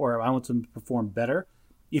more, or I want them to perform better.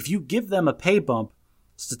 If you give them a pay bump,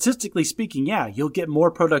 statistically speaking, yeah, you'll get more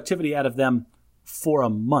productivity out of them for a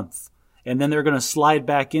month. And then they're going to slide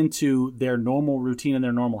back into their normal routine and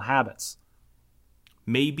their normal habits.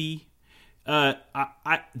 Maybe.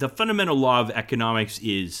 The fundamental law of economics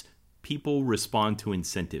is people respond to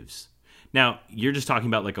incentives. Now, you're just talking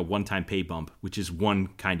about like a one-time pay bump, which is one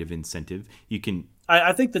kind of incentive. You can.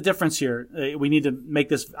 I think the difference here, we need to make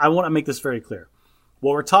this. I want to make this very clear.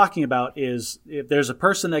 What we're talking about is if there's a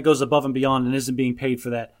person that goes above and beyond and isn't being paid for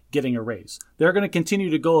that, getting a raise. They're going to continue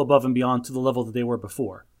to go above and beyond to the level that they were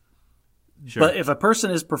before. Sure. But if a person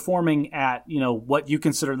is performing at, what you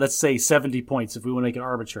consider, let's say 70 points, if we want to make it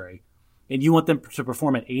arbitrary, and you want them to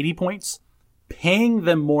perform at 80 points, paying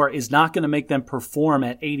them more is not going to make them perform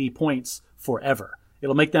at 80 points forever.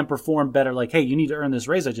 It'll make them perform better. Like, hey, you need to earn this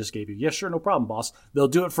raise I just gave you. Yeah, sure, no problem, boss. They'll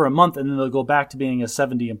do it for a month, and then they'll go back to being a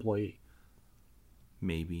 70 employee.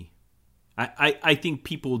 Maybe. I think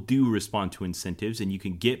people do respond to incentives, and you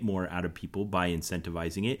can get more out of people by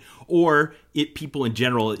incentivizing it. Or people in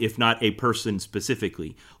general, if not a person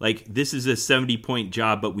specifically. Like, this is a 70-point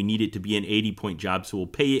job, but we need it to be an 80-point job, so we'll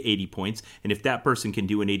pay you 80 points. And if that person can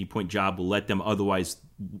do an 80-point job, we'll let them. Otherwise,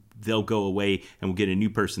 they'll go away, and we'll get a new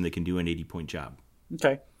person that can do an 80-point job.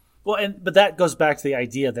 Okay. Well, but that goes back to the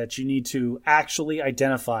idea that you need to actually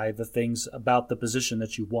identify the things about the position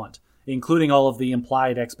that you want, including all of the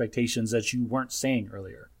implied expectations that you weren't saying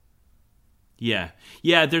earlier. Yeah.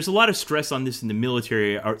 There's a lot of stress on this in the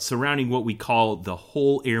military surrounding what we call the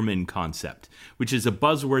whole airman concept, which is a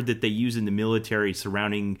buzzword that they use in the military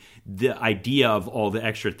surrounding the idea of all the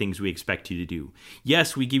extra things we expect you to do.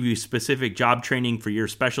 Yes, we give you specific job training for your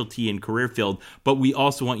specialty and career field, but we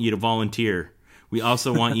also want you to volunteer. We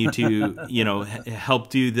also want you to, help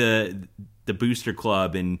do the booster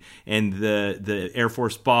club and the Air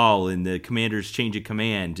Force ball and the commander's change of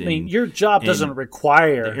command. Your job doesn't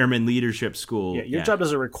require the Airman Leadership School. Yeah, your job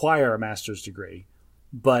doesn't require a master's degree,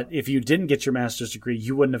 but if you didn't get your master's degree,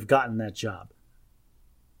 you wouldn't have gotten that job.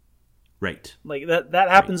 Right. Like that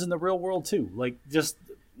happens in the real world too. Like just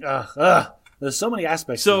there's so many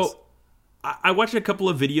aspects. So. To this. I watched a couple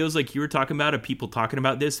of videos like you were talking about of people talking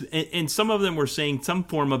about this, and some of them were saying some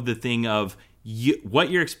form of the thing of what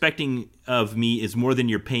you're expecting of me is more than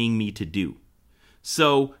you're paying me to do.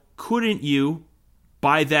 So couldn't you,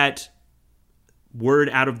 by that word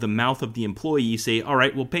out of the mouth of the employee, say, all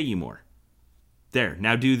right, we'll pay you more. There,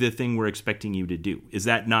 now do the thing we're expecting you to do. Is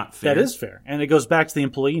that not fair? That is fair. And it goes back to the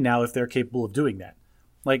employee now if they're capable of doing that.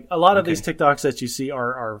 Like a lot of these TikToks that you see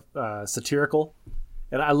are satirical.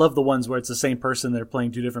 And I love the ones where it's the same person. They're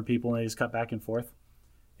playing two different people and they just cut back and forth.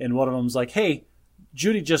 And one of them's like, hey,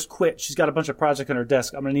 Judy just quit. She's got a bunch of projects on her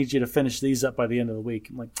desk. I'm going to need you to finish these up by the end of the week.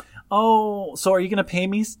 I'm like, oh, so are you going to pay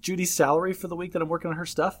me Judy's salary for the week that I'm working on her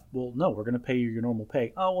stuff? Well, no, we're going to pay you your normal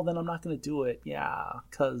pay. Oh, well, then I'm not going to do it. Yeah,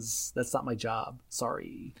 because that's not my job.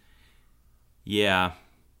 Sorry. Yeah.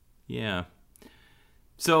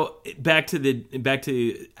 So back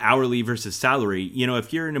to hourly versus salary.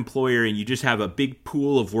 If you're an employer and you just have a big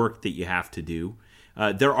pool of work that you have to do,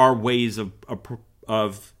 there are ways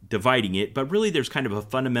of dividing it. But really, there's kind of a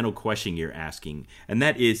fundamental question you're asking, and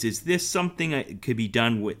that is this something that could be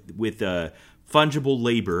done with fungible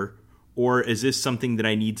labor, or is this something that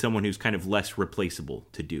I need someone who's kind of less replaceable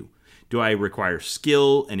to do? Do I require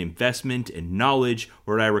skill and investment and knowledge,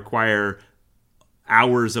 or do I require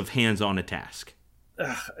hours of hands-on a task?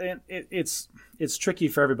 And it's tricky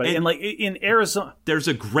for everybody. And like in Arizona, there's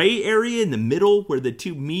a gray area in the middle where the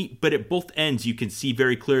two meet, but at both ends you can see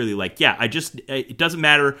very clearly, like, yeah, it doesn't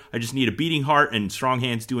matter. I just need a beating heart and strong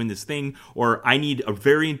hands doing this thing, or I need a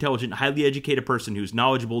very intelligent, highly educated person who's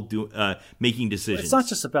knowledgeable making decisions. It's not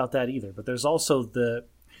just about that either, but there's also there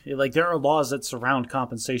are laws that surround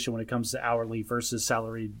compensation when it comes to hourly versus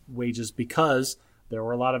salaried wages, because there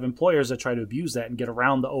were a lot of employers that try to abuse that and get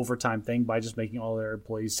around the overtime thing by just making all their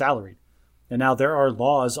employees salaried. And now there are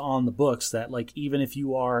laws on the books that, like, even if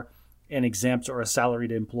you are an exempt or a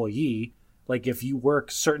salaried employee. Like if you work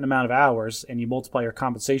a certain amount of hours and you multiply your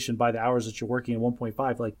compensation by the hours that you're working at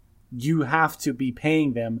 1.5, like you have to be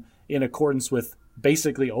paying them in accordance with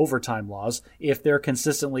basically overtime laws if they're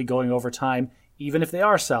consistently going overtime, even if they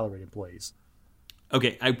are salaried employees.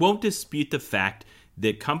 Okay, I won't dispute the fact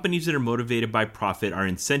that companies that are motivated by profit are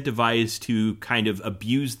incentivized to kind of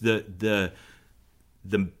abuse the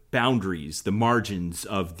boundaries, the margins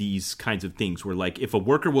of these kinds of things, where like if a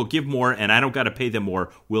worker will give more and I don't got to pay them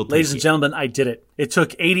more, we'll take Ladies and gentlemen, I did it. It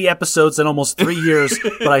took 80 episodes and almost 3 years,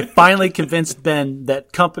 but I finally convinced Ben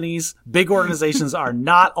that companies, big organizations are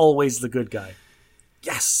not always the good guy.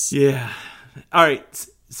 Yes. Yeah. All right.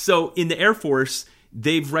 So in the Air Force,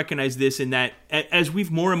 they've recognized this in that as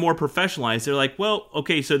we've more and more professionalized, they're like, well,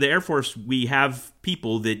 okay, so the Air Force, we have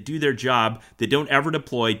people that do their job, that don't ever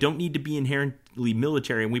deploy, don't need to be inherently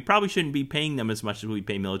military, and we probably shouldn't be paying them as much as we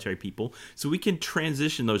pay military people. So we can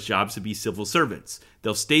transition those jobs to be civil servants.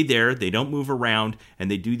 They'll stay there, they don't move around, and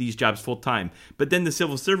they do these jobs full time. But then the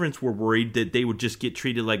civil servants were worried that they would just get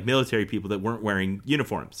treated like military people that weren't wearing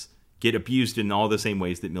uniforms, get abused in all the same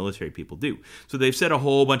ways that military people do. So they've set a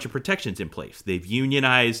whole bunch of protections in place. They've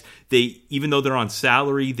unionized. Even though they're on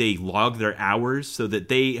salary, they log their hours so that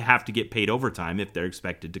they have to get paid overtime if they're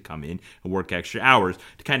expected to come in and work extra hours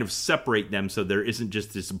to kind of separate them so there isn't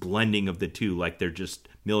just this blending of the two like they're just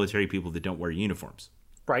military people that don't wear uniforms.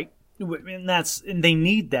 Right. And they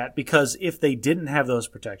need that because if they didn't have those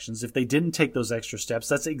protections, if they didn't take those extra steps,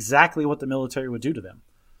 that's exactly what the military would do to them.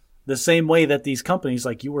 The same way that these companies,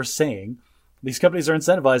 like you were saying, these companies are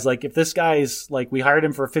incentivized. Like if this guy's like, we hired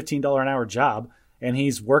him for a $15 an hour job and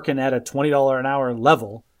he's working at a $20 an hour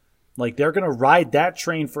level, like they're going to ride that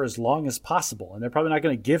train for as long as possible. And they're probably not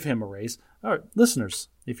going to give him a raise. All right, listeners,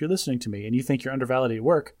 if you're listening to me and you think you're undervalued at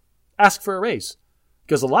work, ask for a raise.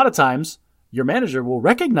 Because a lot of times your manager will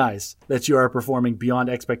recognize that you are performing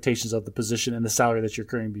beyond expectations of the position and the salary that you're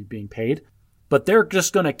currently being paid. But they're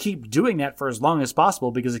just going to keep doing that for as long as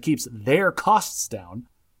possible because it keeps their costs down.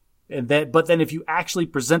 But then if you actually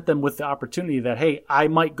present them with the opportunity that, hey, I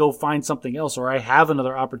might go find something else or I have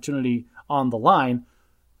another opportunity on the line,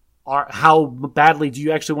 how badly do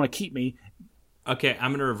you actually want to keep me? Okay,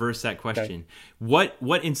 I'm going to reverse that question. Okay.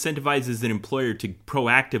 What incentivizes an employer to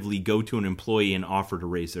proactively go to an employee and offer to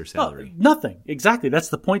raise their salary? Nothing. Exactly. That's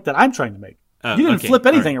the point that I'm trying to make. You didn't flip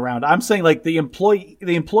anything around. I'm saying like the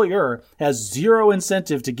employer has zero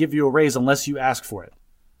incentive to give you a raise unless you ask for it.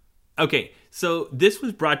 Okay, so this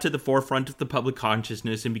was brought to the forefront of the public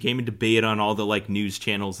consciousness and became a debate on all the like news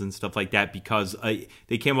channels and stuff like that because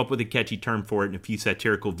they came up with a catchy term for it in a few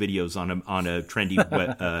satirical videos on a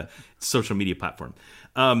trendy social media platform.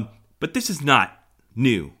 But this is not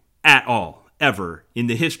new at all, ever in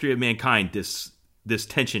the history of mankind. This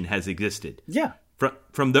tension has existed. Yeah.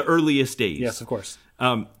 From the earliest days. Yes, of course.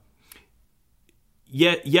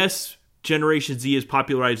 Yes, Generation Z has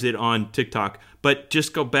popularized it on TikTok, but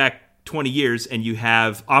just go back 20 years and you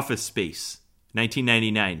have Office Space,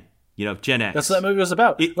 1999, Gen X. That's what that movie was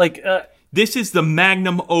about. This is the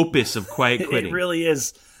magnum opus of quiet quitting. It really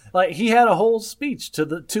is. Like, he had a whole speech to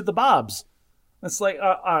the Bobs. It's like,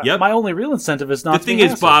 yep. My only real incentive is not to be hassled. The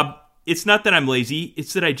thing is, Bob, it's not that I'm lazy,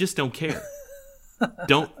 it's that I just don't care.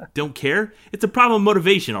 Don't care? It's a problem of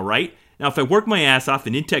motivation, all right? Now, if I work my ass off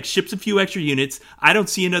and Intex ships a few extra units, I don't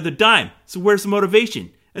see another dime. So where's the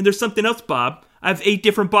motivation? And there's something else, Bob. I have 8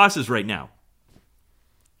 different bosses right now.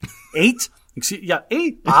 8? Excuse, yeah,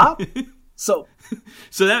 8, Bob? So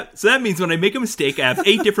that means when I make a mistake, I have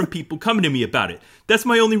 8 different people coming to me about it. That's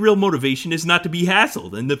my only real motivation, is not to be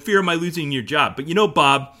hassled and the fear of my losing your job. But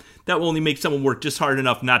Bob, that will only make someone work just hard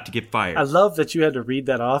enough not to get fired. I love that you had to read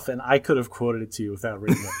that off, and I could have quoted it to you without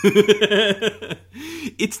reading it.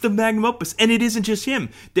 It's the magnum opus, and it isn't just him.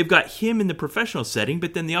 They've got him in the professional setting,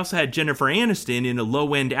 but then they also had Jennifer Aniston in a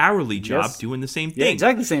low-end hourly job doing the same thing. Yeah,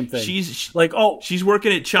 exactly the same thing. She's she's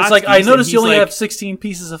working at Chotsky's. It's like, I noticed you only have 16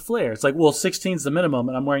 pieces of flair. It's like, well, 16's the minimum,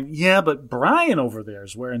 and I'm wearing, but Brian over there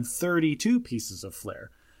is wearing 32 pieces of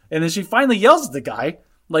flair. And then she finally yells at the guy,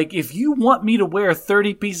 like, if you want me to wear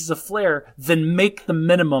 30 pieces of flair, then make the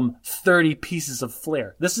minimum 30 pieces of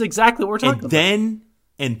flair. This is exactly what we're talking about.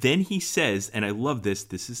 And then he says, and I love this,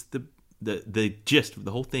 this is the gist of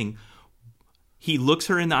the whole thing. He looks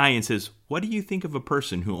her in the eye and says, what do you think of a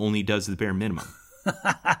person who only does the bare minimum?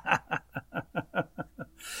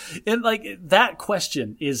 And like, that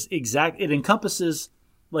question is exact. It encompasses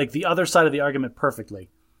like the other side of the argument perfectly.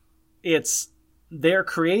 They're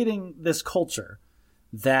creating this culture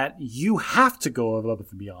that you have to go above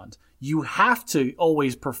and beyond. You have to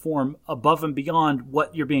always perform above and beyond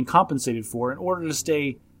what you're being compensated for in order to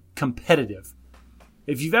stay competitive.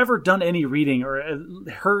 If you've ever done any reading or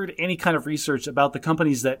heard any kind of research about the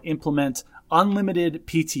companies that implement unlimited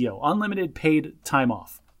PTO, unlimited paid time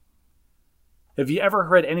off, have you ever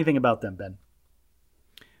heard anything about them, Ben?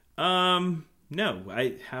 No.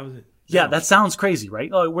 How is it? Yeah, that sounds crazy, right?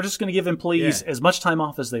 Oh, we're just going to give employees as much time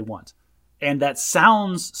off as they want. And that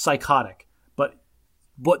sounds psychotic. But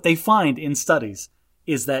what they find in studies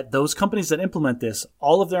is that those companies that implement this,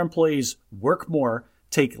 all of their employees work more,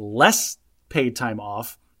 take less paid time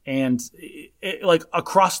off, and like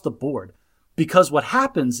across the board. Because what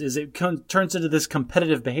happens is it turns into this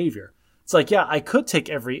competitive behavior. It's like, yeah, I could take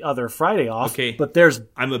every other Friday off, but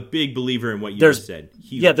I'm a big believer in what you just said.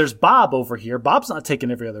 Huge. Yeah, there's Bob over here. Bob's not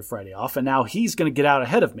taking every other Friday off, and now he's going to get out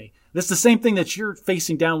ahead of me. This is the same thing that you're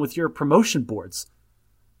facing down with your promotion boards.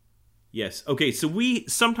 Yes. Okay, so we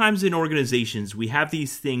sometimes in organizations, we have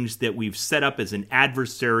these things that we've set up as an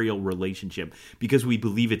adversarial relationship because we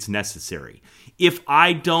believe it's necessary. If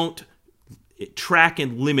I don't track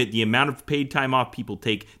and limit the amount of paid time off people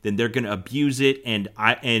take, then they're going to abuse it, and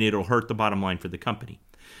it'll hurt the bottom line for the company.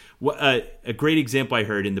 A great example I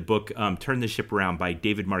heard in the book Turn the Ship Around by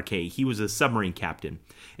David Marquet. He was a submarine captain.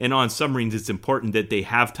 And on submarines, it's important that they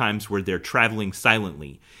have times where they're traveling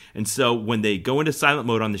silently. And so when they go into silent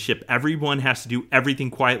mode on the ship, everyone has to do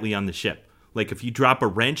everything quietly on the ship. Like if you drop a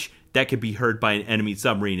wrench, that could be heard by an enemy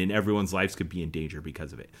submarine and everyone's lives could be in danger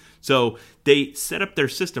because of it. So they set up their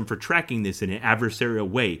system for tracking this in an adversarial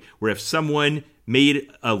way, where if someone made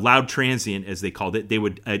a loud transient, as they called it,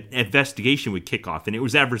 an investigation would kick off, and it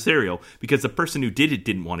was adversarial because the person who did it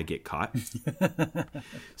didn't want to get caught.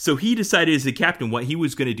 So he decided as the captain what he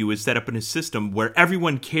was going to do is set up in a system where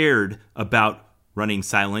everyone cared about running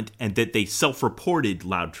silent and that they self-reported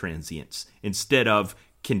loud transients instead of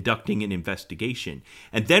conducting an investigation.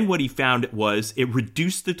 And then what he found was it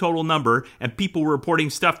reduced the total number and people were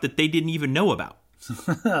reporting stuff that they didn't even know about.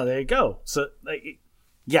 There you go. So,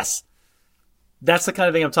 yes, that's the kind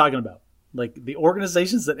of thing I'm talking about. Like the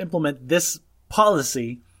organizations that implement this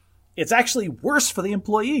policy, it's actually worse for the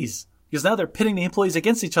employees because now they're pitting the employees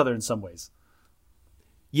against each other in some ways.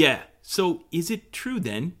 Yeah. So is it true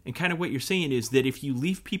then, and kind of what you're saying is that if you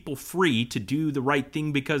leave people free to do the right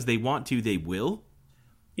thing because they want to, they will?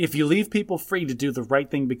 If you leave people free to do the right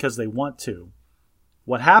thing because they want to,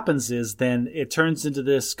 what happens is then it turns into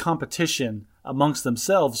this competition amongst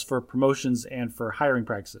themselves for promotions and for hiring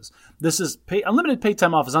practices. This is unlimited paid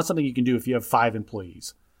time off is not something you can do if you have 5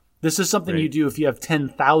 employees. This is something you do if you have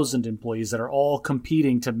 10,000 employees that are all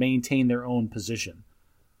competing to maintain their own position.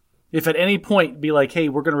 If at any point be like, hey,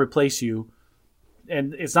 we're going to replace you,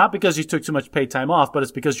 and it's not because you took too much paid time off, but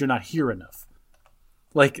it's because you're not here enough.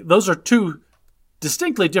 Like, those are two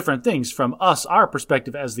distinctly different things from us, our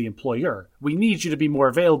perspective as the employer. We need you to be more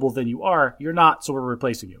available than you are. You're not, so we're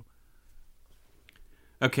replacing you.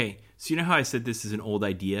 Okay, so you know how I said this is an old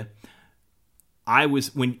idea? I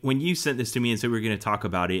was when you sent this to me and said we were going to talk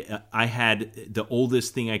about it, I had the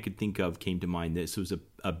oldest thing I could think of came to mind. This was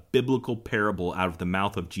a biblical parable out of the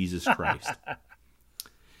mouth of Jesus Christ.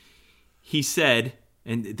 He said,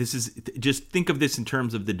 and this is just think of this in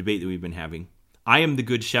terms of the debate that we've been having. I am the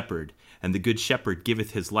good shepherd, and the good shepherd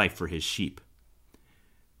giveth his life for his sheep.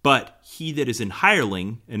 But he that is an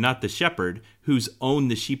hireling, and not the shepherd, whose own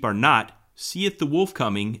the sheep are not, seeth the wolf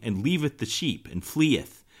coming, and leaveth the sheep, and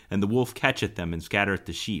fleeth. And the wolf catcheth them, and scattereth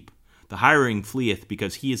the sheep. The hireling fleeth,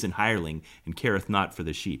 because he is an hireling, and careth not for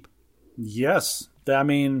the sheep. Yes. I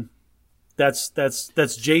mean, that's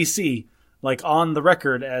JC, like, on the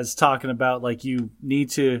record as talking about, like, you need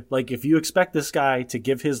to, like, if you expect this guy to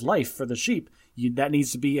give his life for the sheep, that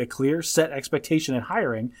needs to be a clear set expectation in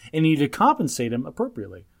hiring, and you need to compensate him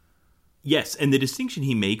appropriately. Yes, and the distinction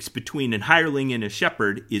he makes between an hireling and a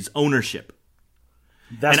shepherd is ownership.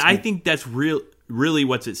 I think that's really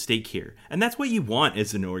what's at stake here. And that's what you want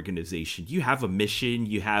as an organization. You have a mission,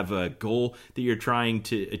 you have a goal that you're trying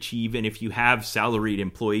to achieve, and if you have salaried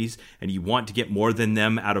employees and you want to get more than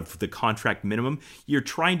them out of the contract minimum, you're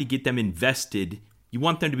trying to get them invested. You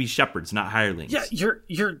want them to be shepherds, not hirelings. Yeah,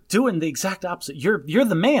 you're doing the exact opposite. You're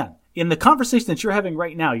the man. In the conversation that you're having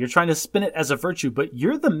right now, you're trying to spin it as a virtue, but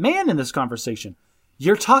you're the man in this conversation.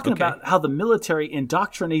 You're talking about how the military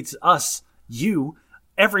indoctrinates us, you,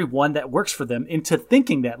 everyone that works for them, into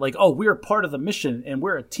thinking that, like, oh, we're part of the mission and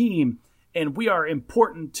we're a team and we are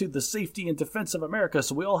important to the safety and defense of America,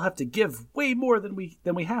 so we all have to give way more than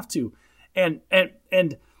we have to. And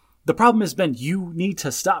the problem has been you need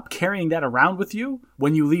to stop carrying that around with you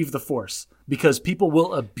when you leave the force, because people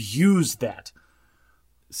will abuse that.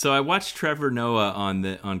 So I watched Trevor Noah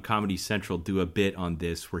on Comedy Central do a bit on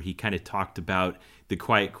this, where he kind of talked about the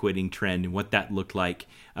quiet quitting trend and what that looked like.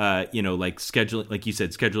 Like scheduling, like you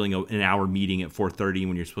said, scheduling an hour meeting at 4:30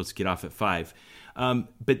 when you're supposed to get off at 5.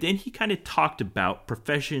 But then he kind of talked about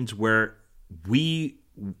professions where we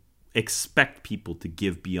expect people to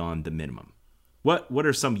give beyond the minimum. What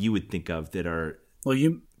are some you would think of that are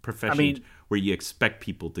professions where you expect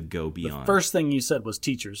people to go beyond? The first thing you said was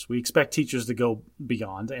teachers. We expect teachers to go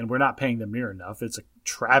beyond, and we're not paying them near enough. It's a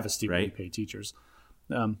travesty when we pay teachers.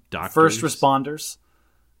 Doctors,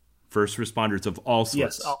 first responders of all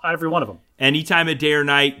sorts. Yes, every one of them. Any time of day or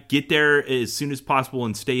night, get there as soon as possible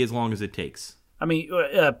and stay as long as it takes. I mean,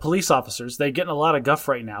 police officers, they're getting a lot of guff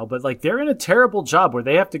right now, but like they're in a terrible job where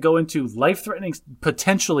they have to go into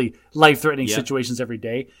potentially life-threatening situations every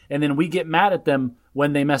day, and then we get mad at them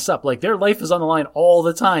when they mess up. Like their life is on the line all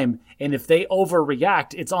the time, and if they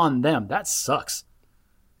overreact, it's on them. That sucks.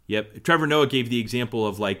 Yep. Trevor Noah gave the example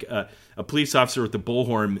of like a police officer with the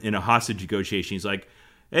bullhorn in a hostage negotiation. He's like,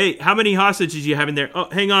 "Hey, how many hostages you have in there? Oh,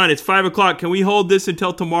 hang on, it's 5:00. Can we hold this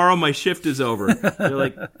until tomorrow? My shift is over." They're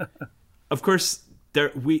like, of course,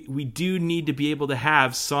 we do need to be able to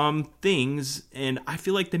have some things, and I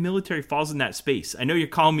feel like the military falls in that space. I know you're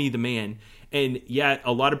calling me the man, and yet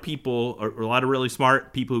a lot of people, or a lot of really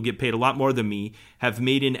smart people who get paid a lot more than me, have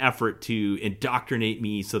made an effort to indoctrinate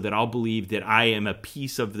me so that I'll believe that I am a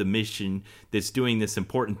piece of the mission that's doing this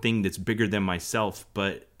important thing that's bigger than myself.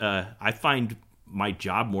 But I find my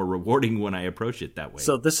job more rewarding when I approach it that way.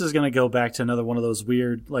 So this is going to go back to another one of those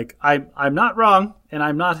weird, like, I'm not wrong, and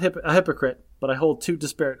I'm not a hypocrite, but I hold two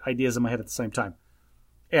disparate ideas in my head at the same time.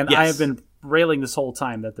 And yes. I have been railing this whole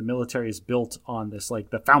time that the military is built on this, like,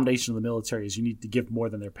 the foundation of the military is you need to give more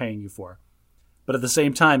than they're paying you for. But at the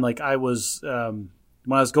same time, like, I was, when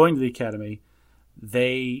I was going to the academy,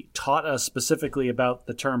 they taught us specifically about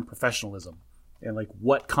the term professionalism and, like,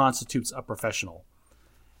 what constitutes a professional.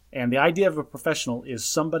 And the idea of a professional is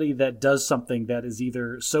somebody that does something that is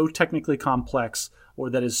either so technically complex or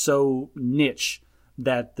that is so niche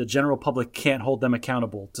that the general public can't hold them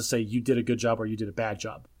accountable to say you did a good job or you did a bad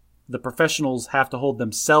job. The professionals have to hold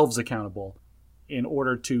themselves accountable in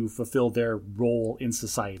order to fulfill their role in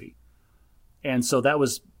society. And so that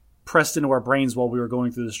was pressed into our brains while we were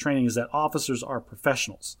going through this training, is that officers are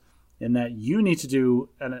professionals and that you need to do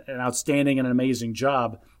an outstanding and an amazing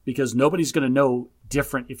job because nobody's going to know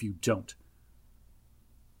different if you don't.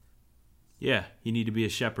 Yeah, you need to be a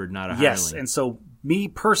shepherd, not a hireling. Yes, and so me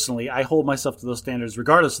personally, I hold myself to those standards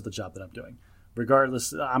regardless of the job that I'm doing.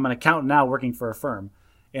 Regardless, I'm an accountant now working for a firm,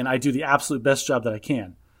 and I do the absolute best job that I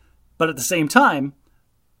can. But at the same time,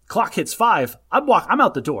 clock hits 5, I'm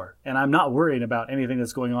out the door, and I'm not worrying about anything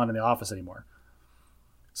that's going on in the office anymore.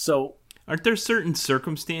 So, aren't there certain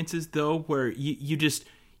circumstances, though, where you just...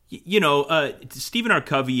 Stephen R.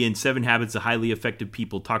 Covey in 7 Habits of Highly Effective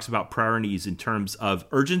People talks about priorities in terms of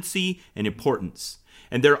urgency and importance.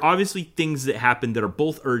 And there are obviously things that happen that are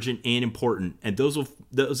both urgent and important. And those,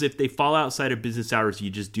 if they fall outside of business hours, you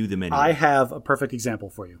just do them anyway. I have a perfect example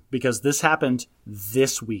for you because this happened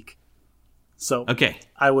this week. So okay,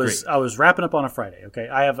 I was wrapping up on a Friday. Okay,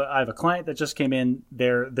 I have a client that just came in.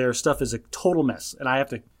 Their stuff is a total mess, and I have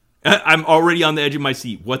to. I'm already on the edge of my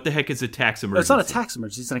seat. What the heck is a tax emergency? It's not a tax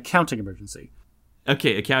emergency. It's an accounting emergency.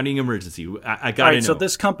 Okay, accounting emergency. I got to know. So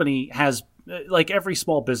this company has, like every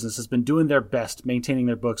small business, has been doing their best maintaining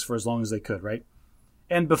their books for as long as they could, right?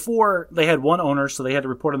 And before, they had one owner, so they had to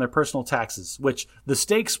report on their personal taxes, which the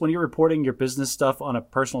stakes when you're reporting your business stuff on a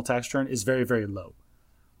personal tax return is very, very low.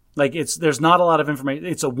 Like, there's not a lot of information.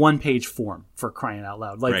 It's a one-page form, for crying out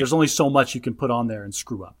loud. Like, There's only so much you can put on there and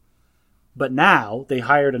screw up. But now they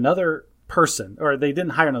hired another person, or they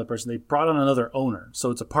didn't hire another person. They brought on another owner. So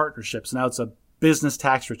it's a partnership. So now it's a business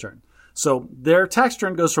tax return. So their tax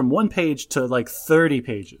return goes from 1 page to like 30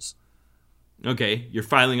 pages. Okay. You're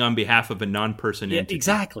filing on behalf of a non-person entity.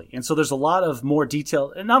 Exactly. And so there's a lot of more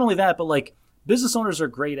detail. And not only that, but like business owners are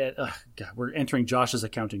great at, we're entering Josh's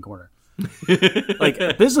accounting corner.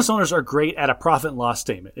 Like business owners are great at a profit and loss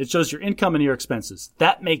statement. It shows your income and your expenses.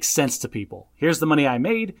 That makes sense to people. Here's the money I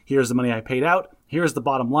made. Here's the money I paid out. Here's the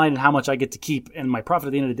bottom line and how much I get to keep and my profit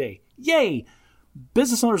at the end of the day. Yay!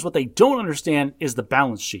 Business owners, what they don't understand is the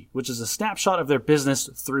balance sheet, which is a snapshot of their business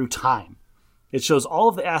through time. It shows all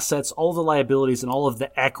of the assets, all of the liabilities, and all of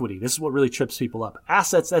the equity. This is what really trips people up.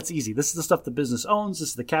 Assets, that's easy. This is the stuff the business owns. This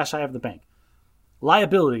is the cash I have in the bank.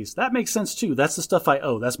 Liabilities, that makes sense too. That's the stuff I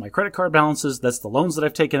owe. That's my credit card balances. That's the loans that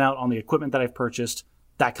I've taken out on the equipment that I've purchased,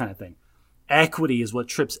 that kind of thing. Equity is what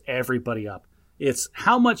trips everybody up. It's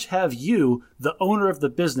how much have you, the owner of the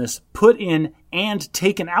business, put in and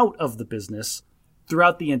taken out of the business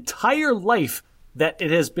throughout the entire life that it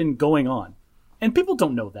has been going on. And people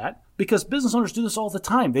don't know that because business owners do this all the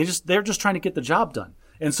time. They're just trying to get the job done.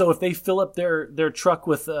 And so if they fill up their truck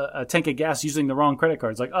with a tank of gas using the wrong credit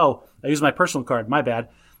card, it's like, oh, I used my personal card, my bad.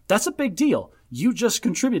 That's a big deal. You just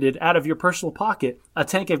contributed out of your personal pocket a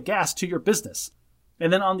tank of gas to your business.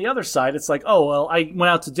 And then on the other side, it's like, oh, well, I went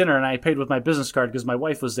out to dinner and I paid with my business card because my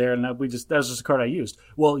wife was there and that was just a card I used.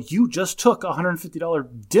 Well, you just took a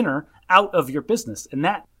 $150 dinner out of your business, and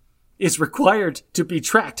that is required to be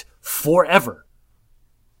tracked forever.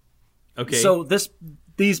 Okay. So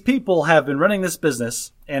these people have been running this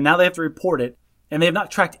business, and now they have to report it, and they have not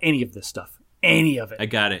tracked any of this stuff. Any of it. I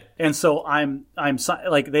got it. And so I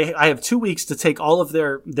have 2 weeks to take all of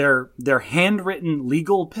their handwritten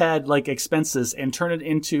legal pad like expenses and turn it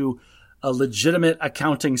into a legitimate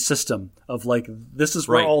accounting system of like, this is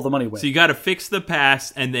where all the money went. So you got to fix the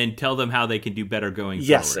past and then tell them how they can do better going forward.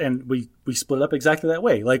 Yes, and we split it up exactly that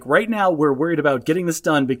way. Like right now, we're worried about getting this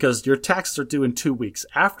done because your taxes are due in 2 weeks.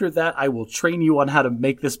 After that, I will train you on how to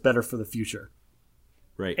make this better for the future.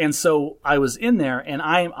 Right. And so I was in there, and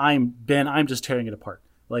I'm just tearing it apart.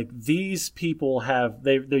 Like these people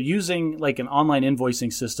they're using like an online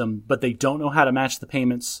invoicing system, but they don't know how to match the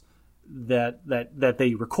payments that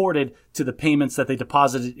they recorded to the payments that they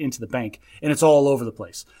deposited into the bank, and it's all over the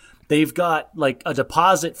place. They've got like a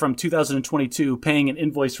deposit from 2022 paying an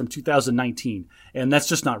invoice from 2019, and that's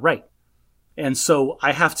just not right. And so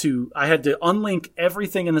I had to unlink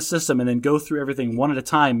everything in the system and then go through everything one at a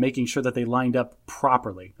time, making sure that they lined up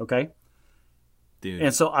properly. Okay. Dude.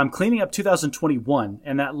 And so I'm cleaning up 2021,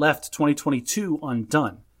 and that left 2022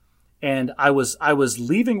 undone. And I was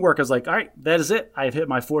leaving work. I was like, all right, that is it. I've hit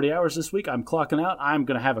my 40 hours this week. I'm clocking out. I'm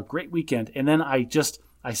going to have a great weekend. And then I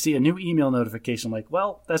see a new email notification. I'm like,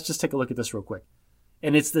 well, let's just take a look at this real quick.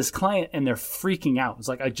 And it's this client, and they're freaking out. It's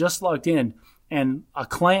like, I just logged in, and a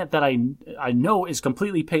client that I know is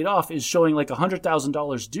completely paid off is showing like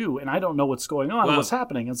 $100,000 due, and I don't know what's going on, what's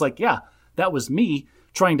happening. It's like, yeah, that was me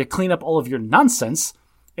trying to clean up all of your nonsense,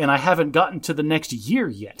 and I haven't gotten to the next year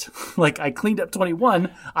yet. Like, I cleaned up 21,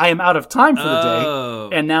 I am out of time for the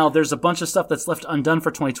day, and now there's a bunch of stuff that's left undone for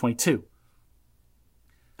 2022.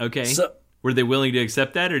 Okay. So, were they willing to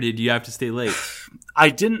accept that, or did you have to stay late? I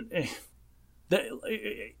didn't...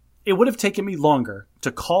 It would have taken me longer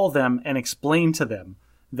to call them and explain to them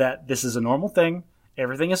that this is a normal thing.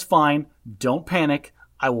 Everything is fine. Don't panic.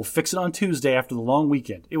 I will fix it on Tuesday after the long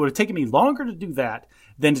weekend. It would have taken me longer to do that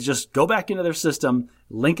than to just go back into their system,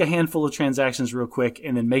 link a handful of transactions real quick,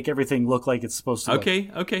 and then make everything look like it's supposed to.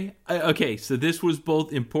 Okay. So this was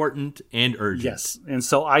both important and urgent. Yes. And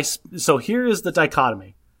so here is the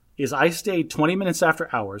dichotomy. Is I stayed 20 minutes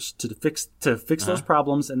after hours to fix those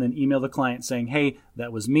problems and then email the client saying, hey,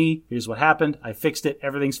 that was me. Here's what happened. I fixed it.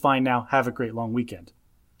 Everything's fine now. Have a great long weekend.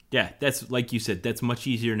 Yeah, that's like you said, that's much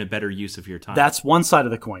easier and a better use of your time. That's one side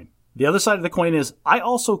of the coin. The other side of the coin is I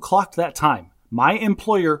also clocked that time. My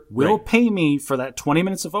employer will pay me for that 20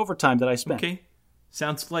 minutes of overtime that I spent. Okay.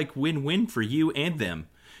 Sounds like win-win for you and them.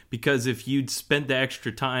 Because if you'd spent the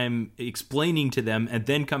extra time explaining to them and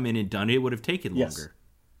then come in and done it, it would have taken longer.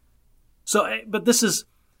 So, but this is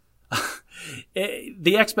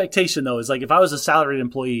the expectation, though, is like if I was a salaried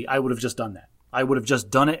employee, I would have just done that. I would have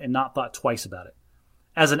just done it and not thought twice about it.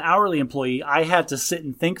 As an hourly employee, I had to sit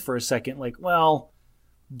and think for a second, like, well,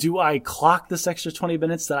 do I clock this extra 20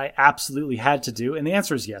 minutes that I absolutely had to do? And the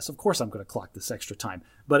answer is yes. Of course I'm going to clock this extra time.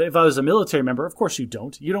 But if I was a military member, of course you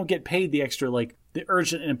don't. You don't get paid the extra, like the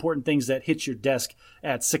urgent and important things that hit your desk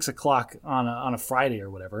at 6 o'clock on a Friday or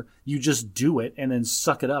whatever. You just do it and then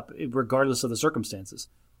suck it up regardless of the circumstances.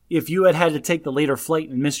 If you had to take the later flight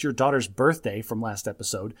and miss your daughter's birthday from last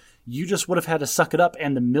episode, you just would have had to suck it up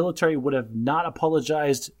and the military would have not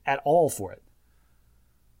apologized at all for it.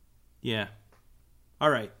 Yeah. All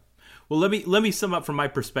right. Well, let me sum up from my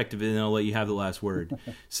perspective, and then I'll let you have the last word.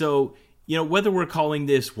 So, whether we're calling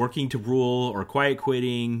this working to rule or quiet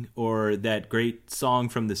quitting or that great song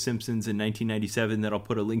from The Simpsons in 1997 that I'll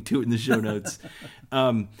put a link to in the show notes,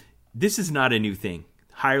 this is not a new thing.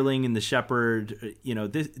 Hireling and the Shepherd,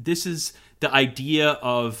 this is the idea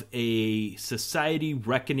of a society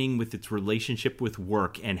reckoning with its relationship with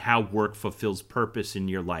work and how work fulfills purpose in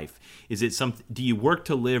your life. Do you work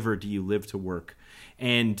to live or do you live to work?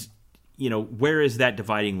 And, where is that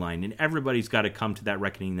dividing line? And everybody's got to come to that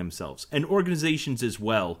reckoning themselves. And organizations as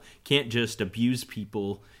well can't just abuse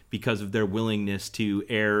people because of their willingness to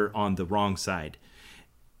err on the wrong side.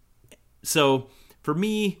 So, for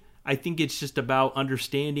me, I think it's just about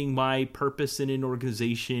understanding my purpose in an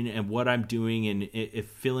organization and what I'm doing, and if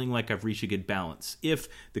feeling like I've reached a good balance. If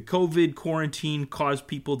the COVID quarantine caused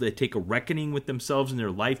people to take a reckoning with themselves in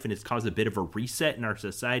their life and it's caused a bit of a reset in our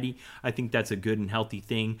society, I think that's a good and healthy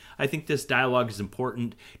thing. I think this dialogue is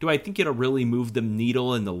important. Do I think it'll really move the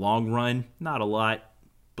needle in the long run? Not a lot,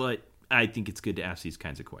 but I think it's good to ask these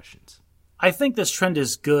kinds of questions. I think this trend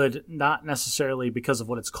is good, not necessarily because of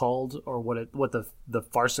what it's called or what the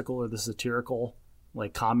farcical or the satirical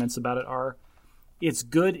like comments about it are. It's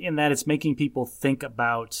good in that it's making people think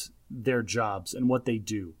about their jobs and what they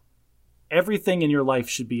do. Everything in your life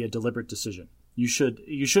should be a deliberate decision. You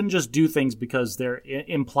shouldn't just do things because they're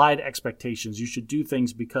implied expectations. You should do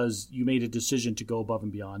things because you made a decision to go above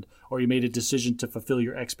and beyond, or you made a decision to fulfill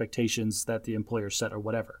your expectations that the employer set or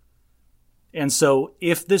whatever. And so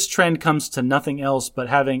if this trend comes to nothing else but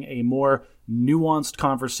having a more nuanced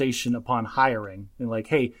conversation upon hiring, and like,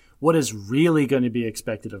 hey, what is really going to be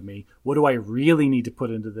expected of me? What do I really need to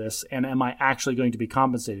put into this? And am I actually going to be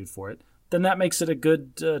compensated for it? Then that makes it a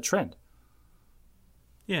good trend.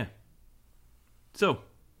 Yeah. So,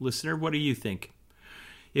 listener, what do you think?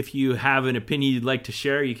 If you have an opinion you'd like to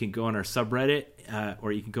share, you can go on our subreddit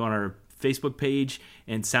or you can go on our Facebook page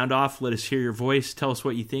and sound off. Let us hear your voice. Tell us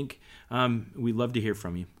what you think. We'd love to hear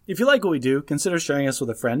from you. If you like what we do, consider sharing us with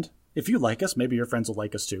a friend. If you like us, maybe your friends will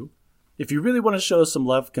like us too. If you really want to show us some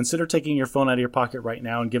love, consider taking your phone out of your pocket right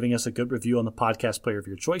now and giving us a good review on the podcast player of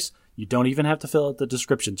your choice. You don't even have to fill out the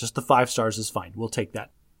description. Just the 5 stars is fine. We'll take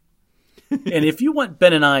that. And if you want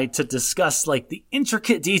Ben and I to discuss like the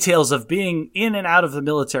intricate details of being in and out of the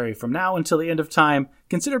military from now until the end of time,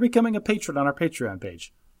 consider becoming a patron on our Patreon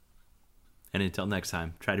page. And until next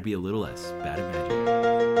time, try to be a little less bad at magic.